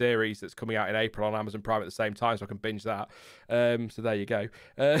new series that's coming out in April on Amazon Prime at the same time, so I can binge that. So there you go.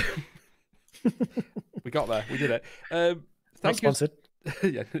 We got there. We did it. Not sponsored.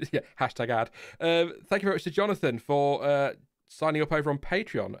 yeah, hashtag ad. Thank you very much to Jonathan for signing up over on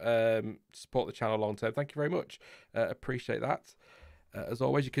Patreon to support the channel long term. Thank you very much. Appreciate that. As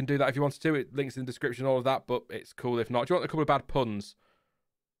always, you can do that if you want to. It links in the description, all of that, but it's cool if not. Do you want a couple of bad puns,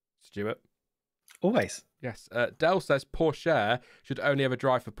 Stuart? Always. Yes. Dell says Porsche should only ever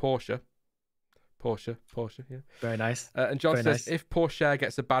drive for Porsche. Porsche, yeah. Very nice. And John Very says, nice. if Porsche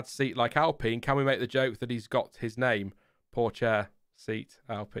gets a bad seat like Alpine, can we make the joke that he's got his name? Porsche seat,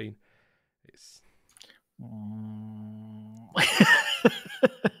 Alpine. It's...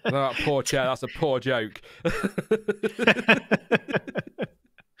 No, poor chair, that's a poor joke.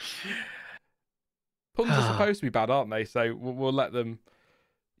 Puns are supposed to be bad, aren't they? So we'll let them.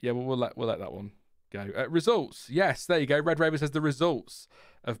 Yeah, we'll let that one go. Results, yes, there you go. Red Raven says the results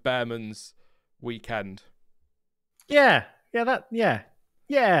of Behrman's weekend. Yeah. Thank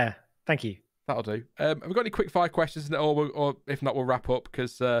you. That'll do. Have we got any quick fire questions, or if not, we'll wrap up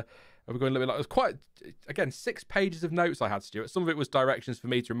because we're going a little bit. It was quite, again, 6 pages of notes I had, Stuart. Some of it was directions for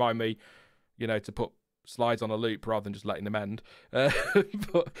me to remind me, you know, to put slides on a loop rather than just letting them end.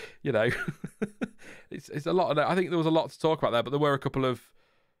 But you know, it's a lot. I think there was a lot to talk about there, but there were a couple of.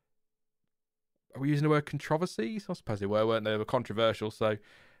 Are we using the word controversies? I suppose they were, weren't they? They were controversial. So,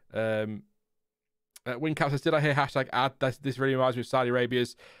 Wingcap says, did I hear hashtag ad? This really reminds me of Saudi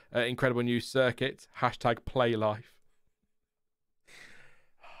Arabia's incredible new circuit. Hashtag play life.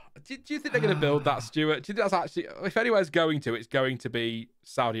 Do you think they're going to build that, Stuart? Do you think that's actually, if anywhere's going to, it's going to be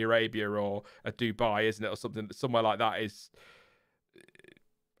Saudi Arabia or a Dubai, isn't it, or something? Somewhere like that is.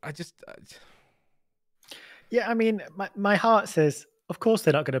 Yeah, I mean, my heart says, of course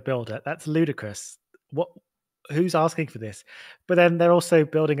they're not going to build it. That's ludicrous. Who's asking for this? But then they're also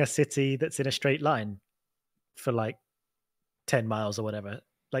building a city that's in a straight line for like 10 miles or whatever.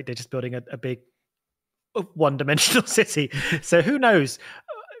 Like they're just building a big one-dimensional city. So who knows?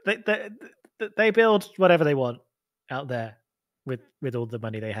 They build whatever they want out there with all the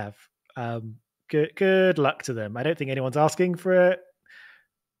money they have. Good luck to them. I don't think anyone's asking for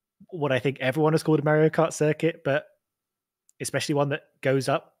what I think everyone has called a Mario Kart circuit, but especially one that goes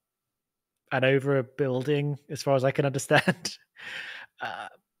up and over a building, as far as I can understand.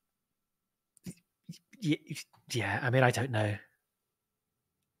 Yeah, I mean, I don't know.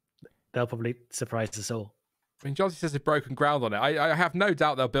 They'll probably surprise us all. I mean, Johnson says they've broken ground on it. I have no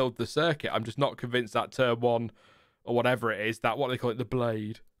doubt they'll build the circuit. I'm just not convinced that turn one or whatever it is, that what they call it, the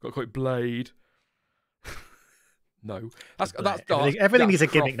blade. Got to call it blade. No, that's everything needs a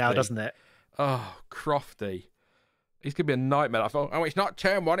gimmick now, doesn't it? Oh, Crofty. He's gonna be a nightmare. I thought, it's not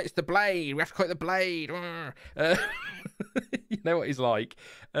turn one, it's the blade. We have to call it the blade. You know what he's like.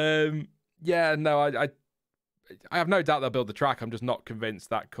 Yeah, no, I have no doubt they'll build the track. I'm just not convinced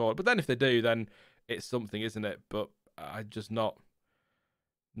that call. But then if they do, then it's something, isn't it? But I'm just not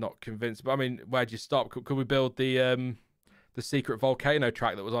convinced. But I mean, where do you stop? Could we build the secret volcano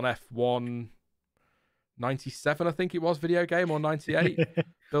track that was on F1 97, I think it was, video game, or 98?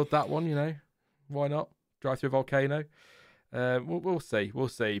 Build that one, why not? Drive through a volcano. We'll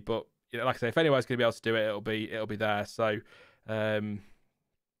see. But like I say, if anyone's going to be able to do it, it'll be there. So I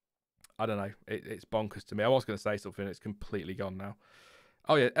don't know. It's bonkers to me. I was going to say something. It's completely gone now.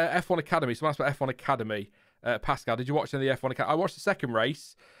 Oh yeah, F1 Academy. Someone asked about F1 Academy. Pascal, did you watch any of the F1 Academy? I watched the second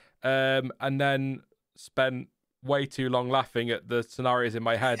race, and then spent way too long laughing at the scenarios in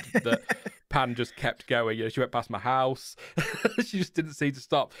my head that Pan just kept going. She went past my house. She just didn't seem to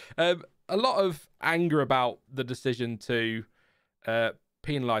stop. A lot of anger about the decision to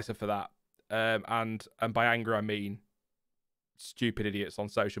penalise her for that. And by anger, I mean stupid idiots on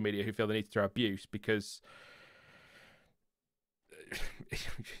social media who feel the need to throw abuse because...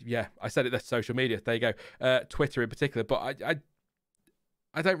 yeah, I said it, that's social media. There you go. Twitter in particular. But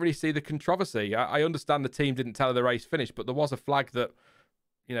I don't really see the controversy. I understand the team didn't tell her the race finished, but there was a flag that,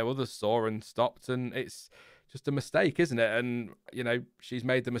 others saw and stopped, and it's just a mistake, isn't it? And, she's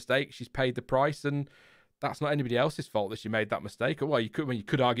made the mistake, she's paid the price, and that's not anybody else's fault that she made that mistake. Well, you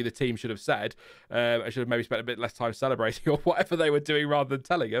could argue the team should have said, I should have maybe spent a bit less time celebrating or whatever they were doing rather than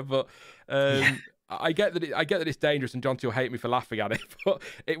telling her, but... I get that it's dangerous, and John, you'll hate me for laughing at it, but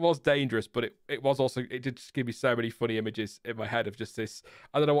it was dangerous. But it was also, it did just give me so many funny images in my head of just this.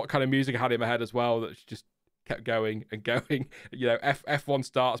 I don't know what kind of music I had in my head as well that just kept going and going. F1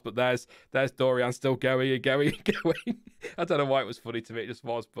 starts, but there's Dorian still going and going and going. I don't know why it was funny to me. It just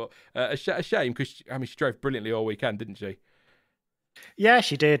was, but a shame because she drove brilliantly all weekend, didn't she? Yeah,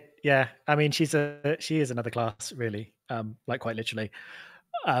 she did. Yeah, I mean, she is another class, really. Like quite literally.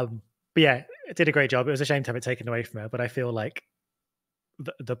 But yeah, it did a great job. It was a shame to have it taken away from her, but I feel like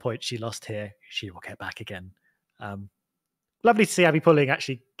the point she lost here, she will get back again. Lovely to see Abby Pulling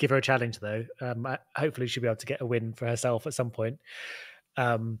actually give her a challenge, though. Hopefully she'll be able to get a win for herself at some point.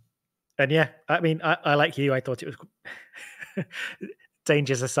 And yeah, I mean, I like you. I thought it was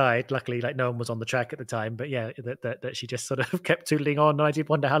dangers aside. Luckily, like no one was on the track at the time. But yeah, that she just sort of kept tootling on. And I did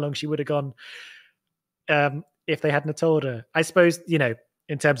wonder how long she would have gone if they hadn't told her. I suppose,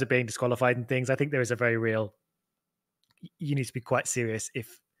 in terms of being disqualified and things, I think there is a very real, you need to be quite serious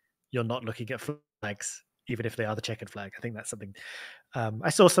if you're not looking at flags, even if they are the checkered flag. I think that's something. I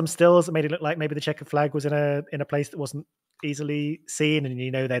saw some stills that made it look like maybe the checkered flag was in a place that wasn't easily seen, and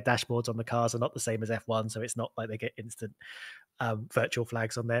their dashboards on the cars are not the same as F1, so it's not like they get instant virtual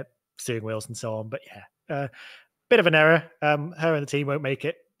flags on their steering wheels and so on. But yeah, bit of an error. Her and the team won't make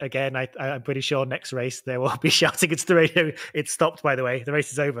it. Again, I'm pretty sure next race they will be shouting into the radio. It's stopped, by the way. The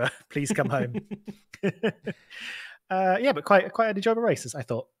race is over. Please come home. Yeah, but quite an enjoyable race, I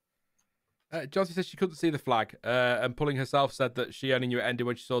thought. Josie says she couldn't see the flag, and Pulling herself said that she only knew it ended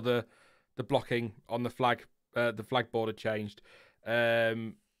when she saw the blocking on the flag. The flag board had changed.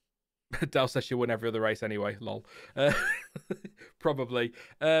 Dell says she'll win every other race anyway. Lol. Probably.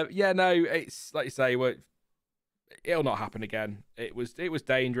 Yeah, no, it's like you say. It'll not happen again. It was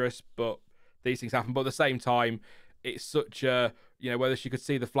dangerous, but these things happen. But at the same time, it's such a, whether she could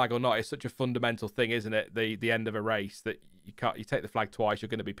see the flag or not, it's such a fundamental thing, isn't it? The end of a race that you take the flag twice, you're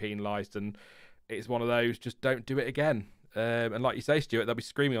going to be penalised, and it's one of those. Just don't do it again. And like you say, Stuart, they'll be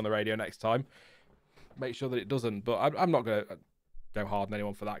screaming on the radio next time. Make sure that it doesn't. But I'm not going to go hard on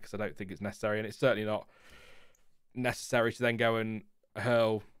anyone for that because I don't think it's necessary. And it's certainly not necessary to then go and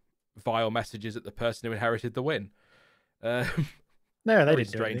hurl vile messages at the person who inherited the win. No, they didn't.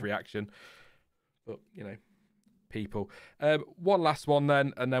 Strange reaction. But, people. One last one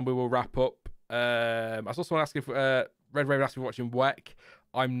then, and then we will wrap up. I was also asking if Red Raven asked me watching WEC.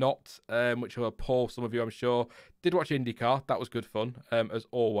 I'm not, which will appall some of you, I'm sure. Did watch IndyCar. That was good fun, as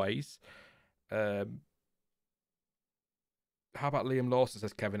always. How about Liam Lawson,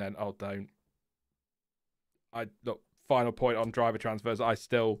 says Kevin N. Oh, don't. Look, final point on driver transfers. I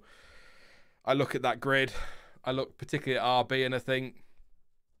look at that grid. I look particularly at RB and I think,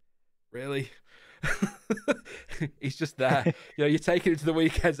 really? He's just there. You're taking it to the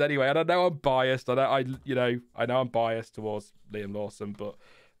weekends anyway. And I know I'm biased. I know I'm biased towards Liam Lawson, but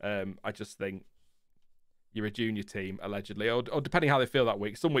I just think you're a junior team, allegedly, or depending how they feel that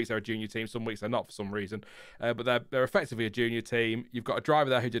week. Some weeks they're a junior team, some weeks they're not for some reason. But they're effectively a junior team. You've got a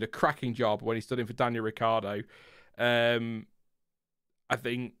driver there who did a cracking job when he stood in for Daniel Ricciardo. I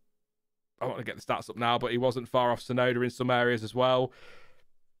think, I want to get the stats up now, but he wasn't far off Tsunoda in some areas as well.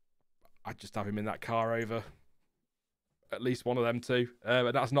 I'd just have him in that car over at least one of them two.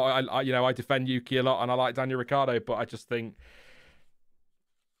 And that's not, I defend Yuki a lot and I like Daniel Ricciardo, but I just think,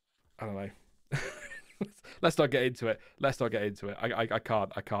 I don't know. Let's not get into it. I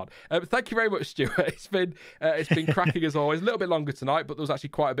can't. Thank you very much, Stuart. It's been cracking as always. A little bit longer tonight, but there was actually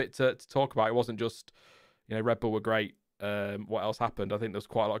quite a bit to talk about. It wasn't just, Red Bull were great. What else happened? I think there was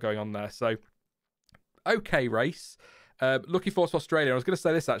quite a lot going on there. So, okay, race. Looking forward to Australia. I was going to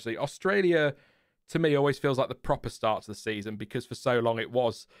say this, actually. Australia, to me, always feels like the proper start to the season because for so long it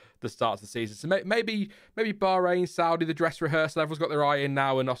was the start to the season. So maybe Bahrain, Saudi, the dress rehearsal, everyone's got their eye in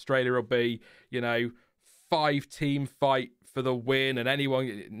now, and Australia will be, 5-team fight for the win, and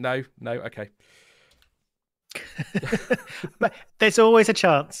anyone... No, okay. But there's always a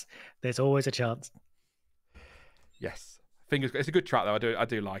chance. Yes. Fingers. It's a good track, though. I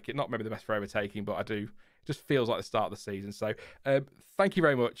do like it. Not maybe the best for overtaking, but I do... Just feels like the start of the season. So thank you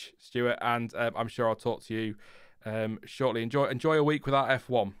very much, Stuart, and I'm sure I'll talk to you shortly. Enjoy a week without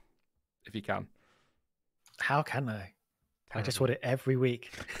F1, if you can. How can I? I just want it every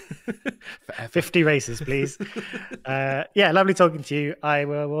week. 50 races, please. Lovely talking to you.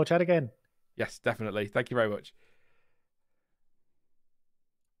 We'll chat again. Yes, definitely. Thank you very much.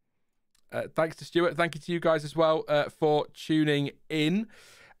 Thanks to Stuart. Thank you to you guys as well for tuning in.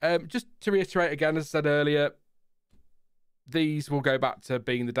 Just to reiterate again, as I said earlier, these will go back to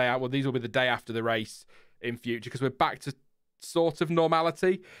being the day out. Well, these will be the day after the race in future because we're back to sort of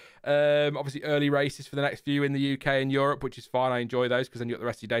normality. Obviously, early races for the next few in the UK and Europe, which is fine. I enjoy those because then you got the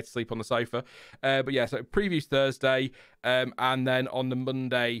rest of your day to sleep on the sofa. But yeah, so previews Thursday, and then on the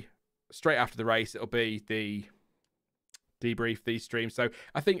Monday, straight after the race, it'll be the debrief, these streams. So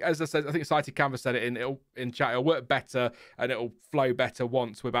I think, as I said, I think Sighted Canvas said it in chat, it'll work better and it'll flow better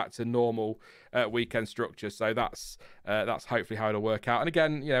once we're back to normal weekend structure. So that's hopefully how it'll work out. And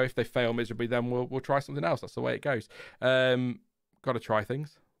again, if they fail miserably, then we'll try something else. That's the way it goes. Got to try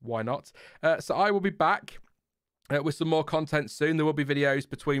things. Why not? So I will be back with some more content soon. There will be videos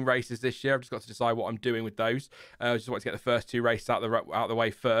between races this year. I've just got to decide what I'm doing with those. I just want to get the first two races out of the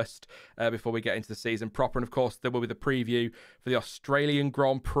way first before we get into the season proper. And of course, there will be the preview for the Australian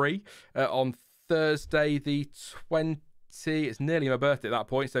Grand Prix on Thursday the 20th. It's nearly my birthday at that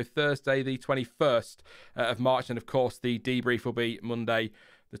point. So Thursday the 21st of March. And of course, the debrief will be Monday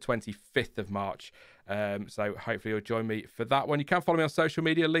the 25th of March. So hopefully you'll join me for that one. You can follow me on social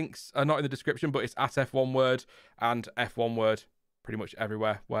media. Links are not in the description, but it's at F1 Word and F1 Word pretty much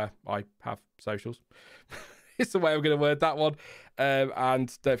everywhere where I have socials. It's the way I'm going to word that one.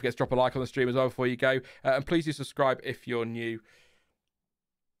 And don't forget to drop a like on the stream as well before you go. And please do subscribe if you're new,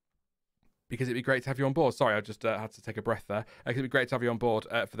 because it'd be great to have you on board. Sorry, I just had to take a breath there. It'd be great to have you on board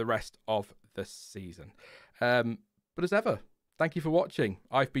for the rest of the season. But as ever, thank you for watching.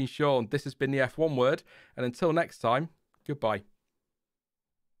 I've been Sean. This has been the F1 Word. And until next time, goodbye.